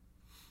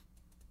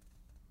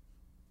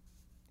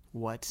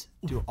 What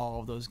do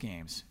all of those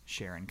games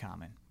share in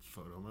common?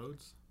 Photo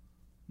modes?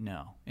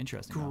 No.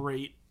 Interesting. though.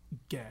 Great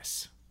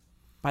guess.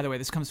 By the way,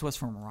 this comes to us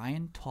from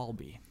Ryan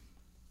Talby.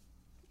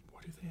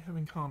 What do they have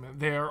in common?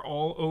 They are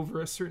all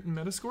over a certain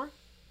Metascore?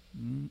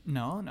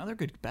 No, another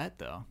good bet,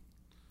 though.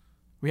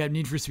 We had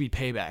Need for Speed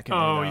Payback. in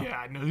Oh, there, though.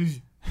 yeah. No,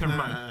 never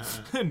mind.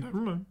 Never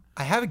mind.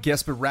 I have a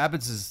guess, but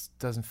Rabbids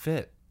doesn't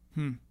fit.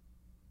 I was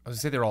gonna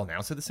say they're all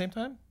announced at the same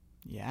time.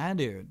 Yeah,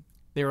 dude.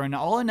 They were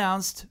all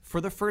announced for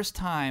the first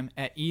time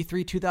at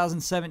E3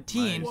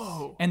 2017, Nice.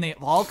 Whoa. and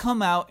they've all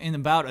come out in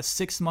about a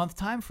 6-month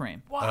time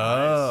frame.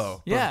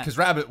 Oh, Yeah. Because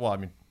Rabbids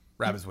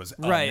was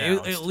Right,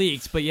 announced. it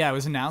leaked, but yeah, it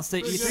was announced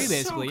at E3 so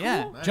basically. cool.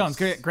 Yeah, Nice. Jones,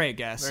 great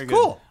guess. Very good.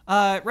 Cool.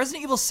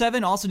 Resident Evil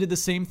 7 also did the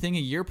same thing a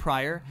year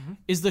prior.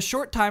 Is the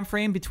short time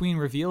frame between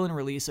reveal and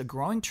release a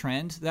growing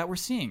trend that we're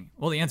seeing?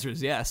 Well, the answer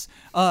is yes.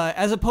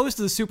 As opposed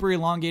to the super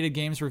elongated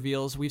games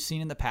reveals we've seen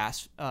in the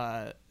past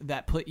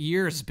that put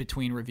years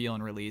between reveal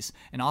and release,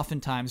 and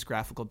oftentimes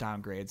graphical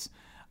downgrades.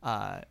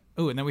 And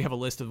then we have a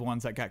list of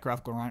ones that got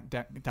graphical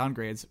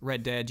downgrades: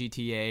 Red Dead,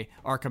 GTA,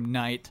 Arkham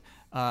Knight,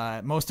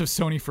 most of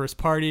Sony first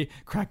party,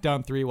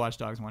 Crackdown 3, Watch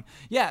Dogs 1.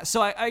 Yeah,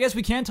 so I guess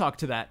we can talk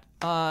to that.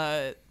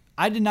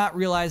 I did not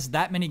realize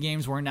that many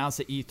games were announced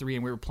at E3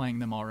 and we were playing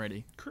them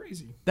already.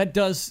 Crazy. That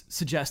does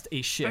suggest a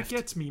That shift.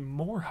 gets me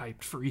more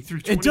hyped for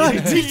E3 It does.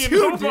 2018. Me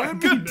too, Oh my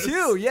dude. Me goodness.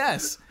 too,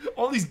 yes.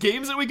 All these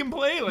games that we can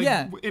play, like,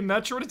 Yeah. in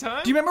that short of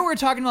time? Do you remember we were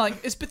talking about,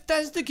 like, is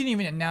Bethesda can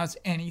even announce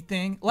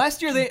anything?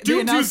 Last year they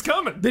Doom 2's announced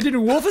coming. They did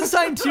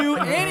Wolfenstein 2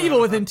 and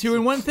Evil Within 2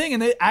 in one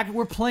thing, and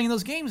we're playing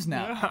those games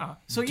now. Yeah.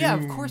 So yeah,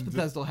 of course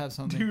Bethesda will have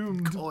something.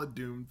 Doomed. Call it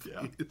Doom,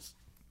 please.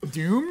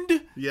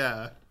 Doomed?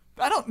 Yeah.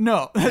 I don't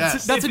know.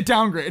 Yes. That's a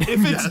downgrade.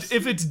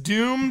 If it's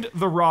doomed,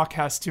 The Rock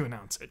has to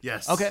announce it.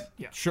 Yes. Okay.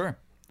 Yeah. Sure.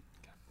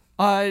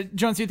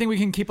 Jones, do you think we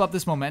can keep up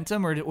this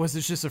momentum, or was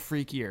this just a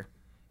freak year?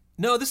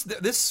 No,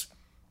 this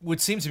would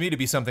seem to me to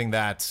be something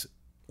that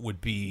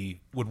would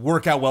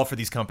work out well for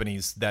these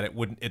companies. That it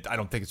wouldn't. I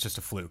don't think it's just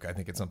a fluke. I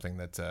think it's something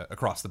that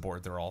across the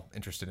board they're all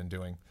interested in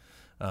doing,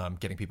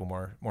 getting people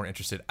more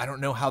interested. I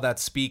don't know how that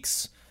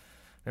speaks.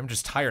 I'm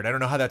just tired. I don't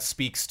know how that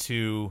speaks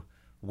to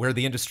where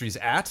the industry's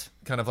at,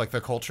 kind of like the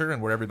culture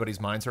and where everybody's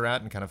minds are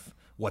at, and kind of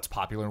what's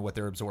popular and what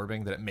they're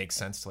absorbing. That it makes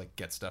sense to like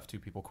get stuff to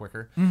people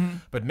quicker.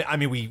 But I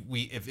mean,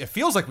 it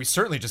feels like we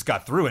certainly just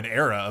got through an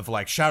era of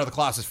like Shadow of the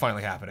Colossus is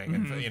finally happening,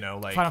 and you know,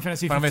 like Final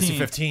Fantasy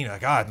 15,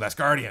 like God, Last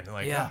Guardian,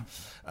 like Yeah.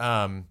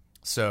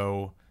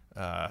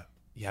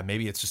 Yeah,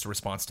 maybe it's just a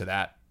response to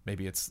that.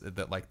 Maybe it's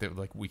that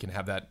like we can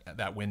have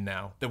that win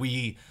now. That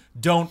we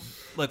don't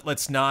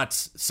let's not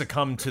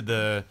succumb to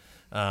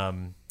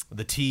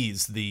the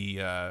tease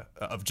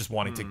of just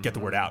wanting to get the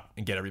word out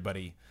and get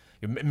everybody.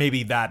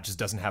 Maybe that just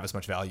doesn't have as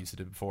much value as it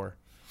did before.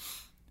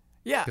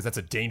 Yeah. Because that's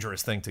a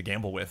dangerous thing to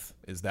gamble with,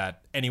 is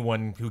that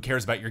anyone who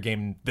cares about your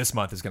game this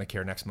month is going to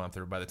care next month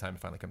or by the time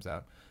it finally comes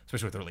out,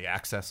 especially with early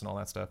access and all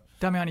that stuff.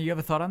 Damiani, you have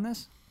a thought on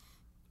this?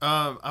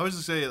 I was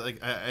just say,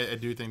 like, I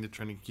do think they're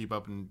trying to keep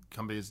up, and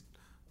companies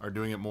are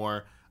doing it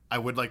more. I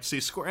would like to see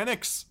Square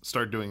Enix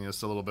start doing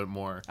this a little bit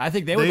more. I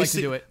think they would like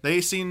to do it. They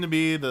seem to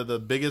be the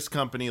biggest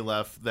company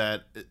left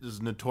that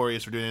is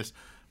notorious for doing this.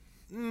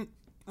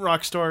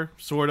 Rockstar,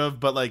 sort of,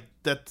 but like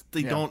that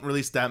they don't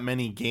release that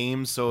many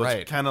games, so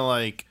it's kind of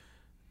like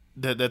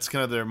that's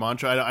kind of their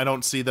mantra. I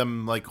don't see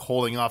them like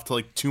holding off to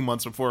like 2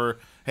 months before.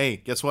 Hey,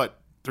 guess what?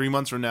 3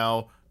 months from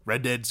now,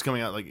 Red Dead's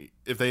coming out. Like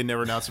if they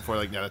never announced it before,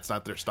 like that's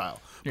not their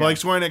style. But like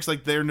Square Enix,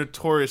 like they're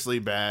notoriously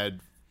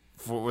bad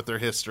with their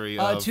history.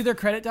 To their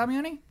credit,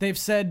 Damiani, they've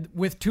said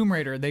with Tomb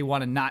Raider they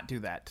want to not do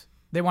that.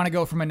 They want to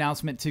go from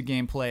announcement to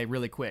gameplay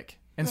really quick.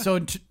 And so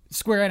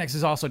Square Enix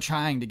is also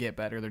trying to get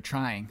better. They're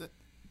trying.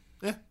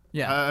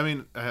 Yeah. I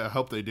mean, I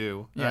hope they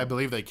do. Yeah. I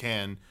believe they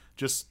can.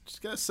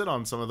 Just gotta sit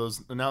on some of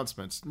those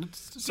announcements.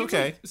 It's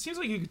okay. It seems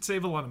like you could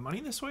save a lot of money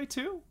this way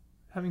too,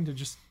 having to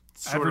just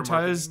Shorter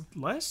advertise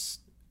marketing. less.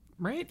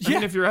 Right? Yeah. I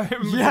mean, if you're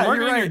marketing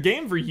you're right. your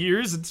game for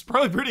years, it's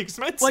probably pretty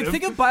expensive. Like,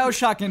 think of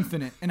BioShock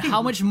Infinite and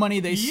how much money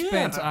they Yeah.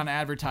 spent on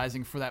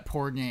advertising for that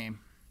poor game.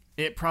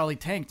 It probably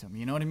tanked them.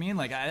 You know what I mean?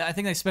 Like, I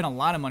think they spent a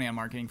lot of money on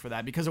marketing for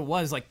that because it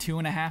was like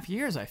 2.5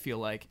 years, I feel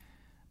like.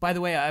 By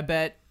the way, I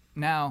bet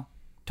now,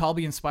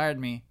 Talby inspired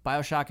me.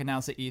 BioShock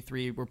announced at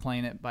E3 we're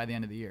playing it by the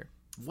end of the year.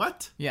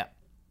 What? Yeah.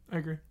 I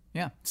agree.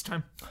 Yeah. It's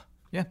time.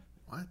 Yeah.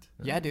 What?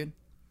 Yeah, dude.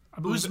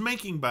 Who's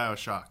making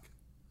BioShock?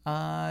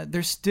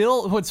 They're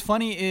still. What's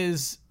funny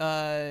is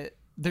they're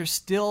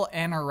still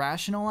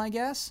irrational, I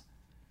guess.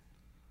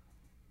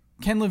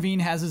 Ken Levine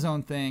has his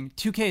own thing.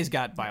 2K's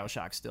got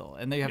BioShock still,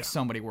 and they have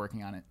somebody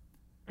working on it.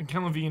 And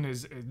Ken Levine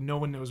is no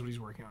one knows what he's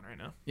working on right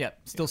now. Yeah,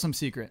 still some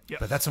secret. Yeah.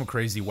 But that's some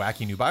crazy,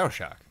 wacky new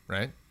BioShock,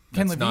 right?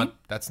 Ken That's Levine? not.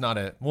 That's not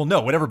a. Well,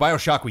 no. Whatever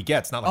BioShock we get,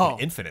 it's not like Oh.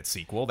 an infinite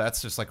sequel.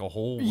 That's just like a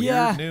whole weird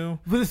Yeah, new.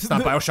 but It's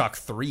not BioShock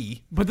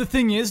 3. But the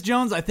thing is,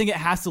 Jones, I think it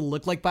has to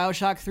look like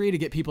BioShock 3 to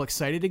get people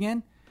excited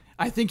again.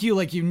 I think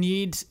you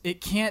need.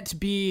 It can't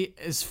be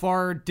as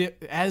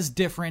as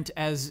different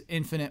as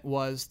Infinite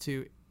was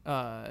to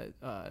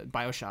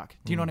BioShock.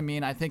 Do you know what I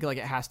mean? I think like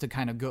it has to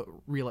kind of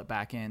reel it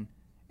back in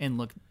and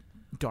look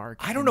dark.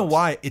 I don't know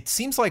why. It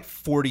seems like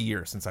 40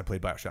 years since I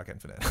played BioShock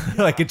Infinite.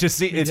 Like it just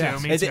seems.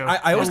 Me too.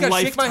 I always A got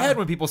to shake my lifetime. head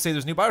when people say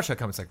there's new BioShock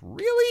coming. It's like,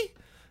 really?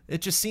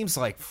 It just seems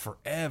like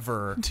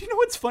forever. Do you know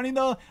what's funny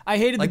though? I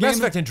hated Like the game. Mass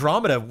Effect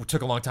Andromeda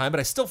took a long time,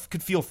 but I still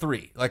could feel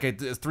 3. Like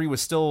 3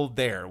 was still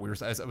there. I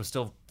was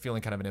still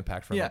feeling kind of an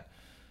impact from it.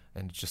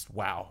 And just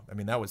wow. I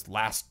mean, that was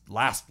last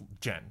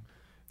gen.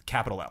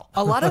 Capital L.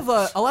 A lot of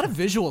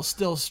visuals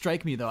still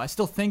strike me though. I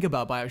still think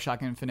about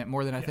BioShock Infinite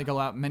more than I think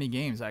about many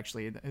games.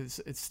 Actually,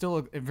 it's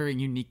still a very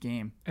unique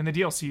game. And the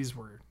DLCs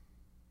were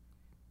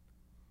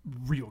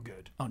real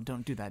good. Oh,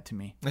 don't do that to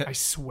me. I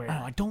swear.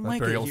 Oh, I don't like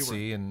it. Burial Hubert.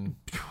 Sea and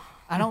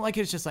I don't like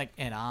it. It's just like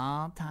it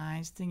all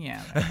ties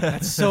together.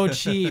 That's so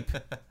cheap.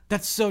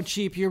 That's so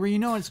cheap. You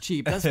know it's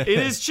cheap. That's It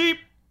is cheap,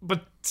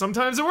 but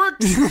sometimes it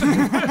works.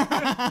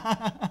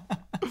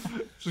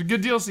 It's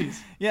good DLCs.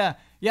 yeah.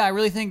 I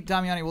really think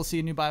Damiani will see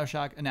a new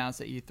BioShock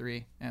announced at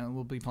E3, and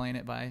we'll be playing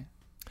it by.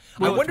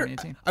 I wonder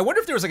 2018.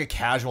 if there was like a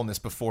casualness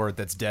before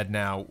that's dead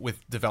now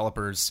with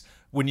developers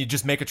when you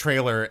just make a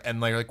trailer and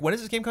like when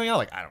is this game coming out?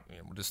 Like I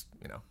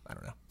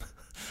don't know.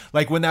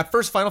 Like when that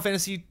first Final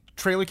Fantasy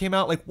trailer came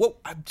out, like what?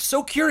 I'm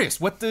so curious.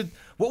 What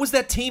was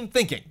that team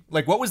thinking?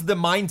 Like what was the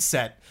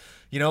mindset?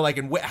 You know, like,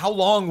 and how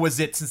long was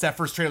it since that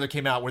first trailer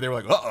came out where they were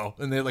like, uh-oh,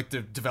 and they like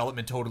the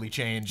development totally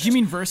changed? Do you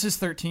mean Versus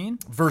 13?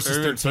 Versus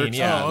 13,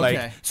 yeah. Oh, okay.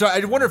 Like, so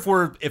I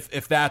wonder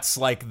if that's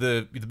like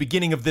the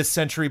beginning of this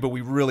century, but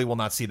we really will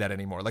not see that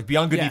anymore. Like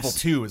Beyond Good and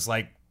Yes. Evil 2 is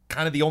like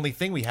kind of the only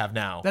thing we have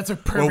now. That's a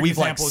where perfect we've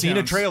like example, seen a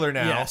Jones. trailer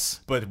now, Yes.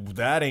 but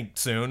that ain't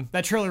soon.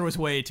 That trailer was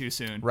way too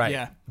soon. Right.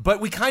 Yeah.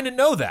 But we kind of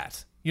know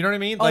that. You know what I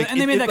mean?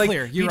 And they made that like,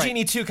 clear. You're BG&E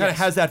right. 2 kind of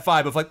has that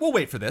vibe of like, we'll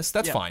wait for this.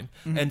 That's Yeah. fine.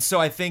 And so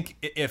I think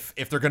if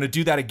they're going to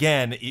do that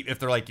again, if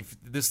they're like, if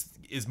this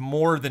is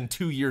more than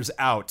 2 years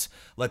out,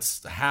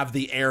 let's have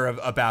the air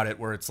about it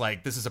where it's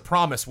like, this is a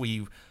promise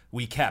we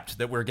kept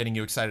that we're getting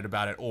you excited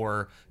about it,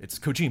 or it's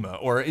Kojima,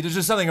 or it's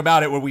just something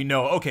about it where we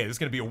know, okay, this is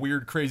going to be a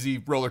weird, crazy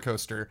roller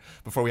coaster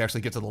before we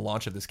actually get to the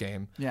launch of this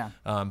game. Yeah.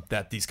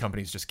 That these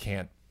companies just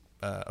can't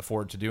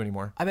afford to do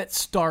anymore. I bet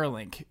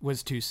Starlink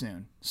was too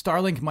soon.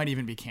 Starlink might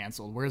even be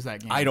canceled. Where's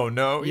that game? I don't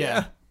know.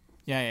 Yeah.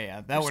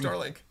 That would.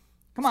 Starlink.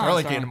 Come on,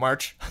 Starlink Starlink. in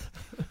March.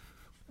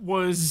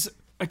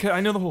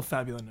 I know the whole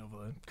Fabula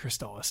Nova,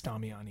 Crystalis,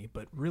 Damiani,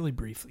 but really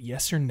briefly,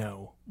 yes or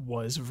no,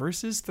 was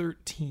Versus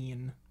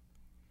 13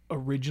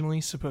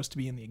 originally supposed to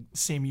be in the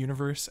same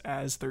universe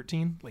as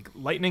 13? Like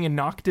Lightning and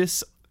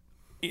Noctis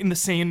in the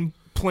same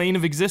plane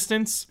of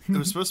existence? It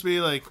was supposed to be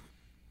like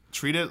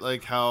treat it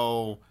like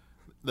how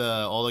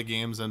all the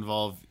games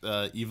involve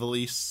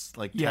Evilise,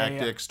 like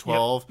Tactics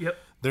 12. Yep.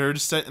 They're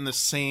just set in the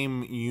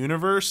same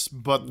universe,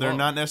 but they're Whoa.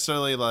 not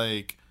necessarily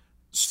like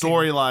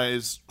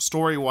story-wise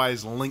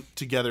linked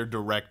together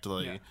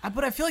directly.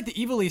 But I feel like the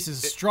Ivalice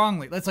is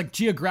strongly, that's like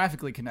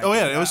geographically connected. Oh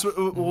yeah, it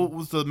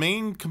was the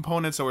main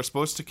components that were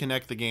supposed to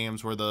connect the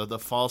games were the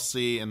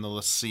Falsi and the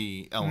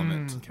Lassie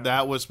element. Okay.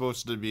 That was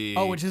supposed to be.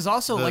 Oh, which is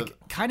also like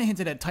kind of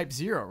hinted at Type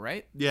 0,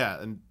 right? Yeah,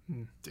 and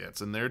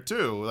it's in there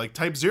too. Like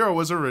Type 0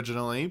 was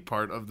originally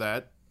part of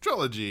that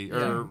trilogy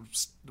or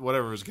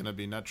whatever is going to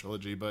be, not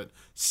trilogy, but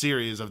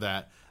series of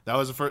that. That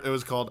was the first. It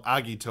was called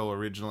Agito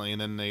originally, and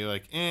then they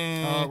like,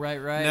 Oh,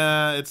 right.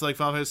 nah, it's like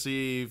Final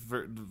Fantasy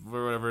for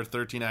whatever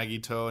 13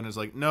 Agito, and it's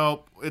like,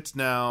 nope, it's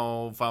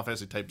now Final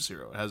Fantasy Type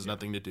 0. It has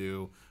nothing to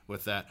do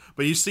with that.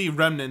 But you see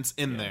remnants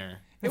in there.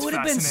 It would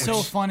have been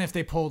so fun if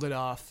they pulled it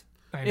off.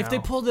 If they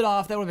pulled it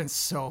off, that would have been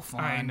so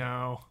fun. I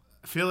know.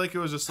 I feel like it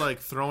was just like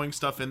throwing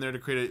stuff in there to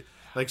create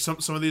like some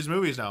of these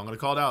movies now. I'm going to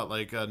call it out,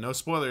 like no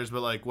spoilers, but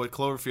like what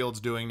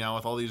Cloverfield's doing now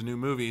with all these new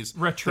movies.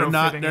 They're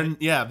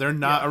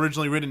not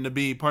originally written to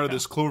be part of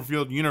this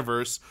Cloverfield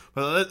universe,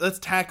 but let's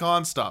tack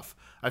on stuff.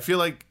 I feel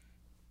like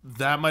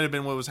that might have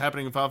been what was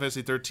happening in Final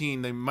Fantasy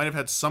 13. They might have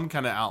had some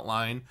kind of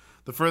outline.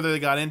 The further they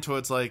got into it,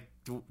 it's like,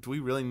 do we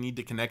really need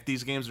to connect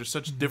these games? They're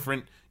such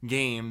different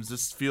games.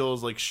 This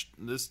feels like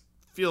this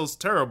feels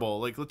terrible.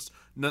 Like let's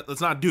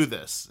not do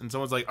this. And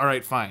someone's like, all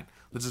right, fine,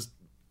 let's just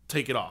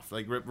take it off,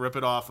 like rip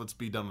it off. Let's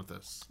be done with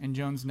this. And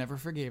Jones never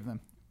forgave them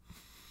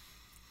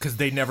because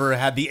they never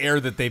had the air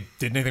that they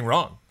did anything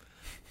wrong.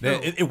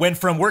 It went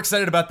from we're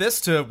excited about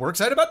this to we're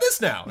excited about this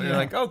now. And you're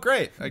like, oh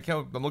great, I'm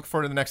looking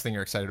forward to the next thing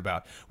you're excited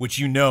about, which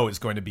you know is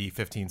going to be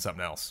 15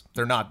 something else.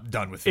 They're not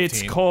done with 15.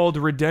 It's called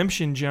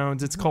Redemption,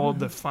 Jones. It's called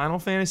the Final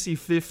Fantasy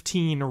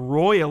 15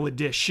 Royal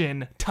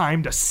Edition.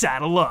 Time to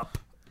saddle up.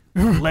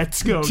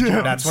 Let's go,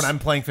 Jones. That's when I'm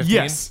playing 15.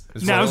 Yes.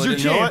 Now's your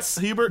chance.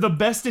 Hubert? The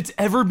best it's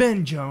ever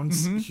been,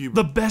 Jones.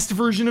 The best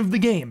version of the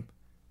game.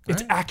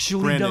 It's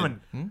actually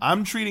Brandon, done.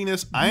 I'm treating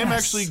this. I am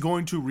actually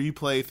going to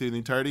replay through the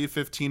entirety of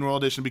 15 Royal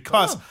Edition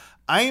because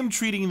I am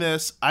treating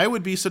this. I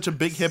would be such a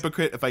big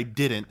hypocrite if I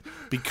didn't,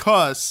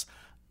 because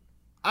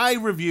I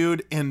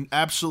reviewed and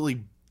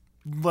absolutely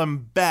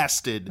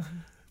lambasted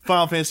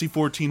Final Fantasy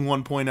 14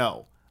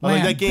 1.0.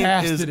 Like,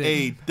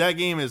 that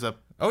game is a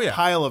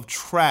pile of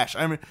trash.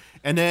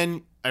 And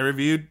then I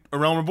reviewed A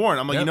Realm Reborn.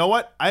 I'm like, you know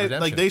what?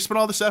 Like they spent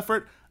all this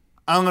effort.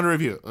 I'm gonna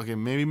review it. Okay,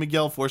 maybe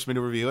Miguel forced me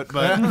to review it,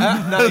 but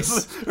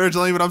nice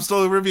originally, but I'm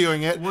still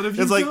reviewing it. What have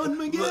you done,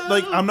 Miguel?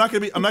 Like I'm not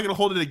gonna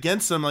hold it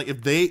against them. Like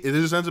if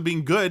this ends up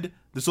being good,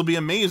 this will be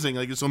amazing.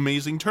 Like it's an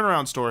amazing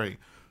turnaround story.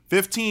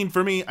 15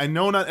 for me. I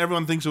know not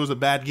everyone thinks it was a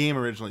bad game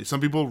originally.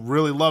 Some people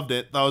really loved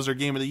it. That was their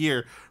game of the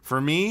year. For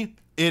me,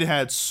 it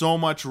had so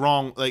much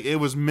wrong. Like it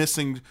was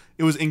missing.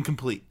 It was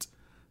incomplete.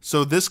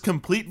 So this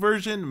complete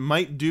version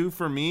might do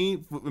for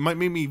me. It might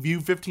make me view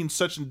 15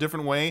 such a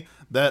different way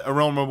that A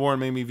Realm Reborn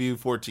made me view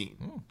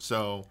 14.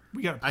 So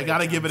I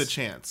gotta give it a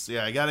chance.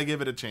 Yeah, I gotta give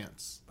it a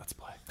chance. Let's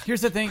play. Here's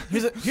the thing.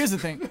 Here's the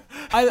thing.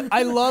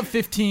 I love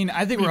 15.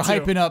 I think we're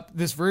hyping up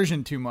this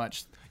version too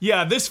much.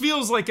 Yeah, this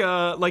feels like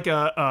a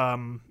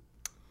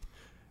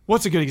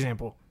what's a good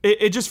example?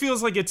 It just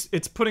feels like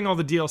it's putting all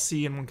the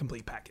DLC in one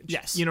complete package.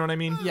 Yes. You know what I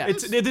mean? Yeah.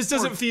 This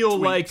doesn't feel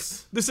like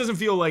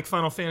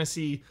Final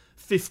Fantasy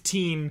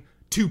 15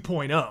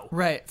 2.0.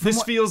 Right.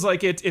 This feels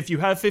like if you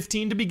have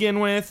 15 to begin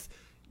with,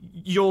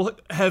 you'll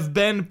have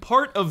been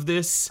part of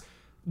this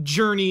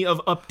journey of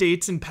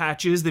updates and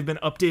patches. They've been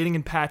updating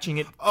and patching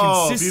it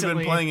consistently. If you've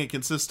been playing it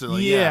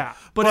consistently, yeah.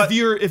 But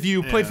if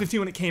you played 15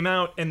 when it came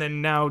out and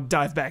then now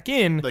dive back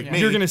in,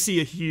 you're going to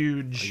see a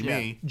huge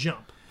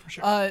jump. For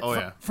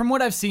sure. From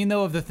what I've seen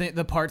though of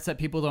the parts that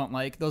people don't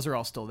like, those are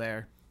all still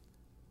there.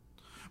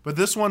 But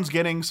this one's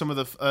getting some of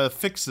the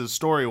fixes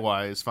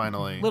story-wise,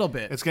 finally. A little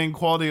bit. It's getting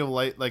quality of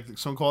life, like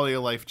some quality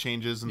of life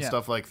changes and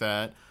stuff like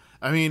that.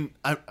 I mean,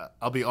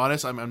 I'll be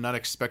honest, I'm not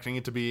expecting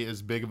it to be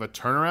as big of a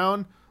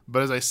turnaround.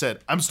 But as I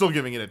said, I'm still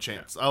giving it a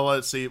chance. I'll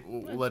let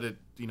it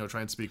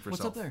try and speak for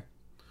itself. What's up there?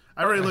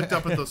 I already looked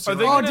up at those. Did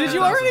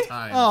you already?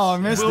 Oh, I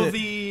missed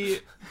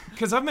it.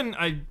 Because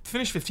I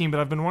finished 15,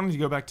 but I've been wanting to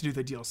go back to do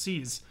the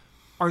DLCs.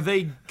 Are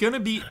they gonna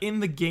be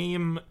in the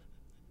game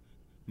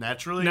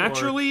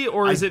naturally,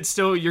 or is it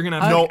still you're gonna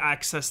have to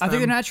access them? I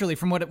think they're naturally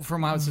from how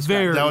it's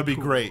described. That would be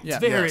great. Yeah.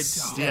 Very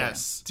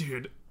yes,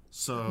 dude.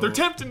 So they're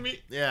tempting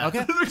me. Yeah.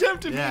 Okay. They're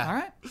tempting me. All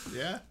right.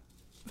 Yeah.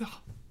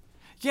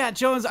 Yeah,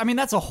 Jones. I mean,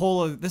 this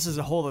is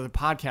a whole other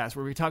podcast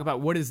where we talk about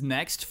what is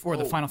next for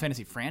the Final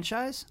Fantasy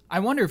franchise. I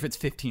wonder if it's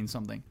 15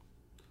 something.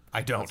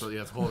 I don't. So,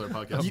 it's a whole other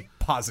podcast.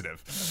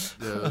 Positive.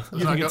 Yeah,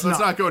 let's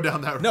not go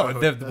down that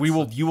road. No,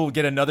 you will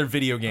get another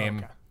video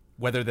game,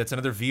 whether that's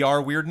another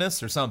VR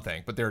weirdness or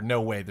something. But there's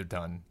no way they're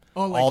done.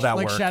 All that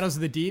like work. Shadows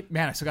of the Deep.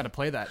 Man, I still got to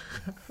play that.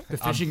 The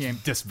fishing game.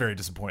 Just very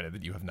disappointed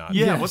that you have not.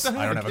 Yeah. Yes. What the heck?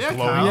 I don't have a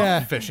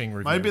glowing fishing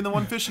review. Might be the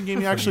one fishing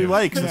game you actually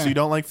like, since you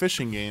don't like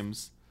fishing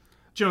games.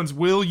 Jones,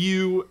 will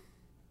you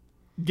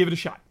give it a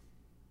shot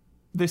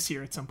this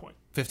year at some point?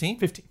 15?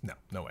 15.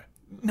 No way.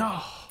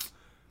 No.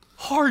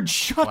 hard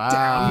shutdown,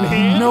 Wow.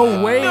 man.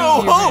 No way. No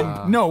even.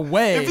 hope. No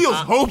way. It feels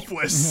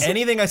hopeless.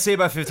 Anything I say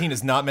about 15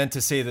 is not meant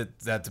to say that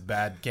that's a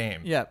bad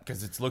game. Yeah.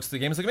 Because the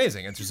game is like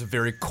amazing. It's just a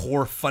very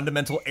core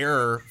fundamental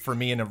error for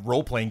me in a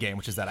role-playing game,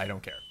 which is that I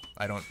don't care.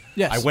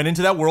 Yes. I went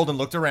into that world and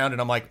looked around,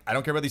 and I'm like, I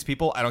don't care about these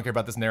people. I don't care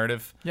about this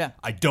narrative. Yeah.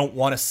 I don't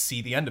want to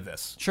see the end of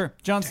this. Sure,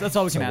 John. That's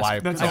all we can So ask. why-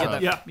 That's I all. get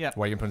that. Yeah. Yeah.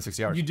 Why are you putting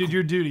 60 hours? You did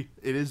your duty.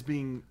 It is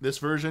being this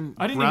version.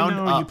 I didn't even ground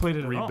know you up, played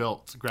it at all.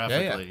 rebuilt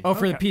graphically. Oh,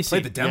 for the Okay. PC.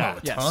 Played the demo Yeah.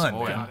 a Yes. ton. Oh,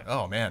 man. yeah.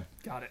 Oh man.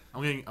 Got it.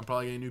 I'm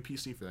probably getting a new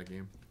PC for that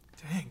game.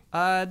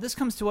 Dang. This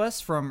comes to us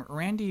from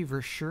Randy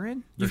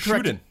Verschuren.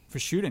 Verschuren.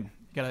 Verschuren.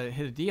 Gotta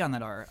hit a D on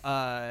that R.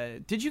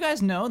 Did you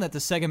guys know that the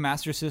Sega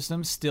Master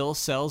System still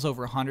sells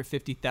over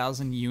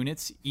 150,000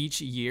 units each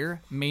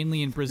year,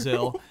 mainly in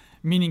Brazil?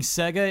 Meaning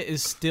Sega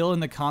is still in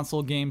the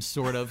console game,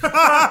 sort of.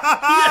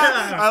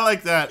 I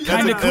like that.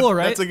 Kinda cool,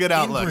 right? That's a good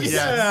outlook. Brazil.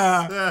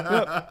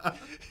 Yes.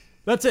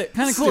 That's it.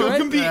 Kind of cool, Still right?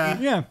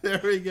 competing. Yeah. There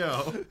we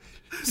go.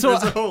 So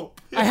There's a hope.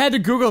 I had to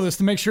Google this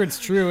to make sure it's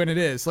true, and it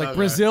is. Like, Okay.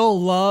 Brazil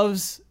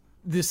loves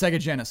the Sega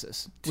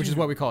Genesis, which is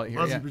what we call it here.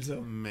 Loves Yeah. you, Brazil.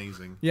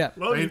 Amazing. Yeah.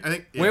 Love you. I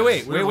think,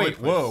 Wait. we're in a Wait.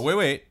 place. Whoa.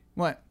 Wait.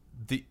 What?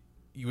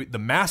 The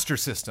Master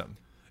System.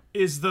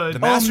 Is the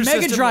Master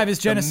Mega System- Drive is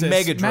the Genesis.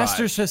 Mega Drive.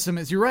 Master System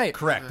is. You're right.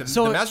 Correct.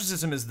 The Master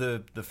System is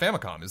the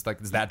Famicom. Is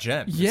that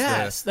gen. It's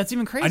Yes, that's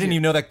even crazier. I didn't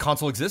even know that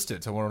console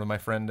existed. So I went to my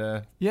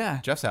friend Yeah.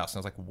 Jeff's house, and I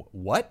was like,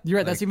 "What? You're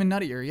right. Like, That's even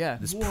nuttier. Yeah.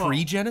 this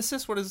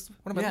pre-Genesis. What am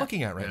I Yeah.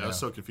 looking at right Yeah, I now?" was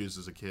so confused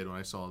as a kid when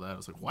I saw that. I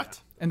was like, what?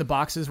 And the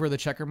boxes were the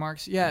checker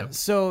marks. Yeah.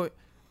 So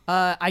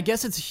I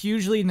guess it's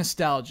hugely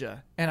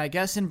nostalgia, and I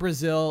guess in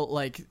Brazil,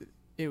 like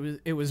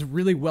it was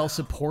really well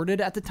supported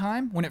at the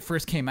time when it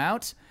first came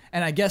out,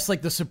 and I guess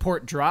like the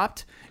support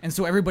dropped, and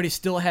so everybody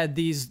still had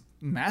these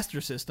Master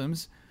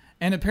Systems,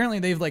 and apparently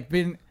they've like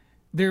been.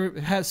 There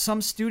has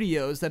some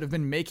studios that have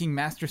been making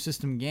Master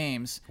System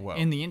games Whoa.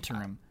 in the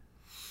interim.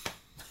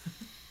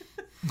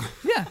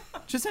 Yeah,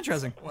 just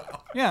interesting.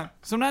 Wow. Yeah,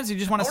 sometimes you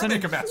just want I to want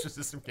send to it. make a Master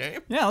System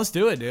game. Yeah, let's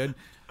do it, dude.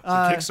 It's a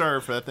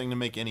Kickstarter for that thing to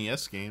make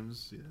NES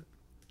games. Yeah.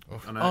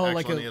 On Oh, actual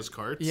like a- NES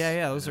carts.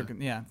 Yeah, those are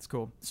yeah, it's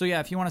cool. So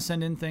yeah, if you want to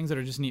send in things that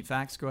are just neat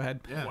facts, go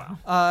ahead. Yeah.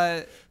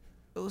 wow.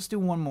 Let's do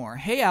one more.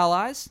 Hey,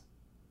 allies.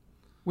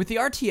 With the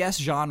RTS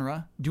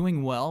genre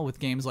doing well with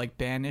games like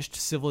Banished,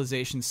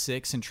 Civilization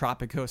 6, and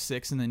Tropico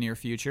 6 in the near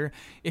future,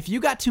 if you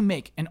got to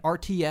make an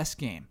RTS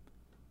game,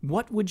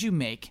 what would you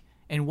make,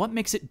 and what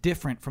makes it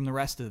different from the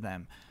rest of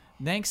them?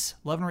 Thanks,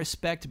 love and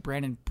respect,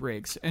 Brandon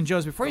Briggs. And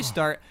Joes, before you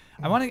start,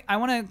 I want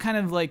to kind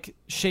of like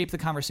shape the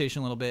conversation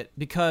a little bit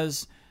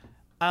because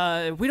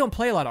we don't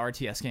play a lot of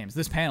RTS games.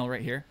 This panel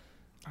right here.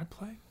 I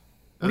play.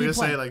 I was do you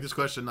gonna say, play? like, this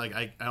question, like,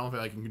 I don't feel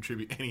like I can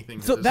contribute anything.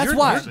 To So this that's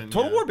why- question,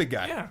 Total yeah. War big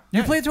guy. Yeah.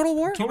 You play Total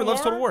War? Total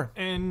loves Total War.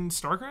 And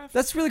StarCraft.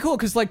 That's really cool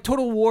because like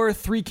Total War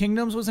 3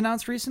 Kingdoms was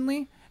announced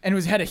recently and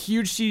it had a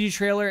huge CG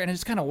trailer and it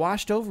just kind of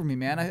washed over me,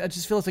 man. I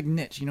just feel it's like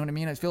niche, you know what I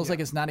mean? It feels like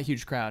it's not a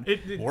huge crowd.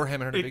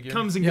 Warhammer had a big It year.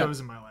 comes and Yeah. goes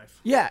in my life.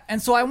 Yeah,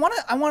 and so I want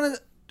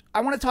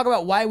to talk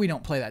about why we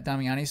don't play that,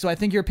 Damiani. So I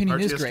think your opinion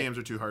is RTS great. games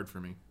are too hard for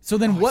me. So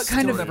then what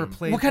kind still of never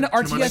played what kind of Too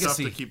much RTS stuff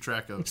Legacy. to keep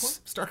track of.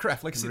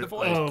 StarCraft, Legacy of the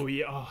Void. Oh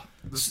yeah. Oh.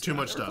 This is too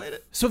much stuff. Played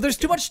it. So if there's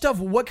too much stuff,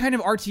 what kind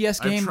of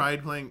RTS I game?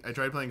 tried playing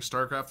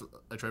StarCraft.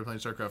 I tried playing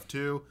StarCraft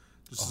 2.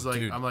 This is like,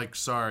 dude. I'm like,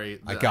 sorry.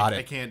 I got it.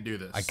 I can't do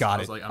this. I got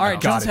was it. like, I'm All right,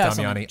 out. Jones Got it, has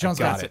some. Damiani. I Jones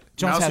got has it. it.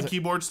 Jones Mouse has and it.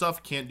 keyboard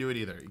stuff, can't do it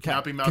either. You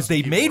cannot be mouse Because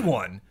and they made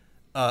keyboard. one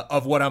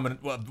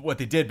of what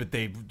they did, but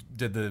they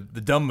did the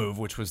dumb move,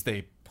 which was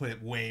they put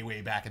it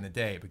way back in the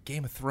day. But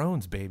Game of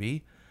Thrones,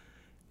 baby.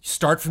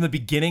 Start from the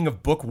beginning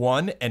of book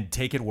 1 and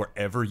take it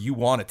wherever you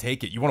want to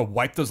take it. You want to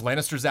wipe those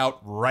Lannisters out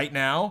right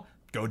now?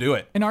 Go do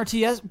it. An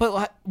RTS,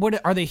 but what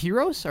are they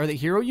heroes? Are they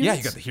hero units? Yeah,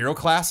 you got the hero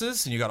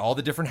classes, and you got all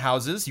the different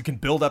houses. You can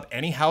build up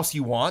any house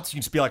you want. So you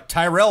can just be like,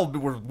 Tyrell,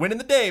 we're winning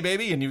the day,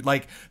 baby. And you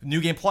like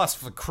New Game Plus,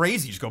 for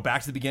crazy. You just go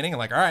back to the beginning and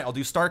like, all right, I'll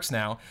do Starks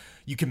now.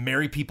 You can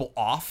marry people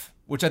off,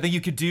 which I think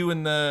you could do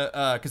in the,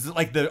 because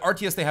like the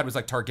RTS they had was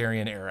like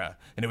Targaryen era,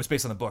 and it was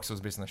based on the books, so it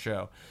was based on the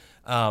show.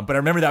 But I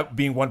remember that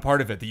being one part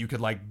of it, that you could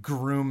like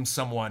groom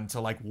someone to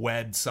like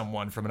wed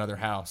someone from another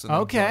house. And then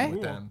Okay. join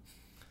with them.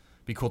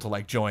 Be cool to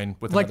like join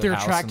with Like another their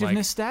house and, like,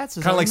 attractiveness stats? Is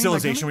that kind of what like you mean?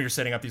 Like Civilization, where you're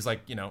setting up these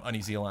like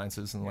uneasy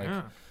alliances and like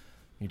Yeah.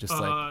 you just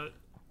like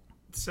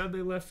Said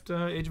they left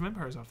Age of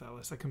Empires off that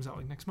list. That comes out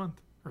like next month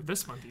or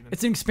this month even.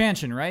 It's an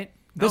expansion, right?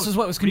 This No, is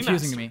what was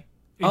confusing to remaster. me.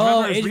 Age of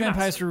Empires Age of remaster.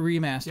 Empires for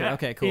remaster. Yeah.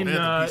 Okay, cool. In, They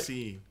had uh, the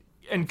PC.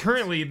 And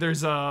currently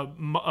there's a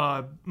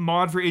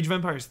mod for Age of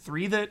Empires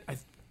 3 that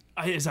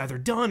is either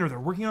done or they're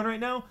working on right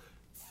now.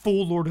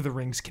 Full Lord of the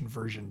Rings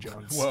conversion,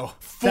 Jones. Whoa.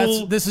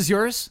 Full This is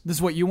yours? This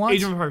is what you want?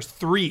 Age of Empires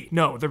 3.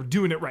 No, they're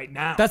doing it right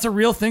now. That's a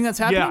real thing that's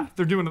happening? yeah,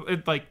 they're doing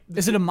it like.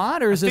 Is it a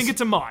mod or is I this? think it's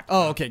a mod.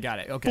 Oh, okay, got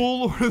it. Okay.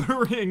 Full Lord of the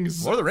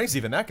Rings. Lord of the Rings,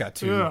 even that got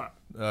two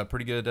Yeah.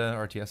 pretty good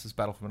RTSs,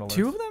 Battle for Middle Earth.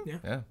 Two of them? Yeah.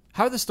 Yeah.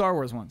 How are the Star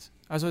Wars ones?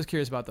 I was always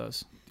curious about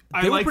those.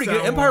 I They were liked pretty that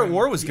good. Empire at one.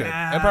 War was good.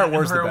 Yeah, Empire at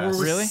War is the Empire at best.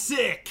 was Really?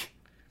 sick.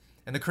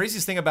 And the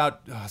craziest thing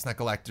about it's not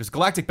Galactic. There's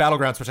Galactic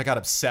Battlegrounds, which I got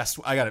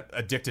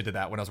addicted to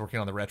that when I was working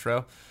on the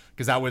retro,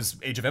 because that was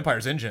Age of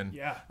Empires engine.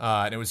 Yeah.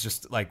 And it was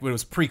just like it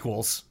was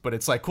prequels, but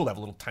it's like cool to have a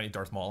little tiny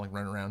Darth Maul like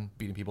running around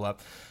beating people up.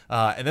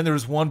 And then there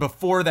was one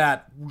before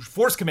that,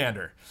 Force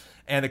Commander.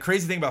 And the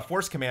crazy thing about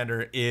Force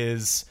Commander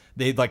is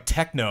they like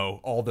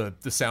techno all the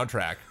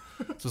soundtrack.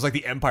 So it's like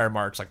the Empire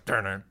march, like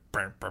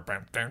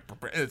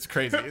it's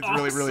crazy. It's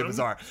really, really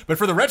bizarre. But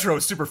for the retro,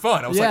 it's super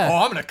fun. I was like,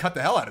 I'm gonna cut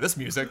the hell out of this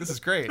music. This is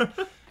great.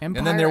 And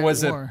then there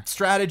was a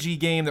strategy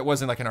game that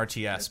wasn't like an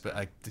RTS, but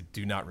I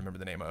do not remember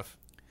the name of.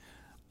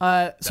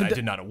 I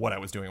did not know what I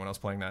was doing when I was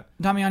playing that.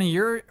 Damiani,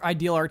 your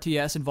ideal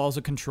RTS involves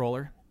a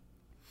controller.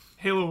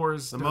 Halo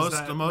Wars. The most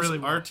really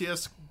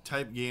RTS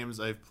type games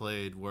I've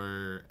played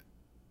were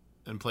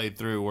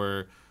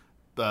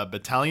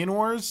Battalion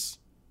Wars,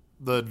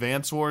 the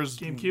Advance Wars,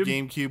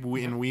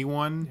 GameCube, and Wii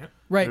one. Yep.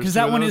 Right, because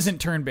that one isn't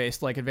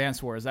turn-based like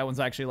Advance Wars. That one's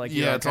actually like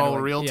it's all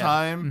real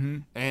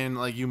time, and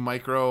like you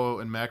micro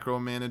and macro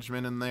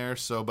management in there.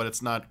 So, but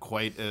it's not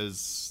quite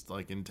as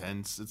like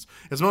intense.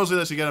 It's mostly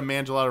that you got to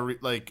manage a lot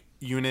of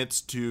units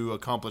to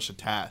accomplish a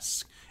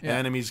task. And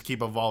enemies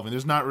keep evolving.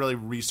 There's not really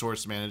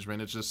resource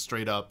management. It's just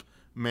straight up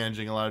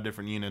managing a lot of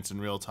different units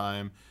in real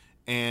time.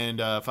 And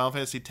Final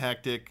Fantasy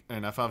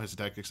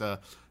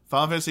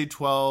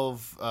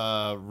 12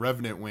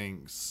 Revenant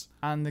Wings.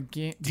 On the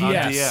game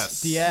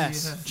DS.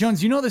 DS.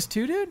 Jones, you know this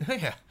too, dude?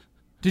 Yeah.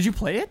 Did you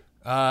play it?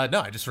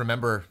 No, I just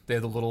remember they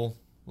had the little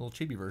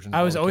chibi version.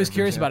 I was always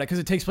curious about it because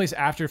it takes place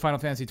after Final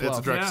Fantasy 12. It's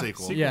a direct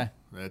sequel. Yeah.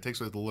 It takes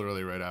place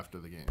literally right after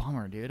the game.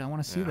 Bummer, dude. I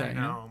want to see that. I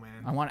know,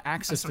 man. I want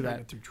access to that.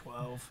 Get through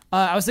 12.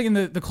 I was thinking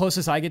the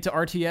closest I get to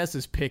RTS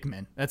is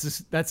Pikmin. That's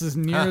as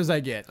near as I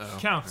get.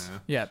 Counts.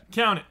 Yeah.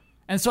 Count it.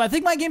 And so I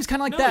think my game's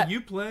kind of like that.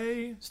 You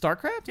play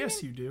StarCraft?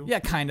 Yes, you do. Yeah,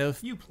 kind of.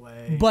 You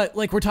play. But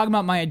like we're talking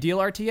about my ideal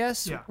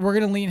RTS, we're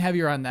going to lean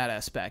heavier on that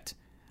aspect.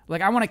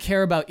 Like I want to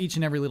care about each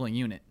and every little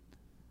unit.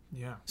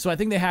 Yeah. So I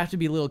think they have to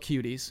be little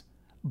cuties,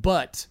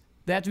 but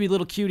they have to be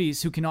little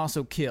cuties who can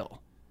also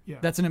kill. Yeah.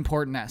 That's an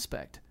important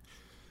aspect.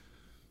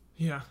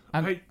 Yeah.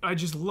 I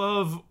just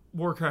love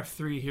Warcraft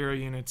 3 hero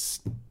units.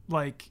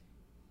 Like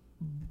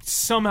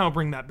somehow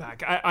bring that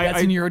back.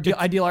 That's in your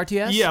ideal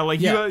RTS? Yeah,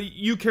 like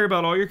you care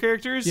about all your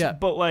characters,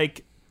 but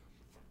like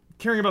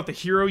caring about the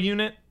hero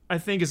unit I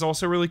think is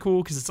also really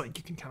cool because it's like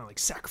you can kind of like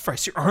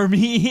sacrifice your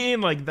army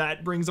and like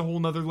that brings a whole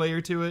nother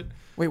layer to it.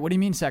 Wait, what do you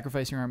mean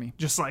sacrifice your army?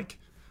 Just like,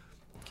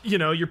 you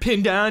know, you're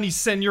pinned down, you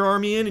send your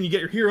army in and you get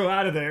your hero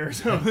out of there.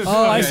 So,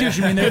 I see what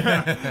you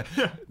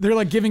mean. They're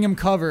like giving him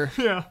cover.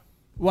 Yeah.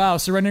 Wow,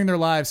 surrendering their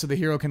lives so the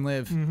hero can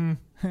live.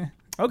 Mm-hmm.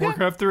 Okay.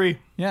 Warcraft 3.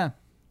 Yeah.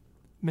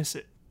 Miss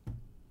it.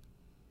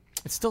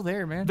 It's still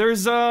there, man.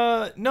 There's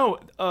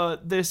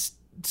this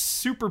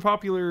super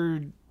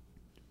popular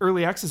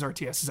early access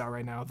RTS is out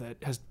right now that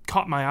has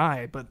caught my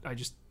eye, but I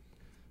just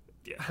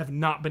have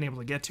not been able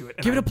to get to it.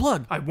 And Give it a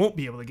plug. I won't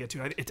be able to get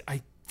to it.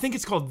 I think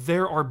it's called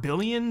There Are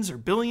Billions or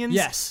Billions.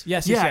 Yes.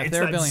 It's There Are that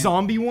Billions.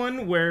 zombie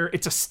one where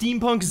it's a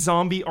steampunk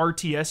zombie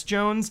RTS,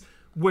 Jones,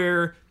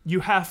 where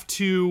you have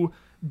to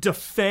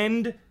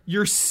defend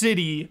your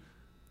city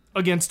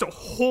against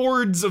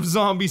hordes of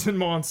zombies and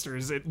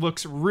monsters. It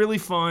looks really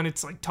fun.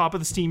 It's like top of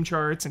the Steam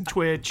charts and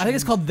Twitch. I think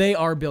it's called They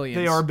Are Billions.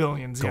 They Are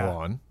Billions. Go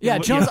on. Yeah,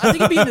 Jones, I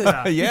think it'd be into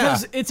that.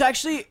 Because it's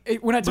actually,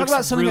 when I talk Looks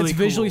about something really that's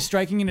visually cool.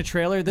 striking in a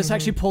trailer, this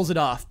actually pulls it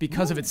off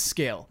because of its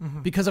scale.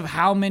 Because of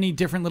how many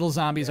different little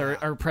zombies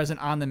are present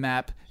on the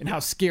map and how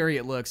scary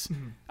it looks.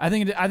 I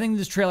think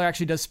this trailer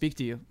actually does speak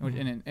to you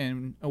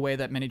in a way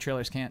that many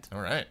trailers can't.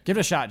 All right. Give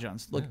it a shot,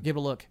 Jones. Give it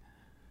a look.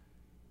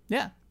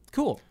 Yeah,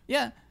 cool.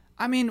 Yeah.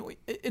 I mean,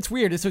 it's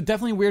weird. It's a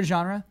definitely weird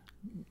genre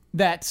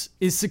that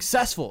is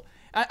successful.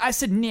 I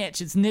said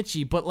niche. It's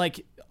nichey, but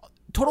like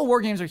Total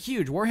War games are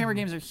huge. Warhammer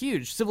games are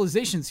huge.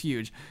 Civilization's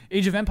huge.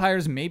 Age of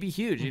Empires may be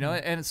huge, you know?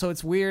 And so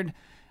it's weird.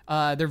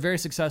 They're very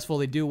successful.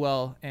 They do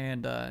well.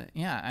 And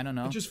I don't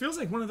know. It just feels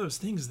like one of those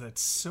things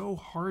that's so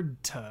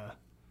hard to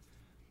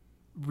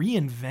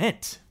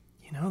reinvent.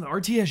 You know, the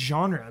RTS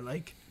genre,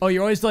 like... Oh,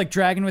 you're always like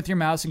dragging with your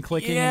mouse and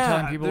clicking and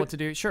telling people what to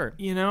do? Sure.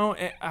 You know,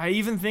 I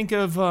even think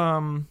of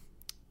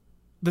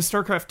the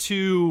StarCraft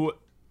 2,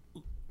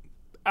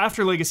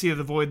 after Legacy of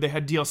the Void, they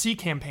had DLC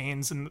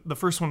campaigns, and the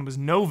first one was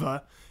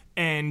Nova,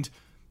 and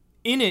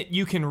in it,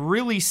 you can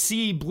really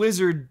see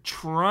Blizzard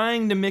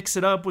trying to mix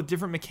it up with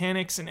different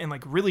mechanics and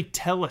like really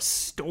tell a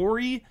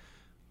story,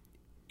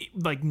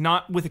 like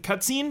not with a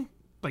cutscene,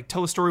 like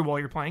tell a story while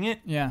you're playing it.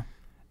 Yeah.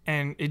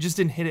 And it just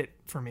didn't hit it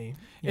for me.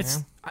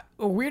 It's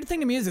a weird thing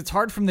to me is it's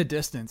hard from the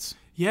distance.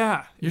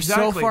 Yeah, You're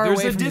exactly. so far There's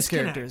away a from these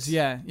disconnect. characters.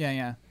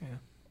 Yeah.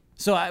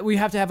 So we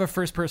have to have a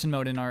first-person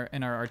mode in our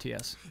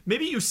RTS.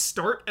 Maybe you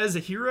start as a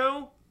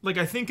hero. Like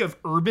I think of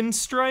Urban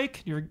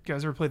Strike. You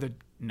guys ever play the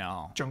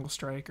Jungle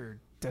Strike or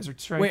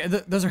Desert Strike? Wait,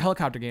 those are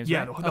helicopter games,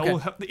 yeah.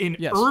 right? In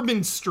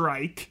Urban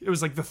Strike, it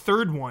was like the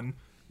third one.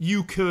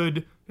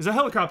 It was a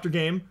helicopter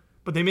game,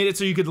 but they made it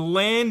so you could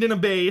land in a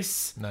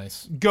base,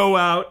 Nice. go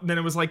out, and then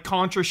it was like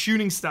Contra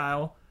shooting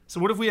style. So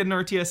what if we had an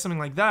RTS something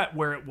like that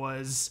where it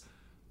was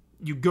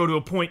you go to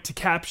a point to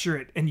capture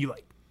it and you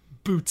like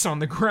boots on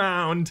the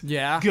ground.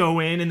 Yeah. Go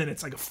in, and then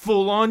it's like a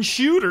full-on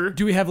shooter.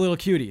 Do we have little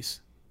cuties?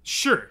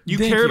 Sure. You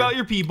Thank care you. about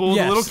your people.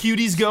 Yes. The little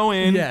cuties go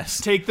in.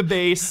 Yes. Take the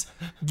base.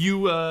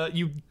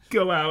 You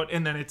go out,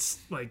 and then it's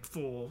like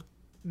full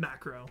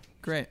macro.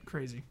 Great.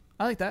 Crazy.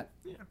 I like that.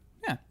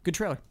 Yeah, good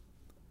trailer.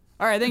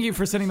 All right, thank you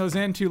for sending those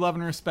in to Love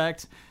and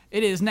Respect.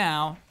 It is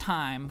now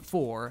time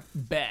for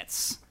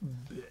bets.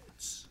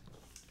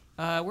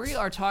 We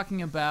are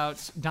talking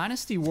about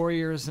Dynasty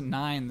Warriors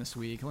 9 this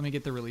week. Let me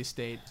get the release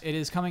date. It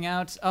is coming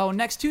out,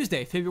 next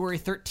Tuesday, February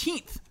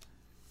 13th.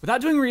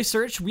 Without doing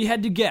research, we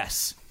had to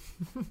guess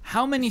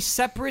how many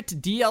separate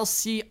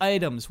DLC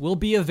items will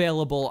be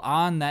available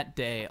on that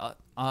day,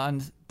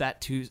 on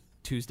that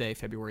Tuesday,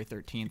 February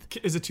 13th.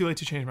 Is it too late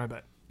to change my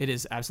bet? It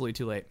is absolutely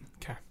too late.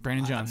 Okay.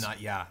 Brandon Jones,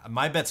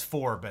 My bet's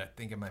 4, but I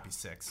think it might be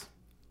 6.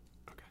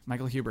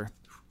 Michael Huber.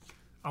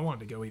 I wanted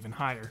to go even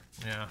higher.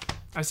 Yeah.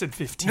 I said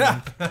 15. You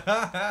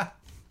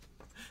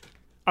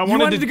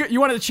wanted to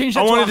change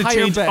that to a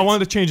higher bet. I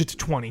wanted to change it to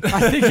 20.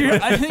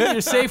 I think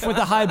you're safe with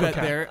the high bet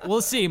there.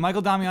 We'll see.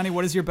 Michael Damiani,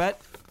 what is your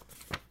bet?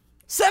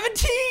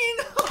 17!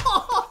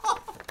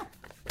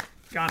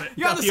 Got it.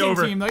 You're on the same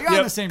team, though. You're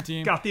on the same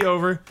team. Got the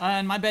over.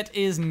 And my bet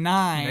is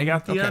 9. I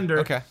got the under.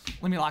 Okay.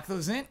 Let me lock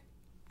those in.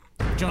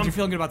 Jones, you're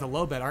feeling good about the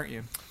low bet, aren't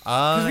you?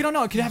 Because we don't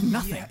know. It could have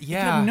nothing. It could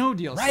have no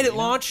DLC. Right at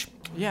launch.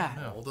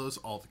 Yeah. All those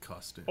alt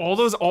costumes. All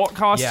those alt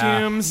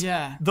costumes.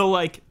 Yeah. The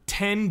like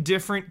 10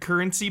 different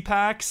currency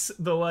packs.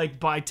 The like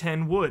buy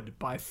 10 wood,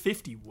 buy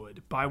 50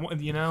 wood, buy one,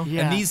 Yeah.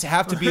 And these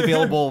have to be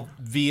available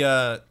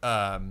via,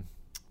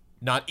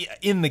 not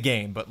in the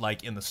game, but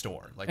like in the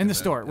store. Like in the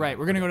store, right.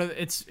 We're going to go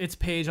to its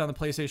page on the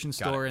PlayStation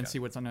Store and see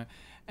what's on it.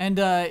 And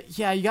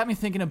you got me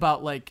thinking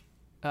about like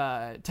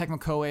Tecmo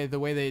Koei, the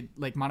way they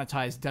like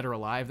monetize Dead or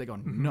Alive. They go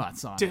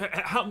nuts on it.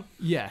 How,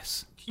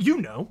 Yes. You're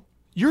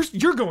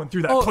going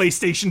through that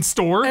PlayStation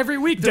Store Every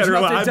week Dead there's or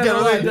an Alive, update, Dead or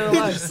Alive, Dead or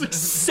Alive. There's like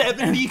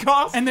 70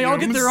 costumes. And they all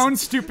get their own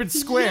stupid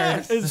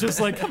square. It's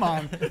just like, come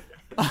on.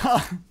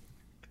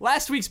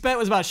 Last week's bet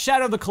was about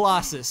Shadow of the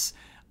Colossus,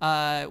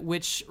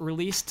 which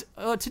released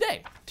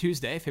today,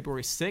 Tuesday,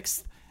 February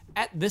 6th.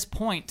 At this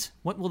point,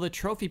 what will the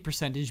trophy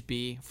percentage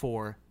be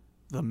for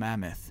the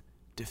Mammoth?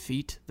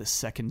 Defeat the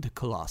second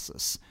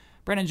Colossus.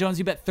 Brandon Jones,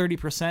 you bet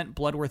 30%.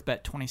 Bloodworth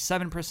bet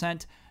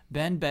 27%.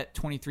 Ben bet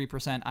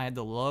 23%. I had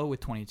the low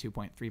with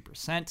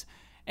 22.3%.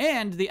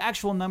 And the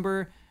actual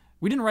number,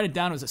 we didn't write it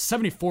down. It was at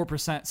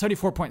 74%,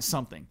 74 point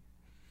something.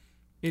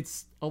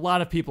 It's a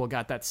lot of people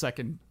got that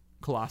second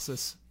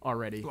Colossus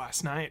already.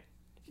 Last night.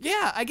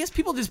 Yeah, I guess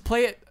people just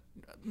play it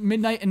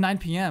midnight and 9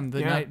 p.m.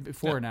 the night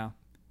before now.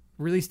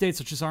 Release dates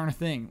just aren't a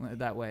thing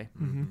that way.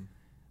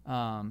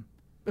 Mm-hmm.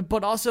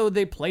 But also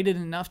they played it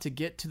enough to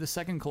get to the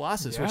second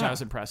Colossus, which I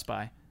was impressed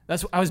by.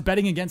 I was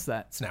betting against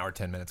that. It's an hour,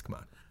 10 minutes. Come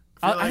on.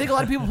 I think a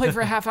lot of people play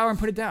for a half hour and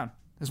put it down.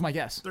 That's my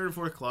guess. Third or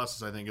fourth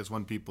Colossus, I think, is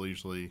when people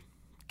usually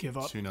Give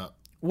up. tune up.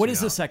 What is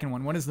the second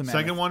one? What is the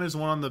Mammoth? Second one is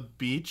one on the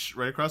beach,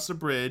 right across the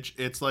bridge.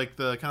 It's like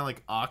the kind of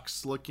like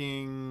ox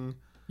looking.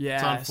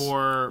 Yeah. It's on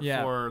four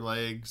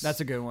legs.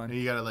 That's a good one. And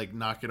you gotta like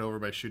knock it over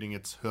by shooting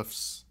its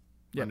hoofs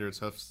under its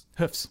hoofs.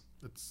 Hoofs.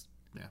 It's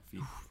feet.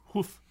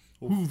 Hoof.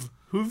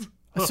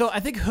 So I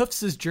think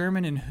hoofs is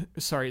German and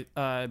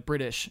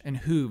British, and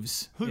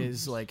hooves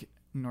is like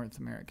North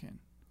American.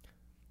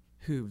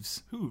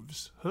 Hooves.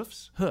 Hoofs?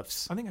 Hoofs.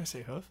 I think I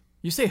say hoof.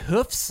 You say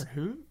hoofs? Or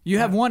who? You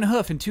have one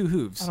hoof and two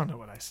hooves. I don't know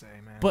what I say,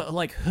 man. But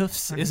like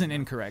hoofs isn't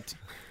incorrect.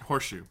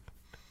 Horseshoe.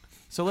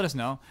 So let us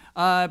know.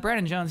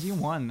 Brandon Jones, you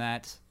won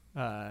that.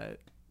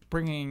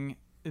 Bringing.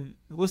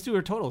 Let's do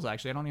our totals,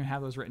 actually. I don't even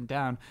have those written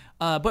down.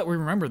 But we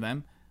remember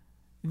them.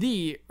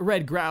 The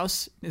Red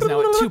Grouse is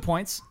now at 2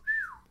 points.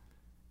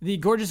 The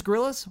Gorgeous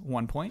Gorillas,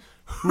 1 point.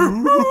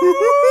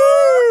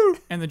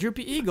 And the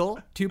Droopy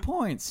Eagle, 2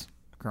 points.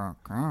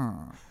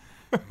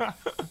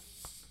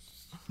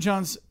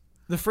 Jones,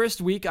 the first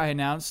week I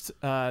announced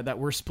that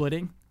we're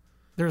splitting,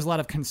 there was a lot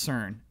of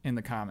concern in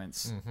the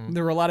comments. Mm-hmm.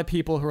 There were a lot of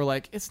people who were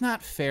like, it's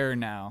not fair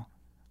now.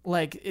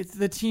 Like,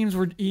 the teams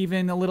were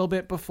even a little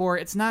bit before.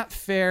 It's not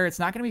fair. It's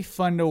not going to be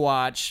fun to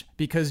watch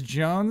because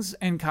Jones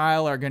and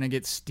Kyle are going to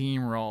get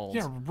steamrolled.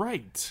 Yeah,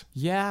 right.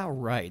 Yeah,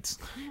 right.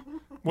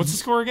 What's the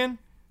score again?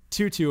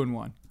 2-2 and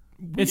 1.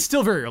 It's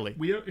still very early.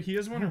 He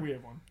has one or we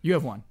have one? You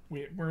have one.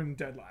 We're in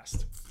dead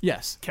last.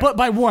 Yes, but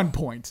by 1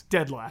 point.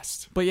 Dead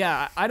last. But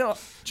yeah, I don't...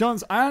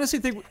 Jones, I honestly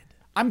think...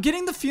 I'm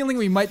getting the feeling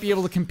we might be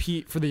able to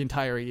compete for the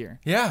entire year.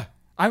 Yeah.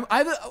 I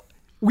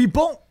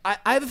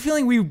have a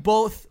feeling we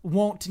both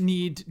won't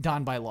need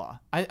Don by Law.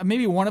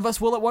 Maybe one of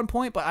us will at one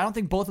point, but I don't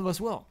think both of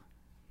us will.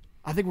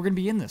 I think we're going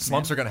to be in this.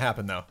 Slumps are going to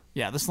happen, though.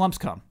 Yeah, the slumps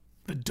come.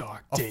 The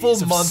dark A days full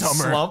of month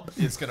summer. slump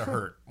is going to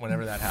hurt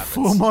whenever that happens.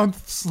 Full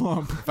month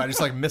slump. If I just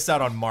like miss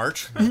out on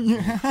March, I'm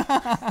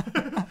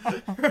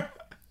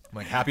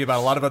like happy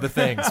about a lot of other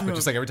things, but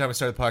just like every time I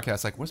start the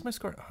podcast, like, what's my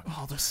score?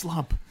 Oh, the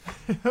slump.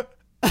 Let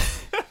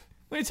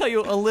me tell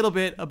you a little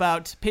bit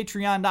about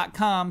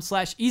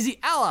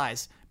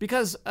patreon.com/easyallies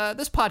because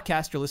this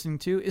podcast you're listening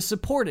to is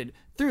supported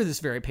through this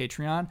very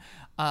Patreon.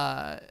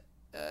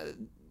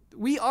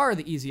 we are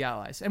the Easy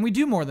Allies, and we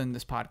do more than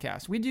this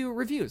podcast. We do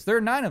reviews. There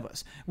are 9 of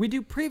us. We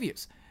do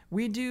previews.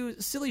 We do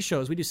silly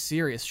shows. We do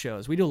serious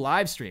shows. We do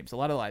live streams, a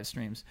lot of live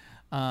streams.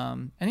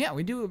 And yeah,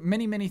 we do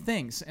many, many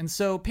things. And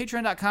so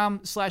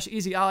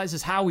patreon.com/Easy Allies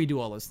is how we do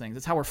all those things.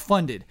 It's how we're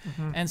funded.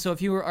 And so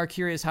if you are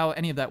curious how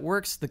any of that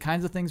works, the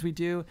kinds of things we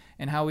do,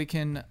 and how you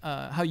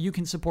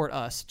can support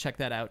us, check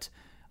that out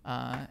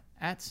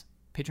at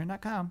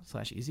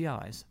patreon.com/Easy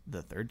Allies.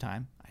 The third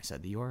time I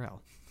said the URL.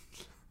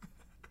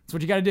 That's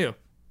what you got to do.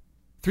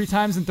 3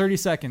 times in 30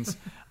 seconds.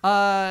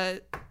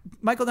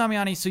 Michael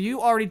Damiani, so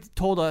you already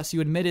told us,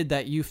 you admitted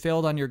that you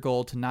failed on your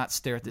goal to not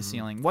stare at the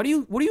ceiling. What are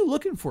you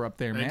looking for up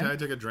there, man? Anytime I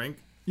take a drink,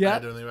 Yeah. I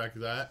do anything back to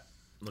that.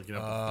 Looking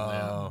up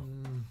at the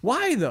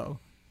Why, though?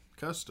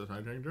 Because I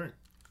drink a drink.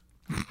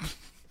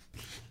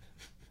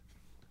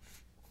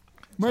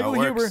 Michael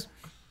how it Huber, works.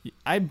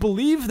 I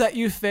believe that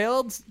you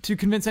failed to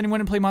convince anyone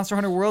to play Monster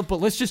Hunter World, but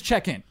let's just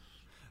check in.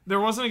 There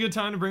wasn't a good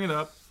time to bring it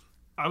up.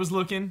 I was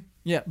looking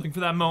for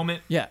that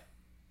moment. Yeah.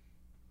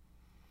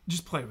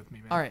 Just play with me,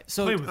 man. All right,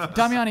 so Play with us.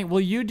 Damiani, will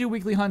you do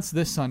weekly hunts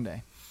this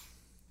Sunday?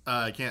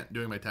 I can't.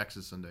 Doing my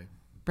taxes Sunday.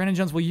 Brandon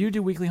Jones, will you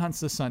do weekly hunts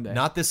this Sunday?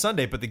 Not this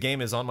Sunday, but the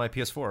game is on my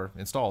PS4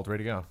 installed,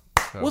 ready to go.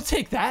 So. We'll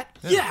take that.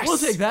 Yes! We'll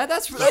take that.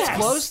 That's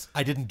close.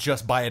 I didn't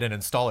just buy it and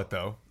install it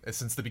though,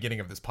 since the beginning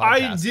of this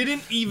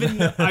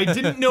podcast. I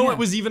didn't know it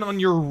was even on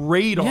your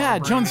radar. Yeah,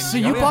 Brandon. Jones, so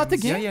you bought the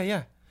game?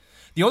 Yeah.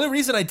 The only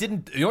reason I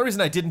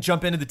didn't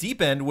jump into the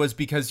deep end was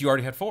because you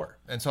already had 4,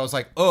 and so I was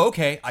like, oh,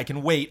 okay, I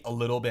can wait a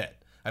little bit.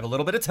 I have a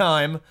little bit of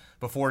time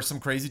before some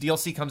crazy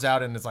DLC comes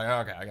out, and it's like,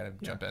 oh, okay, I gotta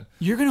jump in.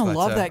 You're gonna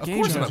love that game.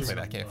 Of course, I'm Jones. gonna play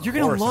that game. You're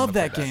gonna love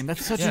that game.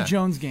 That's such a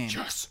Jones game.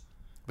 Yes.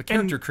 The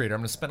character creator,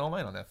 I'm gonna spend all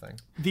night on that thing.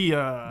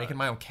 Making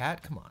my own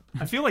cat. Come on.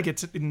 I feel like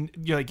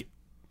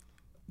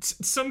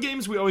some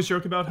games we always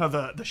joke about how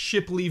the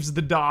ship leaves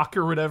the dock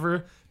or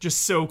whatever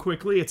just so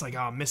quickly. It's like, oh,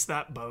 I missed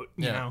that boat.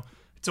 You know,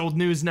 it's old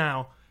news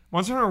now.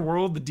 Monster Hunter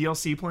World, the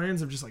DLC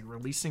plans of just like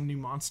releasing new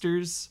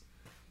monsters.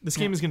 This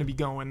game is going to be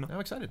going I'm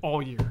excited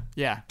all year.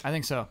 Yeah, I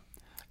think so.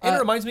 And it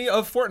reminds me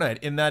of Fortnite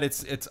in that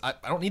I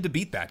don't need to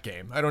beat that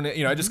game. I don't,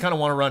 I just kind of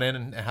want to run in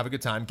and have a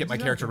good time, get my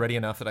character ready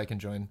enough that I can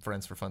join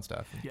friends for fun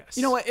stuff. Yes.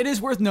 You know what? It is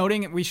worth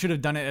noting, we should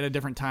have done it at a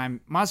different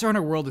time. Monster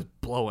Hunter World is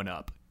blowing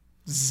up.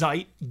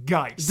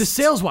 Zeitgeist. The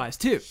sales-wise,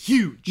 too.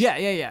 Huge.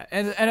 Yeah.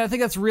 And I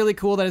think that's really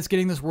cool that it's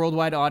getting this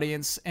worldwide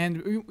audience.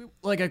 And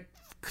like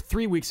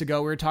 3 weeks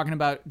ago, we were talking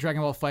about Dragon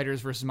Ball FighterZ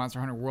versus Monster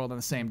Hunter World on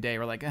the same day.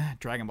 We're like,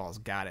 Dragon Ball's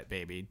got it,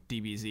 baby.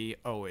 DBZ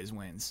always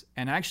wins.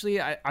 And actually,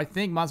 I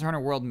think Monster Hunter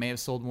World may have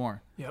sold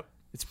more. Yep.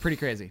 It's pretty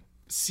crazy.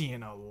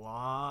 Seeing a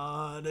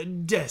lot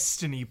of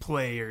Destiny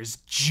players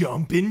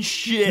jumping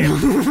ship.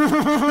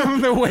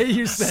 The way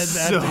you said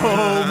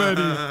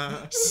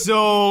that.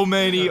 So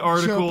many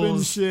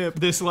articles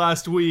this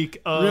last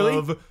week of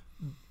Really?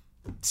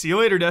 See you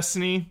later,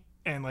 Destiny,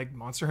 and like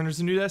Monster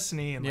Hunter's a new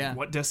Destiny, and like Yeah.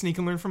 what Destiny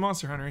can learn from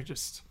Monster Hunter.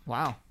 Just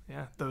Wow.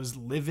 those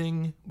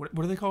living what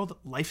are they called?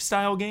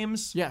 Lifestyle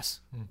games. Yes.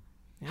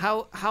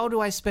 How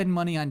do I spend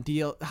money on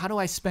How do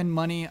I spend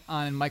money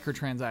on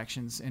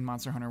microtransactions in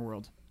Monster Hunter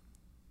World?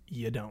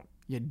 You don't.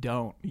 You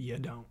don't. You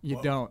don't. You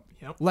Whoa. don't.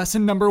 Yep.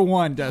 Lesson number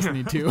 1,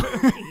 Destiny 2.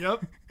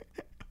 Yep.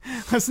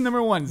 Lesson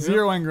number 1,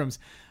 0 engrams.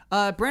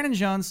 Brandon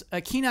Jones,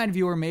 a keen-eyed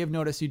viewer may have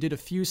noticed you did a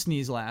few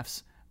sneeze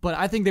laughs, but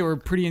I think they were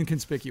pretty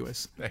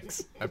inconspicuous.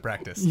 Thanks. I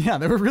practiced. Yeah,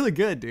 they were really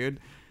good, dude.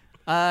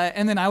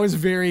 And then I was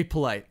very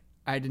polite.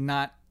 I did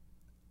not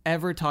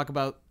ever talk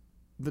about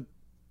the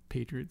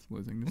Patriots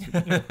losing this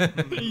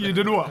week. You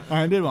did what?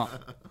 I did well.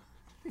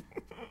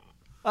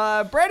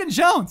 Brandon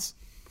Jones,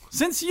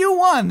 since you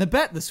won the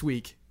bet this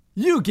week,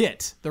 you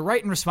get the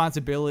right and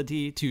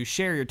responsibility to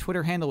share your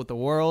Twitter handle with the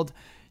world.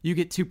 You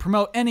get to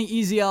promote any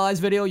Easy Allies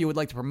video you would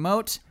like to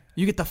promote.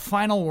 You get the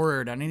final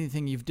word on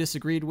anything you've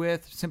disagreed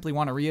with, simply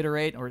want to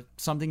reiterate, or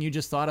something you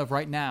just thought of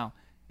right now.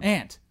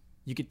 And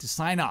you get to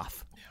sign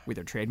off with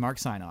your trademark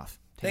sign-off.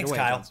 Take it Thanks, away,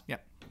 Kyle. Jones.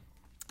 Yep.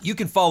 You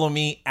can follow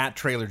me at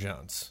Trailer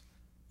Jones.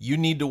 You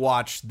need to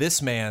watch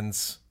this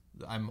man's.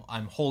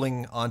 I'm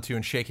holding onto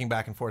and shaking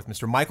back and forth,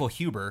 Mr. Michael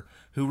Huber,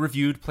 who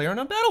reviewed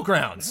PlayerUnknown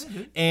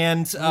Battlegrounds.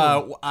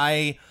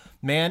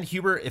 And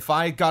Huber, if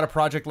I got a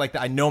project like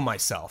that, I know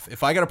myself.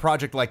 If I got a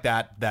project like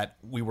that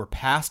we were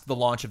past the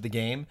launch of the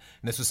game,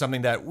 and this was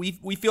something that we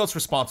feel it's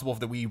responsible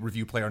that we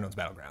review PlayerUnknown's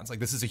Battlegrounds. Like,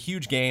 this is a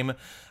huge game.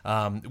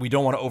 We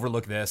don't want to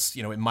overlook this.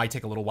 It might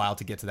take a little while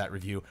to get to that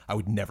review. I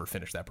would never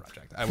finish that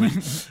project.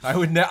 Because I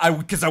wouldn't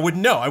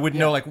know. I wouldn't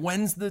know, like,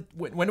 when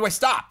do I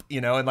stop?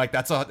 And like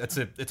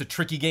it's a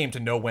tricky game to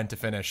know when to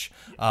finish.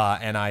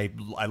 And I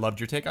loved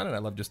your take on it. I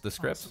loved just the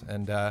script. Awesome.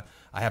 And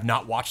I have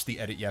not watched the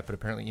edit yet, but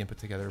apparently Ian put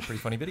together a pretty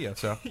funny video.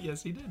 So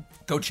Yes, he did.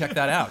 go check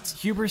that out.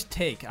 Huber's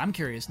take. I'm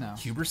curious now.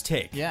 Huber's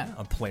take Yeah.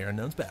 on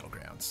PlayerUnknown's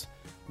Battlegrounds.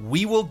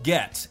 We will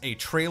get a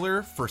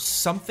trailer for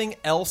something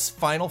else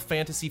Final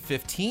Fantasy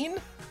 15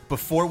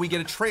 before we get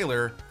a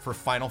trailer for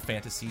Final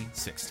Fantasy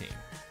 16.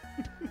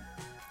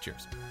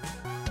 Cheers.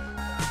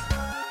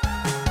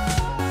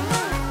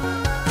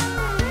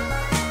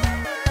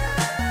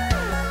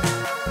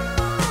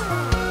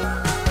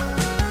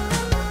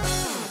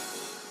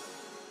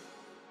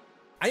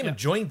 am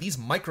enjoying these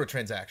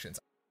microtransactions.